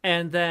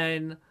 And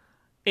then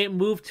it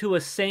moved to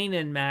a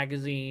seinen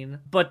magazine,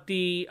 but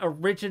the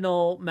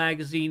original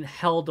magazine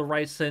held the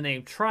rights to the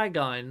name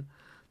Trigun,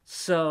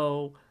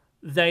 so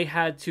they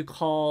had to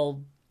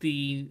call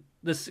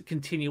this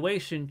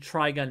continuation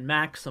Trigun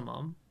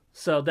Maximum.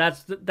 So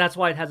that's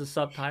why it has a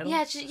subtitle.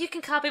 Yeah, you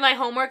can copy my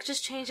homework.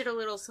 Just change it a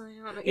little. So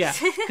you know. Yeah,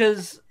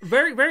 because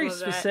very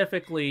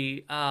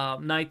specifically,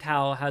 Night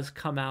Owl has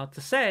come out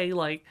to say,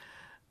 like,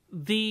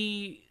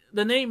 the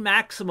name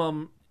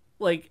Maximum,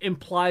 like,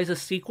 implies a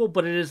sequel,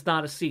 but it is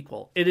not a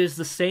sequel. It is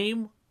the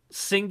same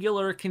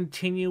singular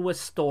continuous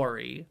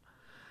story.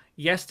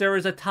 Yes, there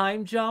is a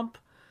time jump.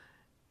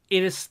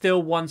 It is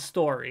still one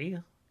story.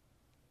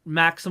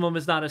 Maximum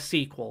is not a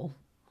sequel.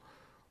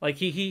 Like,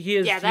 he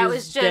is, yeah, that he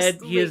was is just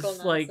dead. He is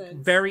nonsense. Like,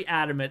 very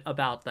adamant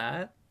about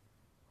that.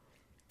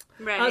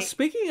 Right.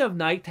 Speaking of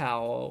Night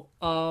Owl,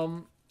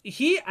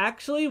 he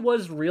actually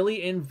was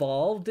really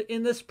involved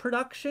in this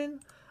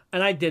production,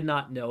 and I did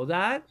not know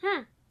that.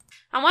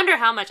 I wonder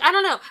how much. I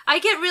don't know. I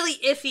get really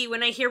iffy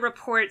when I hear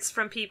reports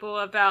from people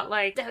about,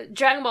 like, the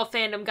Dragon Ball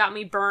fandom got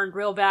me burned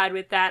real bad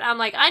with that. I'm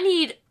like, I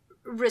need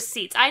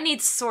receipts. I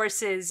need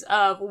sources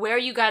of where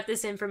you got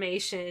this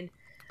information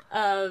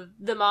of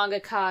the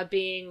mangaka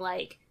being,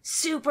 like,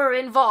 super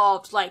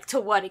involved. Like, to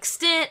what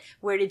extent?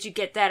 Where did you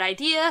get that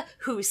idea?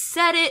 Who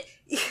said it?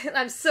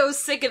 I'm so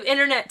sick of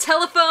internet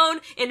telephone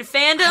in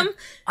fandom.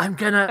 I'm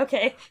gonna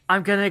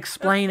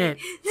explain it.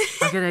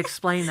 I'm gonna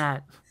explain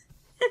that.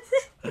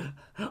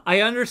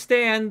 I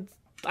understand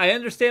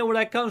where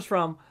that comes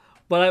from,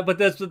 but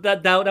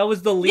that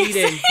was the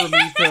lead-in for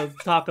me to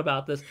talk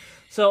about this.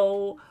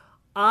 So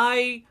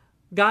I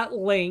got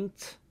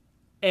linked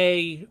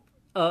a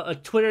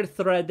Twitter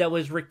thread that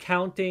was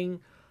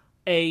recounting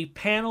a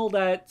panel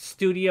that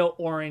Studio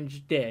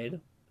Orange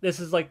did.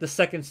 This is like the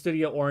second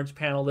Studio Orange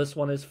panel. This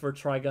one is for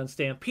Trigun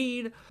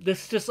Stampede.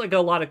 This is just like a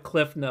lot of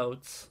cliff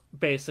notes,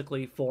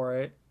 basically, for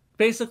it.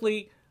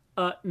 Basically,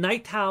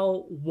 Night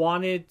Owl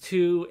wanted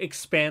to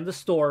expand the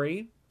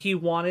story. He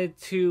wanted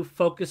to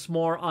focus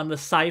more on the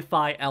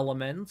sci-fi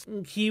elements.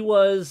 He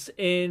was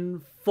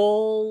in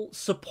full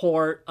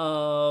support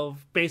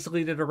of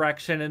basically the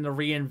direction and the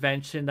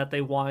reinvention that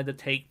they wanted to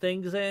take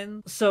things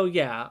in. So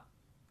yeah,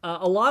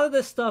 a lot of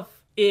this stuff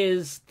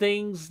is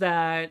things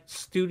that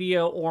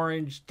Studio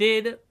Orange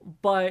did,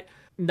 but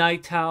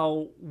Night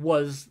Owl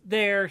was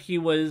there. He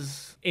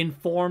was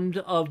informed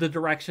of the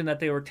direction that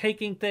they were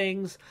taking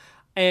things,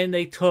 and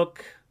they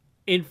took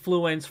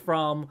influence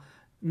from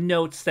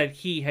notes that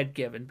he had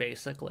given,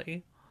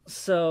 basically.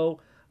 So,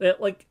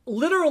 like,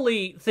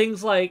 literally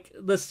things like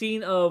the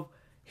scene of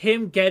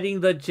him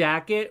getting the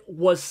jacket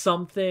was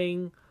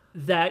something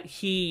that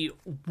he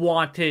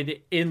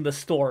wanted in the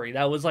story.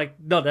 That was like,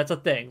 no, that's a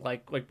thing.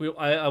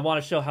 I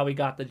want to show how he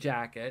got the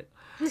jacket.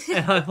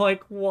 And I'm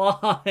like,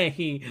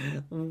 why?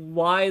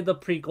 Why the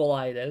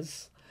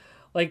prequelitis?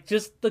 Like,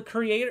 just the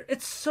creator.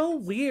 It's so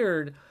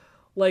weird,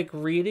 like,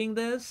 reading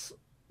this,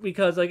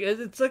 because, like,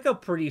 it's like a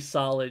pretty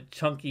solid,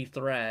 chunky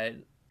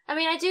thread.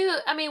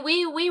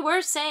 We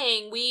were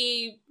saying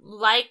we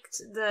liked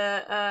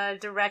the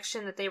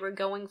direction that they were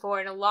going for,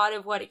 and a lot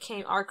of what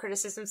our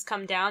criticisms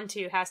come down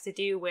to has to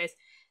do with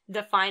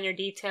the finer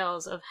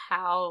details of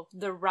how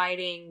the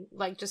writing,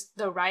 like, just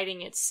the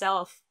writing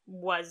itself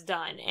was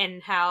done,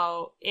 and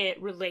how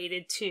it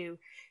related to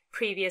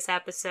previous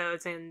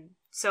episodes and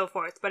so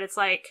forth. But it's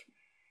like,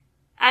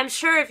 I'm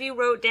sure if you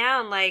wrote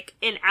down, like,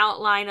 an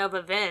outline of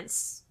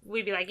events,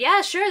 we'd be like,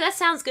 yeah, sure, that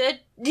sounds good.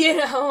 You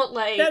know,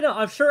 like... Yeah, no,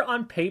 I'm sure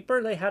on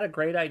paper they had a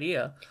great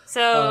idea.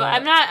 So,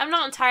 I'm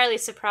not entirely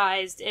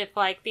surprised if,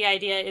 like, the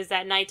idea is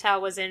that Night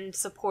Owl was in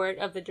support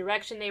of the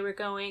direction they were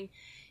going,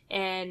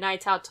 and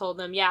Night Owl told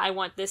them, yeah, I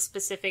want this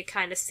specific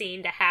kind of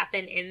scene to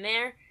happen in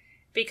there.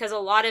 because a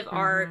lot of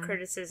our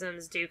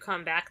criticisms do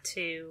come back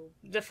to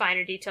the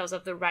finer details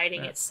of the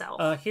writing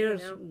itself.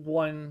 Here's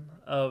one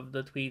of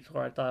the tweets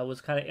where I thought it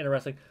was kind of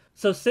interesting.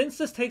 So since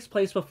this takes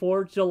place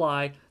before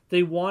July,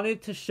 they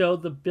wanted to show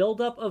the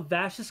buildup of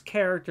Vash's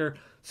character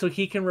so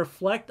he can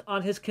reflect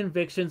on his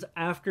convictions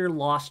after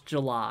Lost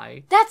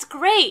July. That's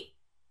great!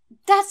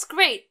 That's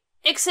great!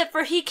 Except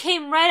for he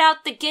came right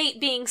out the gate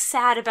being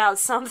sad about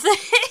something.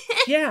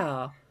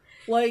 Yeah.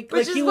 Which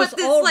is he what was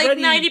this,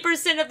 already...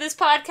 90% of this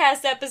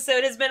podcast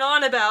episode has been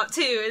on about,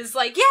 too. Is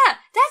yeah,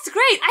 that's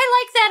great.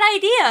 I like that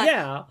idea.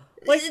 Yeah.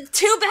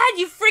 Too bad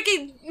you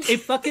freaking...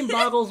 It fucking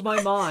boggles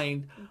my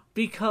mind,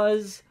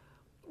 because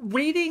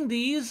reading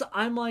these,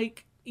 I'm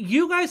like,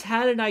 you guys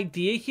had an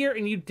idea here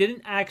and you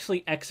didn't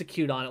actually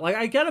execute on it.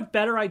 I got a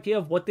better idea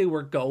of what they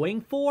were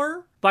going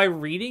for by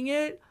reading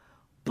it,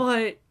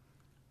 but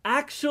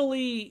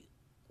actually,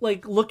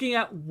 looking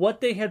at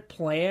what they had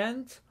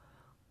planned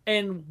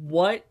and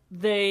what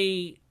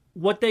they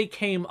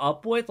came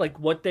up with,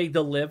 what they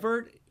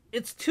delivered,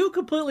 it's two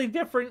completely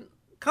different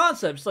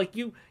concepts.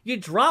 You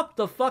dropped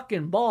the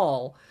fucking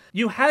ball.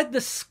 You had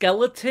the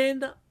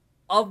skeleton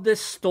of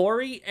this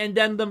story, and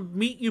then the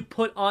meat you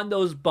put on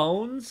those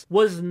bones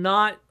was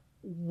not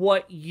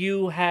what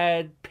you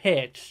had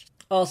pitched.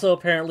 Also,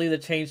 apparently the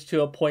change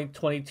to a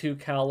 .22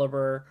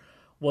 caliber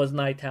was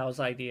Nightow's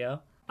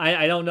idea.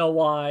 I don't know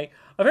why.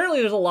 Apparently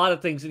there's a lot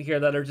of things in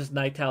here that are just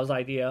Nightow's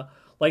idea.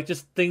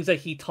 Just things that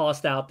he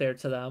tossed out there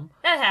to them.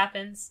 That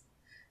happens.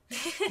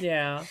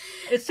 Yeah.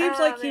 It seems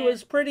like he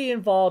was pretty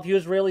involved. He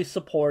was really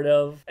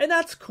supportive. And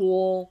that's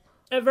cool.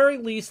 At very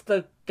least,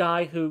 the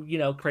guy who,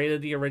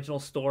 created the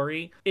original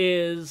story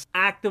is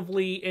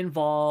actively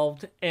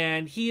involved.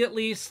 And he at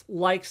least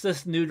likes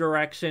this new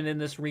direction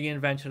and this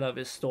reinvention of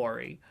his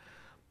story.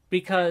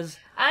 Because...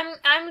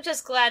 I'm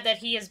just glad that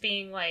he is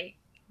being,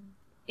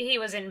 he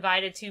was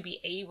invited to be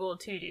able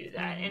to do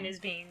that and is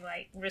being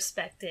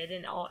respected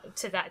and all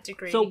to that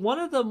degree. So one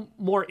of the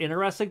more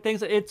interesting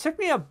things, it took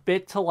me a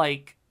bit to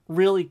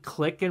really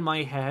click in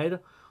my head,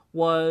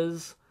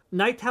 was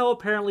Nightow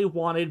apparently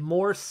wanted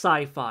more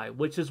sci-fi,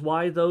 which is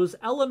why those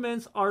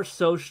elements are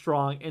so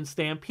strong in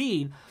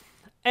Stampede.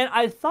 And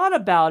I thought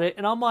about it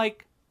and I'm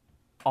like,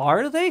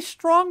 are they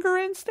stronger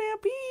in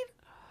Stampede?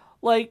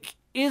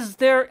 Is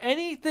there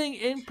anything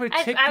in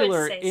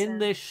particular in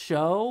this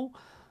show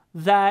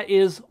that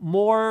is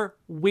more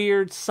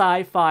weird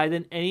sci-fi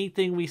than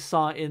anything we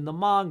saw in the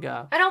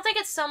manga? I don't think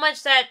it's so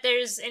much that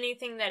there's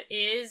anything that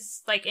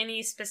is,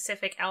 any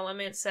specific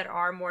elements that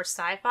are more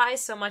sci-fi,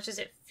 so much as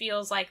it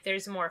feels like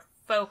there's more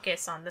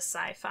focus on the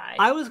sci-fi.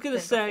 I was going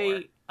to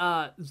say,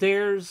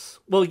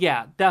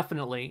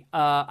 definitely.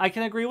 I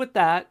can agree with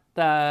that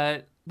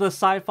the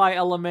sci-fi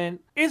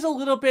element is a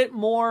little bit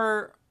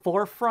more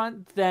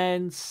forefront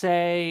than,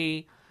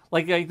 say...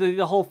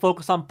 the whole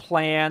focus on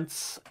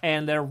plants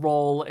and their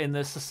role in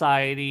this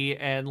society,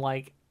 and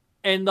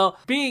the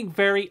being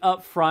very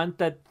upfront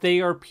that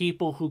they are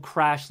people who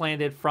crash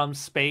landed from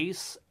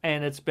space,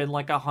 and it's been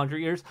 100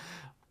 years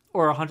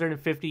or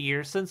 150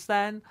 years since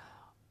then,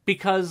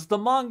 because the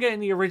manga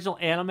and the original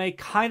anime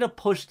kind of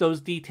push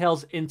those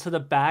details into the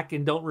back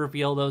and don't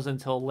reveal those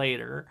until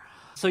later.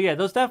 So yeah,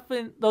 those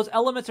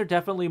elements are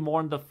definitely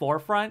more in the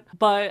forefront,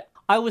 but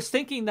I was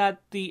thinking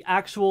that the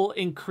actual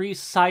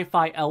increased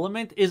sci-fi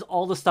element is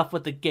all the stuff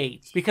with the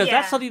gates, because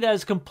that's something that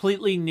is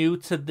completely new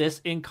to this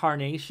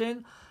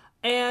incarnation.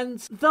 And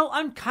though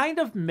I'm kind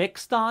of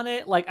mixed on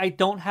it, I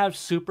don't have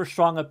super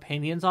strong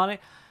opinions on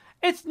it,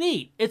 it's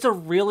neat. It's a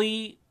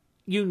really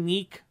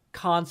unique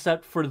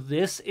concept for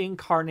this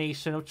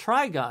incarnation of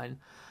Trigun.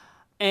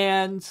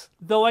 And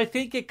though I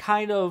think it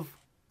kind of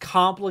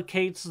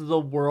complicates the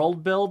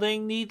world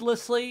building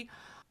needlessly,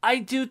 I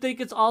do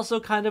think it's also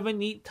kind of a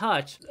neat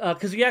touch,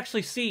 because you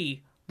actually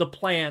see the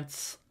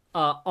plants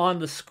on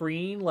the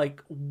screen,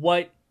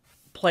 what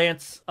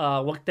plants,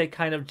 what they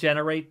kind of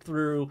generate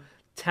through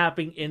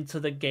tapping into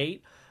the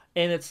gate.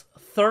 And it's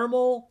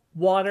thermal,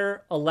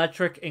 water,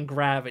 electric, and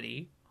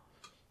gravity.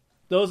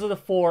 Those are the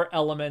 4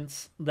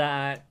 elements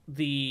that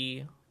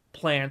the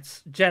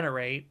plants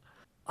generate.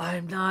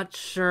 I'm not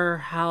sure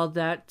how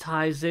that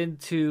ties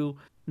into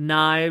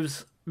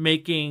knives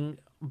making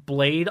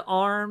blade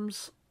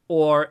arms,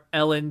 or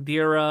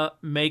Elendira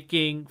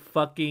making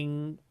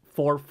fucking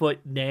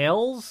 4-foot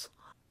nails.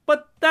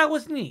 But that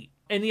was neat.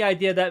 And the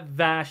idea that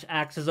Vash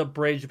acts as a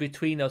bridge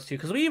between those two.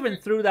 Because we even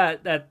threw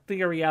that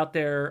theory out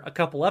there a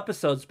couple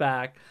episodes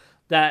back,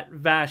 that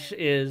Vash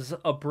is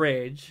a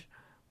bridge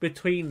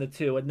between the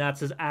two, and that's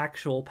his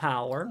actual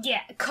power.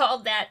 Yeah,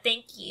 called that,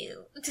 thank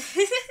you.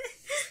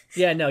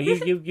 Yeah, no,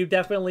 you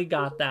definitely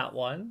got that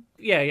one.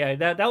 Yeah,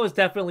 that was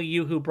definitely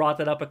you who brought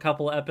that up a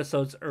couple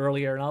episodes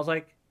earlier, and I was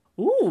like,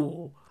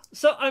 ooh.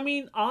 So, I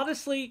mean,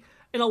 honestly,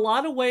 in a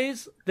lot of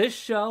ways, this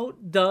show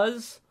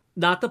does,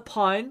 not the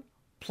pun,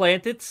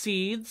 plant its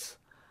seeds,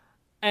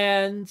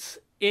 and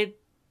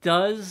it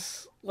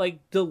does,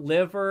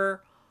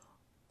 deliver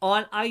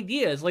on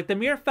ideas. The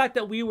mere fact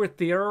that we were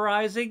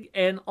theorizing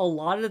and a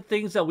lot of the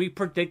things that we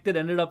predicted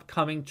ended up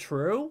coming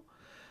true,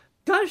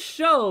 does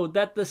show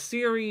that the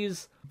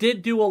series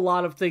did do a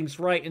lot of things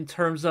right in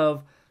terms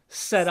of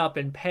setup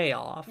and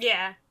payoff.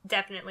 Yeah,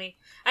 definitely.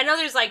 I know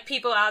there's like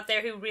people out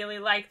there who really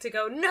like to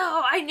go,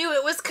 no, I knew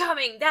it was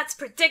coming. That's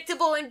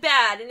predictable and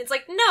bad. And it's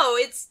like, no,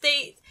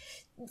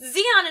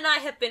 Xeon and I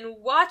have been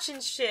watching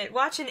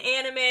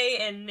anime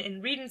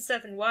and reading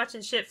stuff and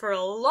watching shit for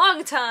a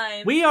long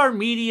time. We are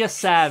media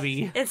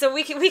savvy. And so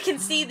we can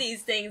see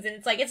these things, and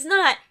it's like, it's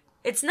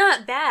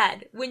not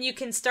bad when you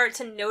can start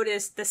to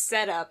notice the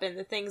setup and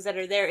the things that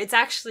are there. It's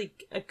actually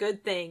a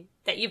good thing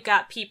that you've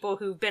got people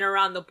who've been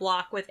around the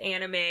block with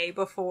anime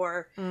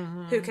before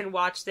who can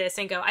watch this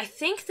and go, I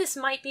think this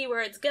might be where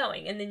it's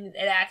going. And then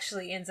it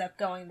actually ends up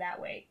going that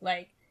way.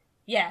 Like,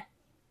 yeah,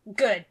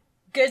 good.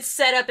 Good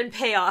setup and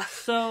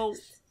payoff. So,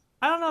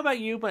 I don't know about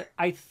you, but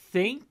I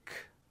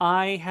think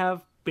I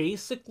have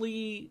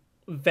basically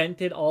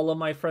vented all of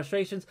my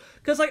frustrations.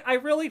 Because, like,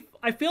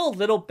 I feel a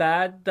little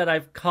bad that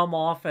I've come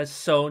off as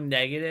so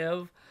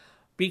negative.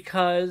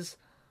 Because,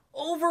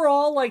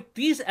 overall, like,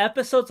 these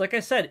episodes, like I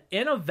said,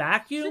 in a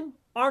vacuum,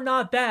 are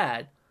not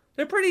bad.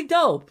 They're pretty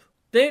dope.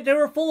 They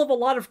were full of a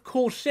lot of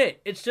cool shit.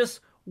 It's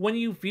just, when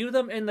you view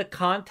them in the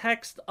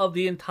context of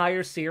the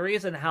entire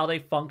series and how they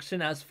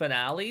function as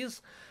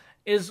finales,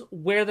 is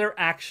where they're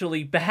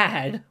actually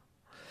bad.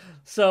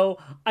 So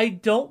I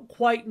don't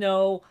quite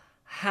know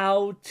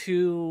how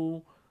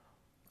to...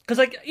 Because,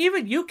 like,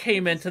 even you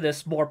came into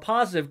this more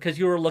positive because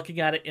you were looking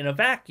at it in a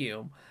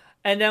vacuum.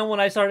 And then when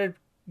I started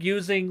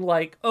using,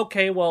 like,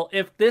 okay, well,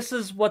 if this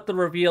is what the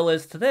reveal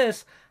is to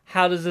this,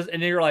 how does this...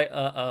 And you're like,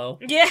 uh-oh.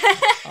 Yeah.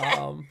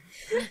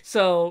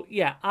 So,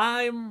 yeah,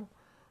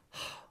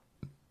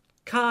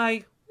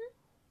 Kai,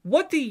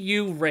 what do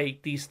you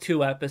rate these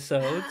 2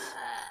 episodes?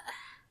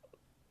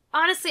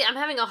 Honestly, I'm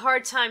having a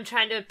hard time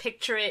trying to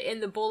picture it in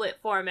the bullet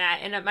format,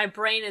 and my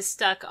brain is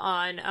stuck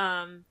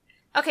on,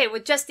 okay,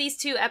 with just these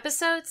 2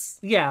 episodes?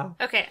 Yeah.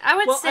 Okay, I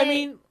would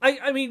say...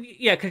 I mean,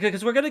 yeah,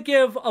 because we're going to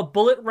give a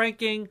bullet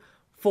ranking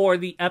for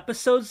the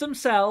episodes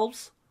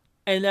themselves,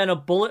 and then a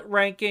bullet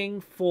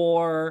ranking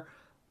for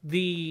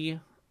the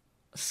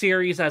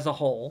series as a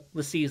whole,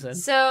 the season.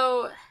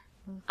 So...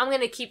 I'm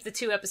going to keep the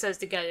 2 episodes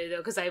together, though,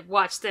 because I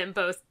watched them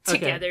both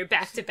together,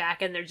 back to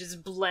back, and they're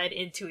just bled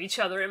into each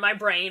other in my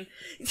brain.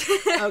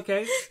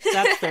 Okay,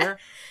 that's fair.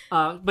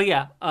 But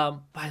yeah,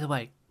 by the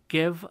way,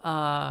 give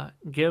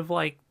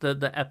like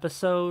the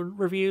episode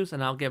reviews,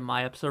 and I'll give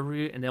my episode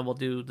review, and then we'll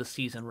do the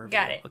season review.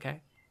 Got it.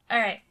 Okay?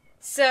 Alright,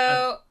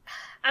 so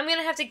I'm going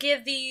to have to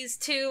give these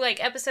 2,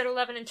 like, episode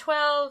 11 and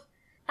 12...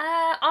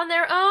 on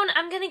their own,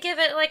 I'm gonna give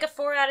it like a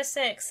 4 out of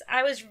 6.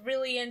 I was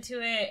really into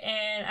it,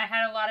 and I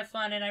had a lot of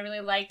fun, and I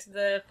really liked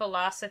the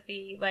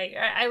philosophy. Like,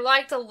 I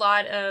liked a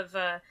lot of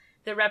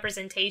the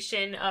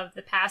representation of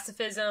the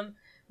pacifism,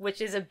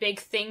 which is a big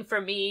thing for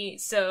me.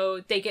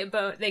 So they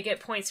get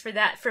points for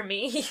that for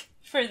me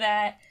for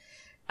that.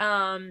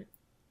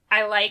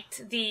 I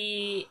liked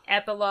the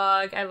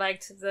epilogue. I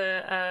liked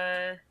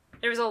the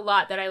there was a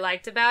lot that I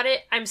liked about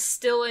it. I'm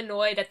still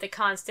annoyed at the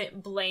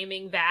constant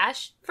blaming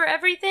Vash for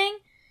everything.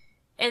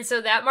 And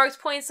so that marked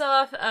points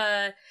off.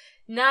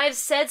 Knives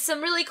said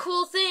some really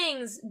cool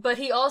things, but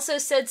he also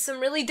said some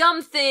really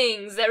dumb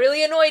things that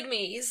really annoyed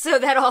me. So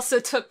that also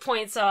took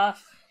points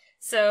off.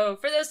 So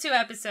for those 2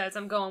 episodes,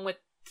 I'm going with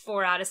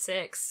 4 out of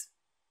 6.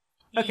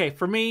 Okay,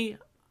 for me,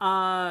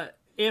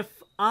 if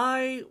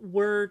I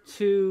were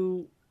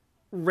to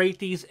rate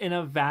these in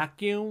a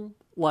vacuum,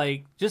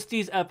 like just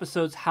these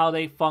episodes, how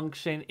they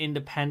function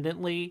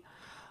independently,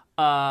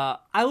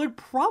 I would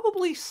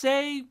probably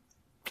say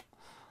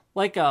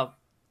like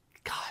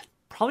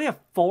probably a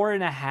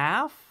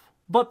 4.5.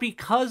 But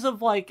because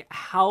of like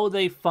how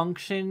they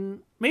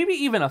function, maybe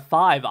even a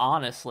 5,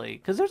 honestly,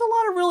 because there's a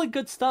lot of really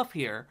good stuff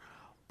here.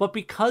 But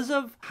because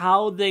of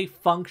how they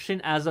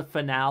function as a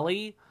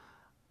finale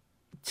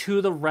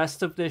to the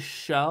rest of this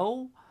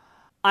show,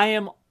 I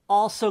am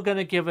also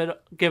gonna give it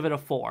a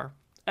 4.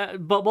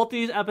 But both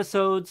these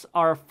episodes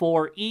are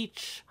 4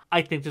 each.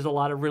 I think there's a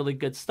lot of really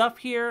good stuff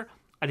here.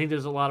 I think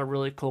there's a lot of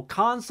really cool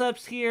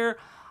concepts here.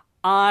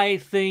 I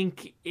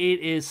think it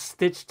is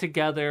stitched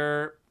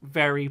together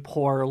very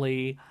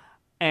poorly,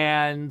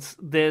 and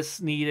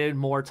this needed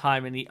more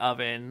time in the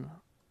oven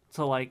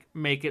to like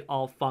make it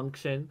all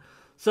function.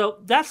 So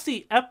that's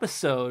the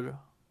episode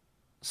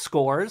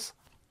scores.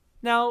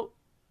 Now,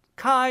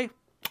 Kai,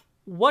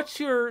 what's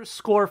your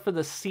score for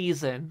the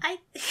season?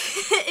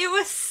 It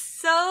was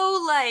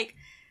so like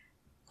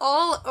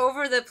all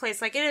over the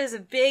place. Like, it is a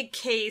big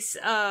case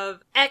of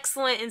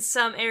excellent in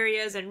some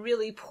areas and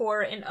really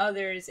poor in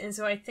others. And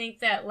so I think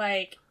that,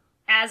 like,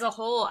 as a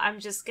whole, I'm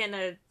just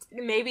gonna...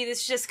 Maybe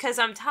this is just because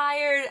I'm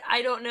tired.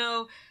 I don't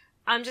know.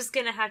 I'm just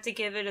gonna have to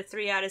give it a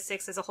 3 out of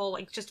 6 as a whole.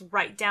 Like, just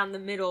right down the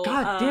middle.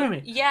 God damn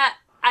it. Yeah,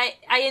 I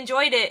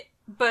enjoyed it.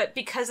 But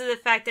because of the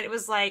fact that it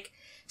was, like,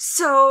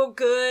 so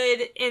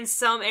good in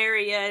some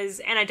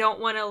areas, and I don't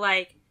want to,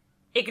 like,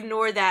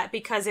 ignore that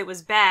because it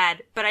was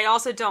bad, but I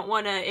also don't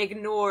want to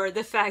ignore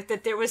the fact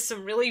that there was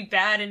some really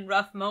bad and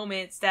rough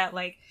moments that,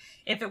 like,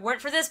 if it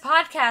weren't for this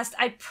podcast,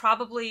 I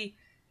probably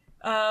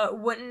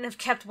wouldn't have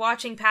kept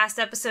watching past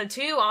episode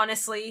 2,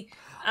 honestly.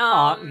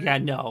 Yeah,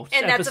 no.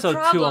 And Episode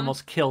that's a 2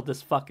 almost killed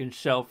this fucking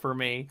show for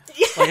me.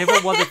 Yeah. Like, if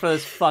it wasn't for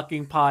this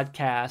fucking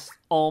podcast,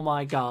 oh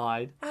my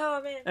god.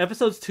 Oh, man.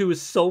 Episode 2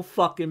 is so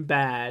fucking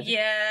bad.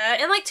 Yeah,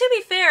 and, like, to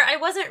be fair, I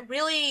wasn't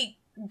really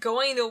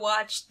going to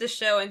watch the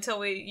show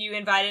until you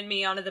invited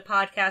me onto the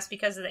podcast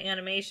because of the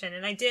animation,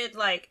 and I did,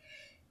 like,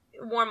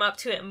 warm up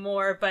to it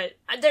more, but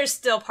there's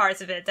still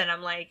parts of it that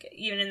I'm like,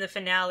 even in the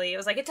finale, it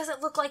was like, it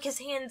doesn't look like his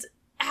hands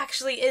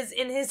actually is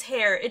in his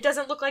hair. It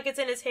doesn't look like it's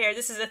in his hair.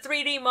 This is a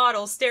 3D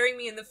model staring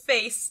me in the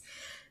face.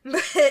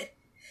 But,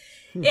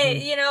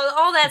 you know,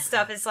 all that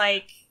stuff is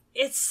like,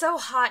 it's so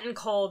hot and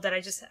cold that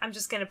I'm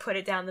just gonna put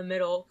it down the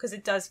middle, because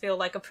it does feel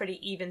like a pretty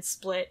even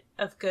split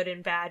of good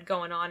and bad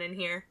going on in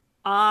here.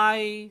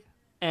 I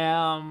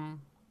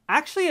am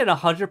actually in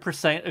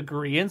 100%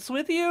 agreement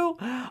with you.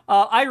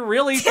 I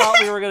really thought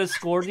we were going to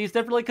score these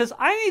differently, because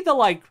I need to,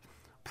 like,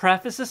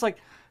 preface this, like,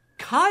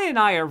 Kai and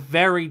I are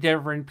very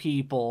different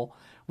people.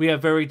 We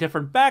have very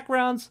different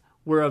backgrounds,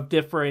 we're of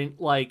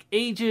different, like,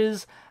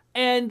 ages,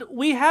 and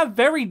we have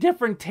very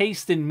different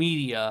taste in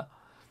media.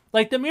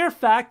 Like, the mere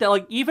fact that,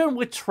 like, even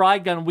with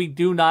Trigun, we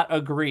do not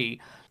agree.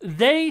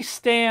 They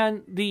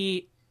stan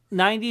the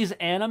 90s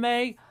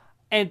anime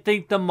and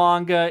think the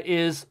manga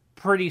is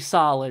pretty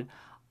solid.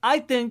 I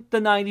think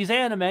the 90s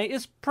anime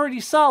is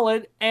pretty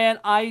solid, and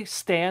I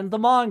stan the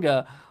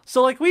manga.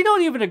 So, like, we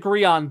don't even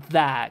agree on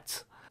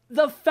that.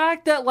 The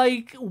fact that,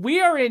 like,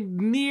 we are in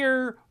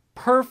near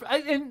perfect...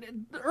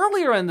 And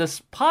earlier in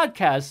this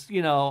podcast,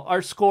 you know,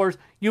 our scores,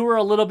 you were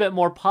a little bit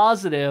more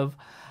positive,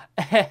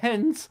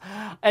 and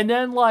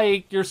then,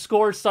 like, your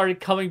scores started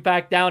coming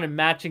back down and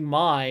matching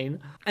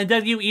mine. And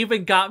then you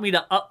even got me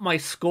to up my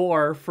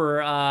score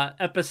for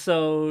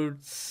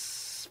episodes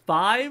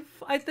 5,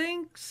 I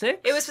think 6.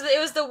 It was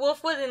the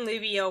Wolfwood and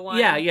Livio one.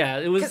 Yeah.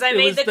 It was. Because I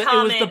made the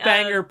comment. It was the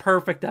banger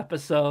perfect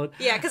episode.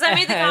 Yeah, because I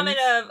made the comment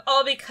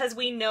of, because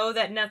we know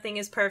that nothing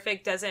is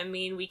perfect doesn't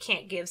mean we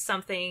can't give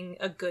something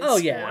a good score.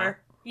 Yeah.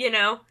 You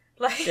know,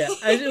 like yeah.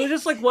 It was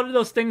just like one of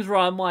those things where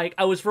I'm like,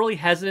 I was really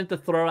hesitant to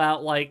throw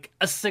out like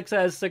a 6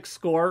 out of 6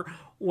 score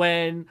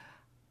when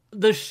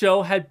the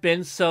show had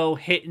been so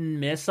hit and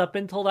miss up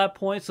until that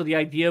point, so the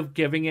idea of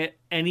giving it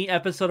any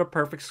episode a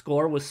perfect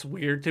score was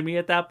weird to me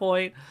at that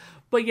point.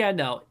 But yeah,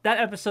 no, that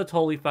episode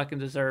totally fucking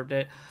deserved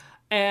it.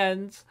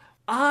 And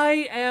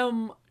I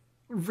am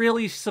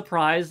really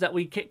surprised that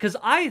we can, because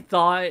I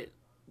thought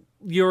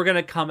you were going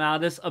to come out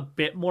of this a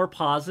bit more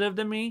positive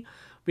than me,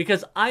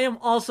 because I am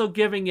also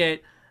giving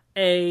it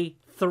a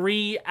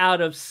 3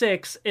 out of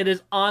 6. It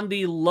is on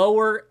the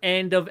lower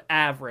end of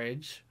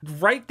average.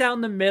 Right down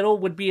the middle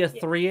would be a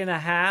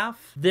 3.5.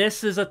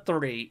 This is a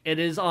 3. It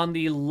is on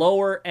the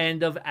lower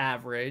end of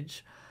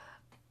average.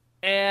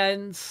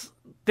 And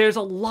there's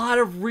a lot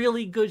of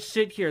really good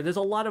shit here. There's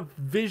a lot of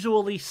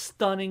visually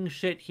stunning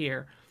shit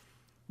here.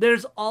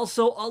 There's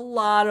also a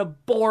lot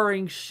of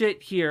boring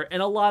shit here,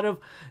 and a lot of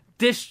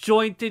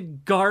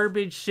disjointed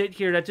garbage shit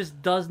here that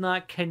just does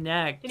not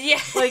connect. Yeah.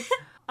 Like,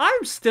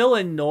 I'm still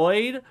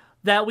annoyed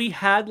that we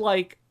had,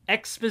 like,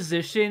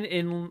 exposition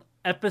in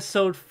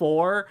episode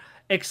 4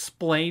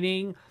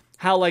 explaining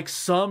how, like,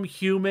 some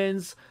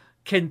humans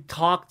can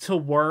talk to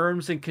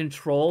worms and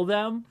control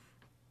them.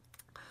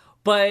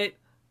 But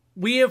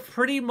we have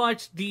pretty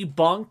much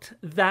debunked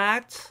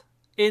that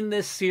in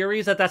this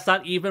series, that that's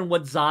not even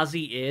what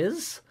Zazie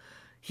is.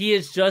 He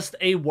is just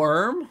a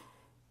worm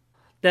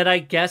that I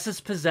guess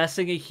is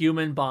possessing a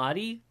human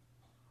body,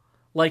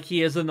 like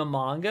he is in the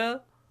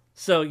manga.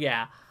 So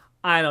yeah,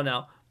 I don't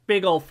know.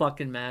 Big old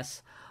fucking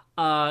mess.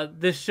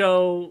 This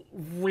show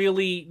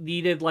really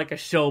needed like a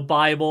show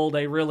Bible.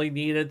 They really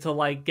needed to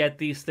like get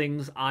these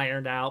things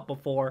ironed out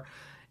before.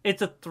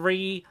 It's a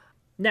 3.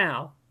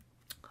 Now,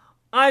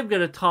 I'm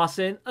gonna toss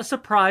in a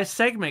surprise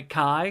segment,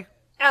 Kai.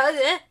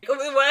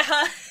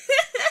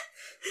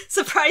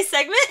 Surprise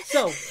segment?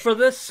 So, for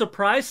this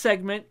surprise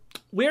segment,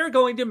 we're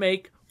going to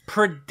make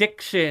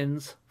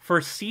predictions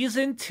for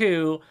Season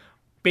 2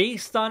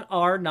 based on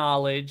our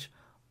knowledge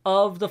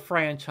of the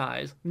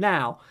franchise.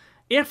 Now,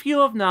 if you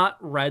have not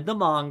read the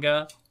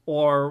manga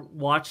or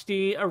watched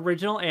the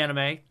original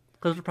anime,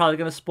 because we're probably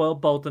going to spoil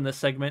both in this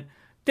segment,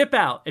 dip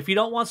out. If you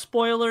don't want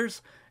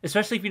spoilers,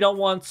 especially if you don't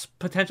want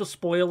potential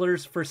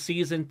spoilers for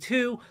Season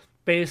 2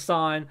 based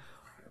on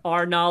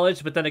our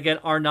knowledge, but then again,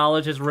 our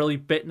knowledge has really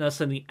bitten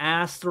us in the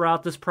ass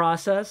throughout this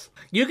process,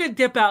 you can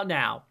dip out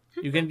now.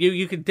 You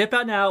can dip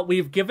out now.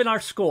 We've given our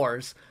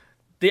scores.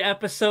 The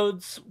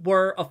episodes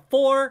were a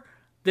 4.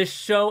 This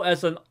show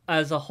as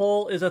a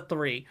whole is a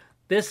 3.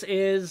 This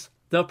is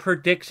the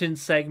prediction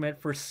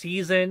segment for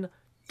Season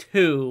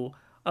 2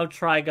 of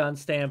Trigun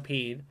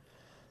Stampede.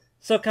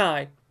 So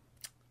Kai,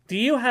 do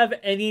you have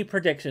any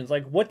predictions?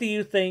 Like, what do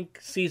you think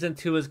Season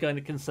 2 is going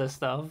to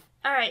consist of?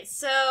 Alright,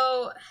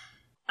 so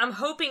I'm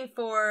hoping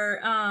for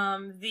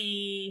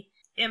the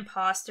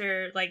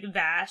imposter, like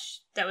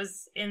Vash, that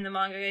was in the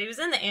manga. He was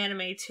in the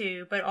anime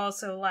too, but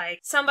also like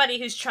somebody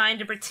who's trying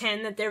to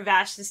pretend that they're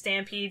Vash the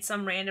Stampede,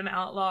 some random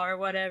outlaw or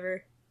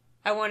whatever.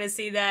 I want to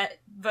see that,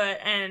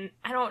 and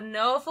I don't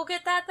know if we'll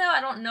get that, though.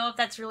 I don't know if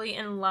that's really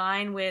in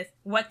line with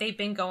what they've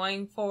been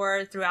going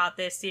for throughout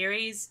this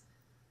series.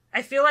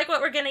 I feel like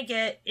what we're going to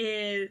get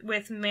is,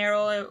 with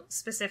Meryl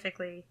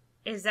specifically,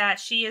 is that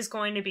she is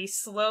going to be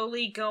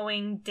slowly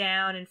going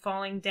down and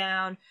falling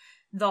down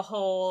the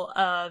hole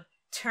of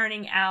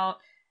turning out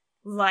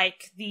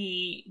like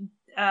the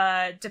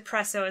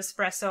depresso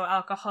espresso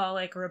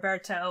alcoholic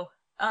Roberto.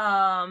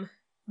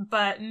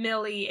 But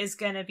Millie is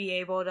going to be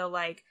able to,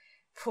 like,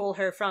 pull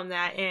her from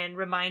that and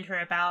remind her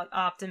about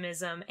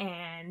optimism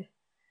and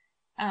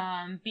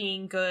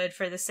being good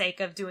for the sake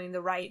of doing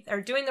the right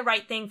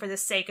thing for the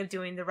sake of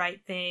doing the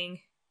right thing.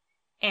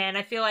 And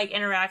I feel like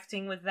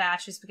interacting with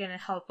Vash is going to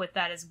help with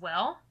that as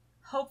well,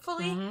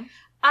 hopefully. Mm-hmm.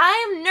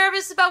 I am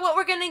nervous about what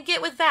we're going to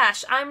get with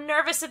Vash. I'm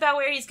nervous about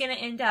where he's going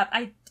to end up.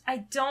 I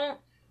don't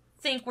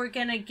think we're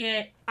going to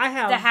get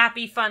the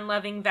happy,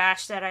 fun-loving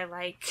Vash that I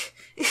like.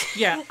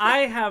 Yeah,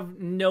 I have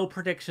no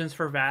predictions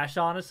for Vash,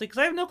 honestly, because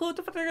I have no clue what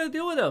the fuck they're going to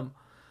do with him.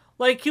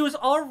 Like, he was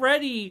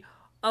already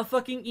a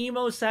fucking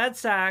emo sad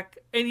sack,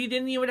 and he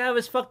didn't even have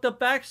his fucked up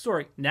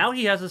backstory. Now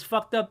he has his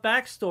fucked up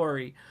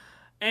backstory.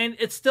 And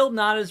it's still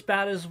not as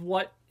bad as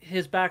what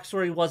his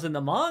backstory was in the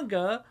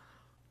manga,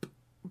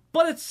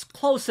 but it's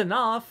close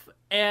enough.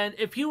 And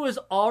if he was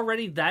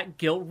already that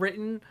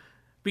guilt-ridden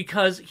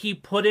because he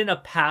put in a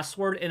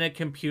password in a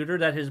computer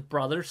that his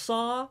brother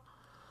saw,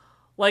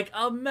 like,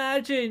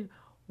 imagine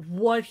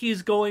what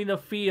he's going to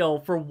feel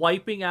for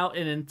wiping out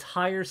an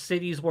entire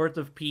city's worth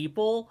of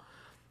people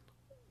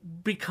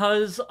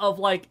because of,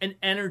 like, an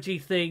energy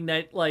thing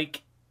that,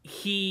 like,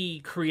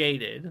 he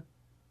created.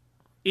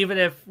 Even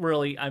if,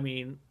 really, I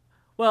mean,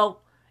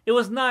 well, it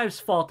was Knives'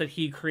 fault that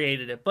he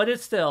created it, but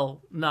it's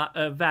still not,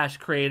 Vash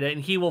created it,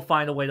 and he will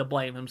find a way to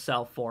blame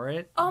himself for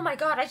it. Oh my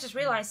god, I just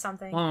realized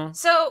something.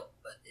 So,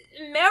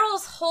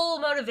 Meryl's whole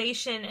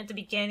motivation at the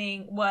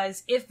beginning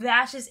was, if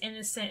Vash is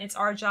innocent, it's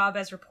our job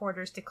as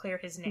reporters to clear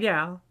his name.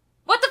 Yeah.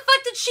 What the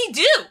fuck did she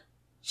do?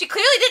 She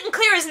clearly didn't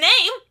clear his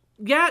name!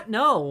 Yeah,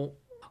 no.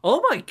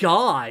 Oh my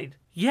god.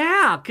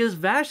 Yeah, because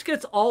Vash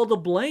gets all the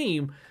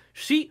blame.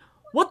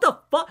 What the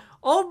fuck?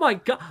 Oh my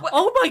god. What?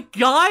 Oh my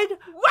god.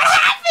 What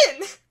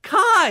happened?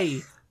 Kai,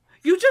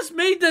 you just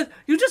made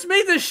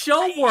the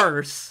show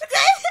worse.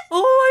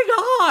 Oh my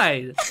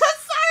god. I'm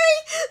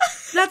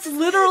sorry. That's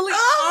literally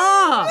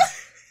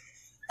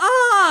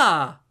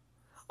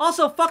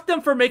Also, fuck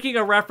them for making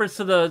a reference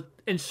to the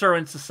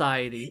insurance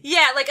society.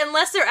 Yeah, like,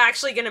 unless they're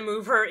actually gonna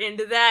move her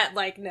into that,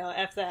 like, no,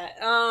 F that.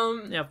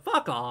 Yeah,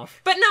 fuck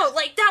off. But no,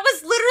 like, that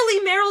was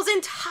literally Meryl's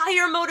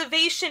entire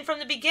motivation from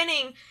the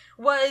beginning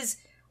was,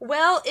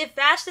 well, if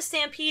Vash the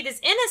Stampede is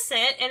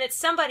innocent and it's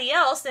somebody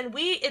else, then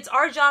it's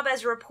our job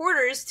as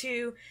reporters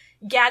to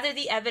gather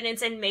the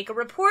evidence and make a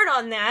report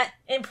on that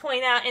and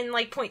point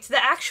to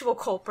the actual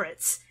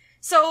culprits.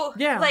 So,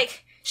 yeah.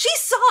 Like, she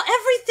saw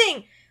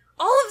everything!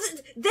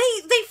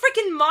 They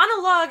freaking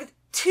monologued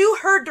to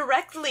her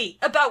directly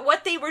about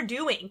what they were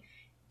doing.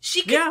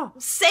 She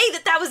could say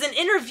that was an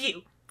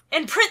interview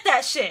and print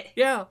that shit.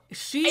 Yeah,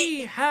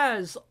 she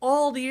has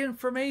all the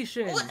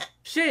information. What?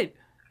 Shit,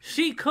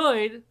 she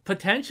could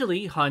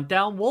potentially hunt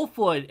down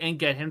Wolfwood and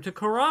get him to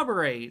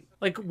corroborate.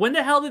 Like, when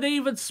the hell did they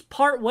even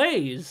part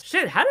ways?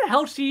 Shit, how the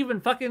hell did she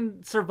even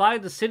fucking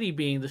survive the city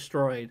being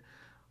destroyed?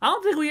 I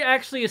don't think we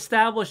actually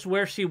established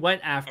where she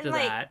went after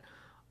that.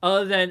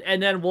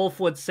 And then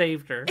Wolfwood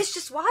saved her. It's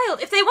just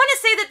wild. If they want to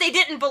say that they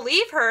didn't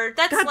believe her,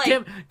 that's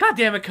God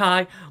damn it,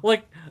 Kai.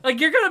 Like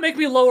you're gonna make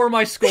me lower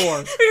my score. You're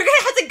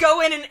gonna have to go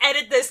in and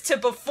edit this to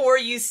before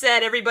you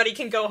said everybody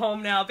can go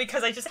home now,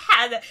 because I just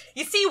had that.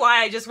 You see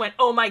why I just went,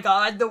 oh my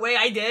god, the way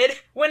I did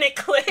when it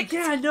clicked?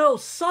 Yeah, no,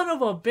 son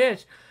of a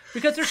bitch.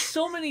 Because there's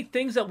so many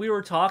things that we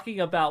were talking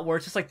about where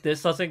it's just like,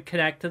 this doesn't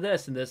connect to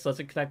this, and this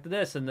doesn't connect to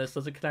this, and this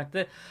doesn't connect to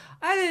this.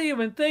 I didn't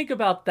even think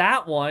about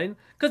that one,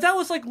 because that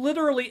was like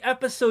literally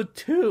episode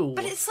 2.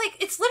 But it's like,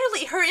 it's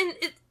literally her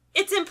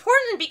it's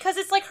important because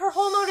it's like her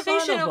whole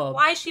motivation of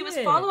why she was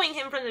following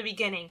him from the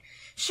beginning.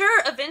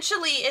 Sure,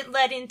 eventually it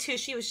led into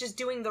she was just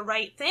doing the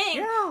right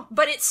thing,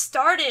 but it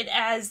started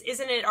as,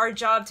 isn't it our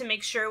job to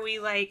make sure we,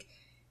 like,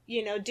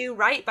 you know, do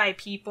right by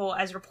people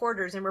as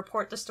reporters and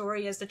report the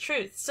story as the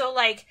truth. So,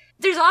 like,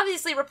 there's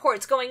obviously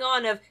reports going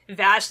on of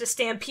Vash the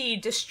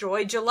Stampede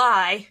destroyed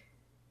July.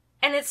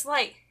 And it's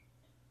like,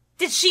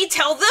 did she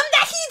tell them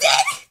that he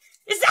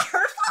did? Is that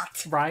her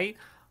fault? Right?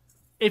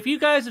 If you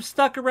guys have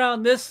stuck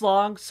around this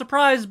long,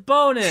 surprise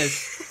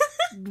bonus!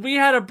 We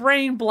had a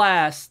brain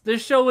blast.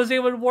 This show was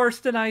even worse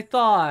than I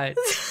thought.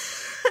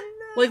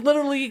 No. Like,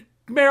 literally,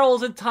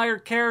 Meryl's entire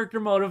character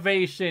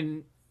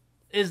motivation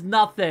is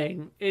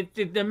nothing.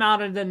 It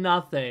amounted to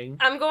nothing.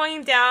 I'm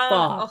going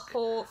down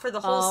for the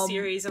whole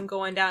series, I'm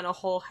going down a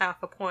whole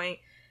half a point.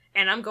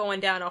 And I'm going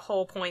down a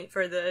whole point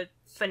for the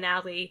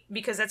finale,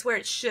 because that's where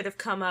it should have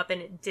come up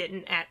and it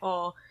didn't at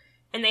all.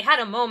 And they had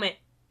a moment,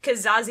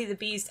 because Zazie the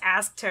Beast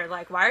asked her,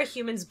 like, why are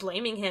humans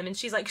blaming him? And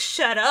she's like,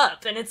 shut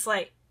up. And it's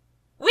like,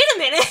 wait a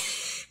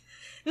minute.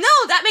 No,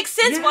 that makes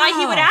sense why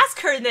he would ask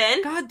her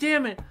then. God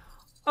damn it.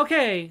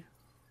 Okay.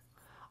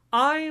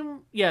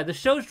 The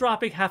show's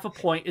dropping half a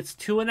point. It's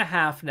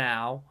 2.5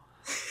 now.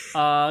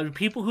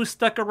 People who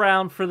stuck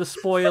around for the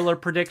spoiler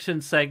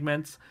prediction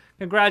segments,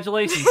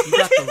 congratulations, you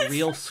got the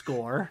real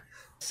score.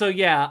 So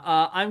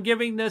I'm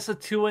giving this a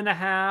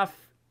 2.5.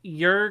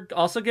 You're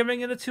also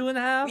giving it a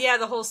 2.5? Yeah,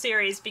 the whole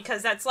series,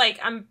 because that's like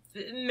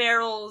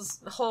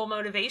Meryl's whole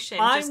motivation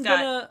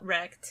got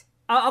wrecked.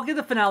 I'll give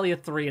the finale a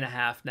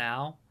 3.5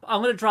 now.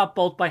 I'm gonna drop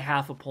both by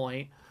half a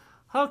point.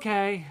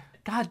 Okay.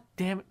 God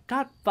damn it.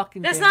 God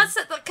fucking damn it. That's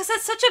not, because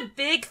that's such a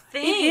big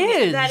thing. It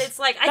is. That it's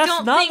like,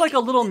 That's not like a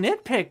little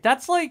nitpick.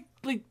 That's like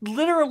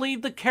literally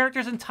the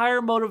character's entire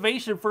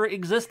motivation for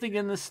existing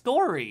in the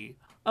story.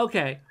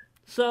 Okay,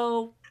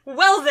 so...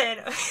 Well then.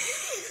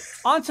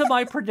 On to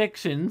my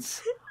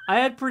predictions. I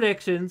had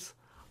predictions.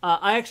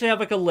 I actually have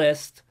like a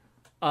list.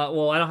 I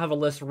don't have a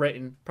list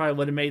written. Probably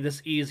would have made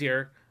this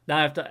easier. Now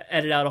I have to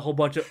edit out a whole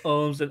bunch of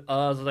ums and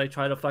uhs as I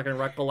try to fucking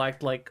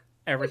recollect like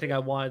everything I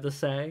wanted to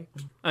say.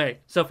 Okay,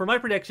 so for my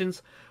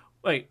predictions,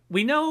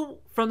 we know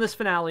from this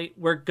finale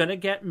we're gonna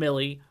get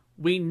Millie.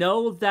 We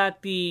know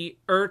that the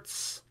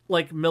Earth's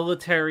like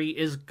military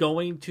is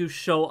going to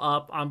show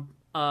up on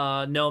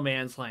No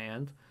Man's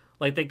Land.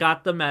 Like they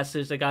got the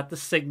message, they got the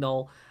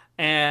signal,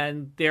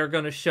 and they're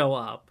gonna show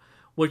up,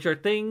 which are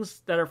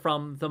things that are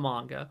from the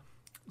manga.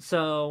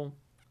 So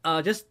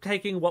just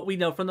taking what we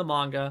know from the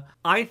manga,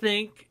 I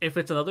think if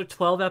it's another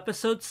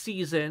 12-episode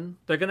season,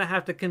 they're going to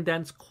have to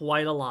condense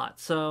quite a lot.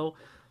 So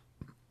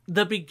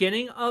the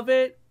beginning of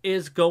it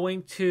is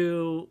going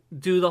to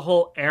do the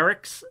whole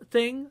Eric's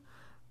thing.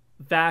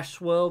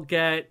 Vash will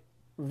get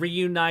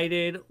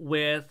reunited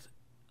with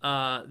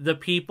the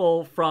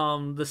people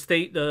from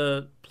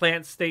the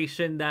plant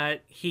station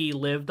that he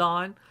lived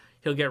on.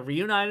 He'll get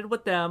reunited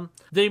with them.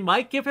 They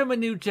might give him a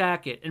new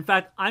jacket. In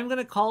fact, I'm going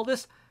to call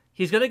this...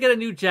 He's going to get a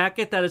new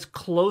jacket that is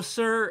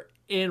closer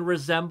in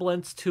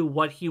resemblance to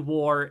what he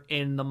wore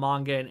in the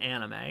manga and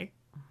anime.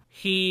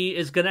 He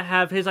is going to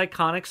have his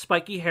iconic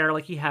spiky hair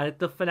like he had at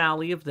the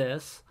finale of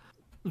this.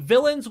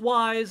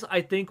 Villains-wise,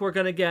 I think we're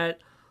going to get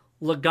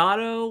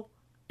Legato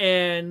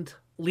and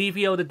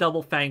Livio the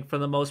Double Fang for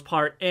the most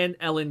part, and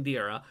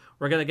Elendira.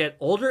 We're going to get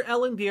older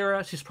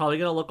Elendira. She's probably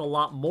going to look a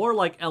lot more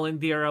like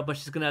Elendira, but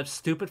she's going to have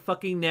stupid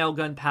fucking nail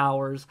gun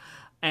powers,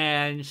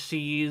 and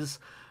she's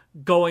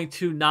going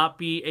to not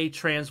be a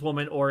trans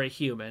woman or a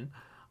human.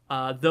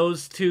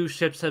 Those two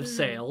ships have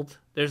sailed.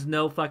 There's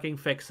no fucking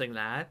fixing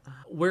that.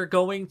 We're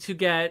going to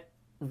get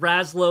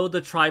Razlo, the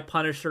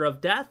Tri-Punisher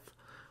of Death,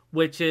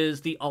 which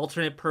is the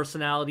alternate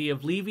personality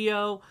of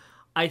Livio.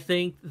 I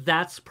think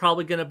that's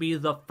probably going to be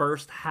the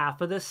first half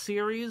of this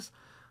series.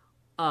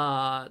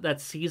 That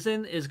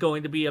season is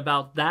going to be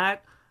about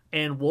that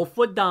and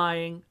Wolfwood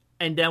dying,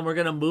 and then we're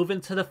going to move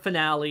into the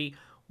finale,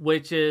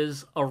 which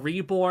is a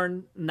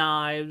reborn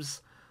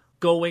Knives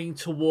going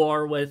to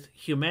war with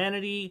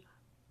humanity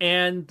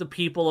and the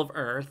people of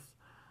Earth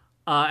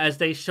as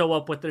they show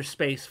up with their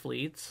space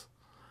fleets.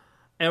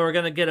 And we're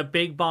going to get a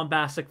big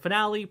bombastic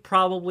finale,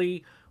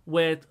 probably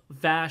with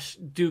Vash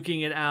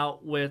duking it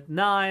out with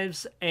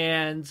Knives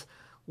and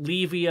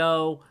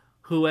Livio,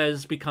 who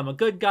has become a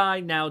good guy,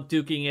 now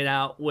duking it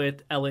out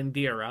with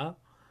Elendira.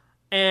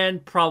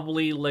 And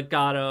probably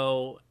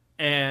Legato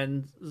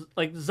and...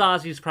 like,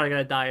 Zazi's probably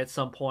going to die at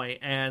some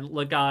point, and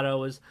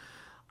Legato is...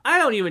 I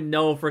don't even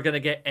know if we're going to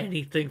get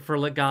anything for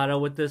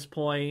Legato at this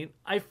point.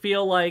 I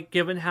feel like,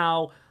 given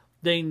how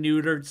they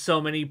neutered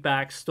so many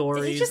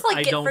backstories,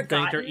 I don't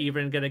think they're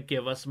even going to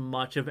give us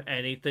much of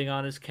anything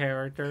on his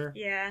character.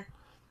 Yeah.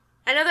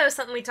 I know that was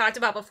something we talked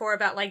about before,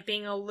 about, like,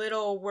 being a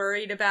little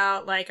worried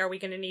about, like, are we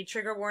going to need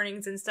trigger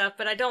warnings and stuff,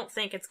 but I don't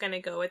think it's going to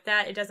go with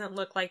that. It doesn't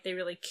look like they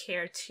really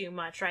care too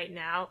much right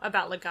now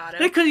about Legato.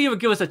 They couldn't even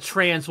give us a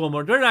trans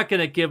woman. They're not going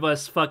to give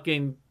us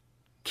fucking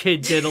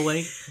kid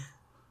diddling.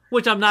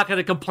 Which I'm not going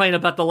to complain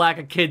about the lack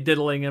of kid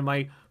diddling in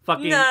my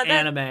fucking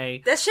anime.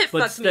 That shit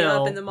fucked me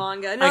up in the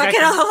manga. Not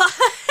gonna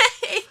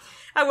lie.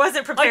 I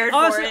wasn't prepared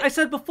for it. I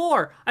said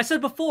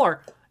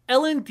before,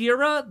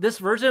 Elendira, this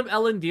version of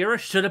Elendira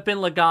should have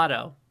been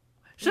Legato.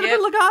 Should have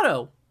been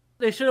Legato.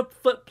 They should have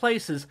flipped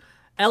places.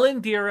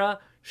 Elendira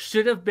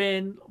should have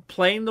been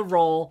playing the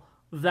role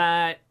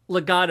that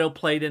Legato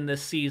played in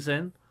this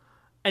season.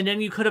 And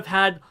then you could have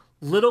had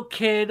little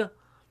kid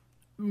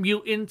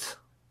mutant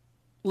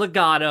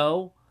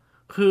Legato,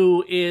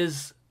 who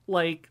is,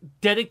 like,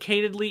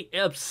 dedicatedly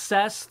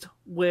obsessed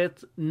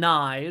with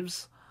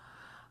knives,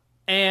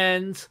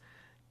 and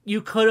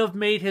you could have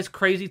made his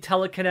crazy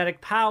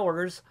telekinetic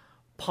powers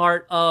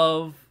part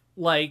of,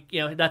 like, you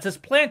know, that's his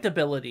plant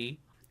ability.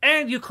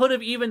 And you could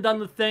have even done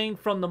the thing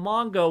from the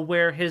manga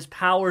where his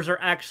powers are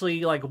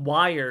actually, like,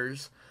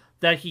 wires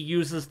that he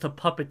uses to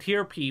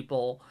puppeteer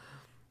people,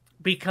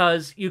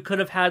 because you could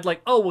have had,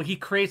 like, oh, well, he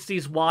creates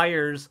these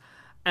wires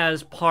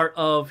as part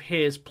of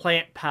his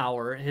plant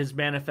power, his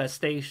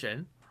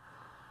manifestation.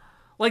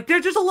 Like,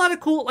 there's just a lot of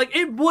cool... like,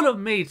 it would have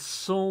made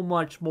so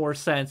much more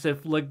sense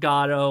if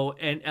Legato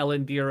and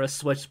Elendira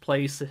switched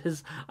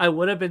places. I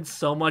would have been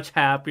so much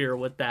happier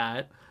with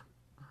that.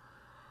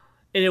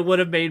 And it would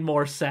have made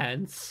more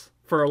sense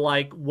for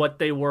like what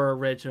they were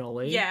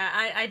originally. Yeah,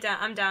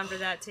 I'm down for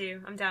that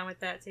too. I'm down with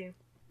that too.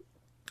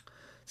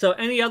 So,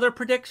 any other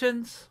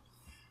predictions?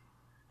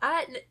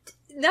 Not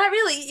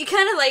really. You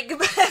kind of like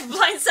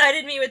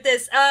blindsided me with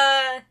this.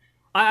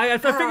 I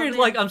figured,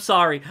 like, I'm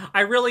sorry.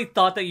 I really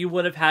thought that you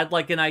would have had,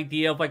 like, an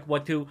idea of, like,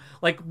 what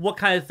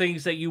kind of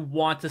things that you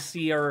want to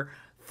see or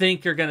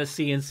think you're gonna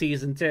see in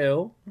season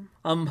 2.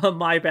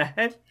 My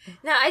bad.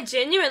 No, I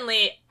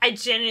genuinely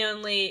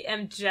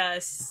am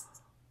just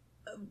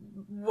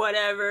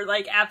whatever,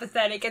 like,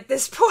 apathetic at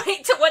this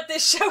point to what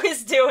this show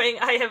is doing.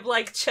 I have,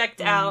 like, checked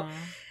out.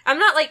 I'm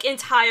not, like,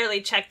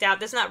 entirely checked out.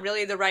 That's not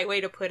really the right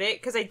way to put it,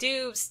 because I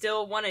do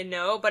still want to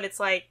know, but it's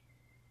like,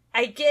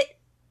 I get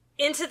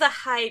into the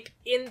hype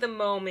in the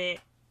moment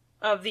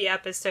of the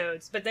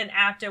episodes, but then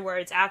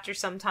afterwards, after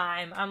some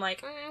time, I'm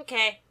like,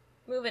 okay,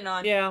 moving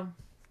on. Yeah.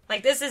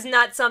 Like, this is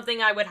not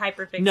something I would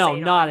hyperfixate no,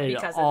 not on at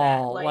because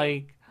all. of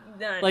that.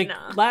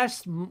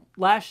 No.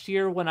 Last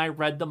year when I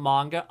read the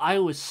manga, I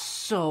was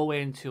so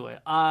into it.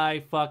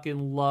 I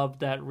fucking loved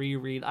that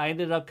reread. I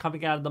ended up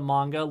coming out of the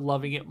manga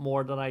loving it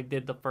more than I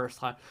did the first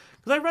time.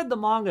 Because I read the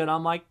manga and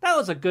I'm like, that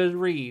was a good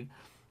read.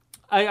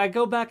 I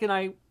go back and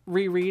I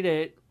reread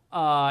it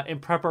in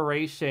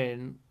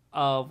preparation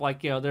of,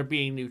 like, you know, there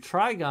being new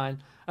Trigun. And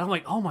I'm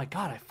like, oh my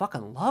god, I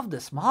fucking love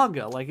this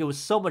manga. Like, it was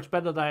so much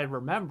better than I had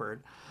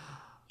remembered.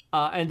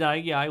 And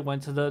I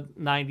went to the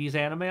 90s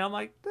anime. I'm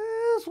like,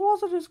 this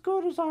wasn't as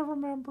good as I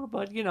remember,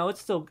 but, you know,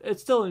 it's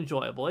still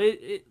enjoyable.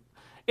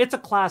 It's a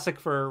classic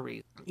for a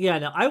reason. Yeah,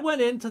 no, I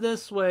went into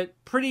this with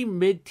pretty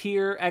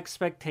mid-tier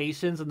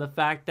expectations, and the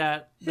fact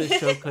that this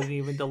show couldn't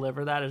even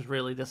deliver that is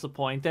really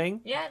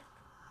disappointing. Yeah,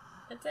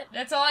 that's it.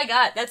 That's all I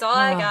got. That's all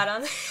I got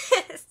on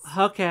this.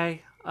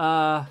 Okay.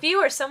 If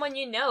you or someone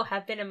you know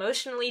have been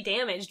emotionally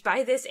damaged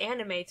by this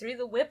anime through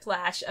the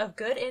whiplash of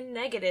good and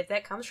negative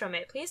that comes from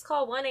it, please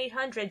call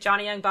 1-800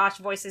 Johnny Young Bosch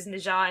voices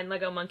Naja and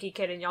Lego Monkey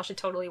Kid, and y'all should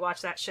totally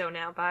watch that show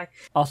now. Bye.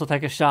 Also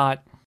take a shot.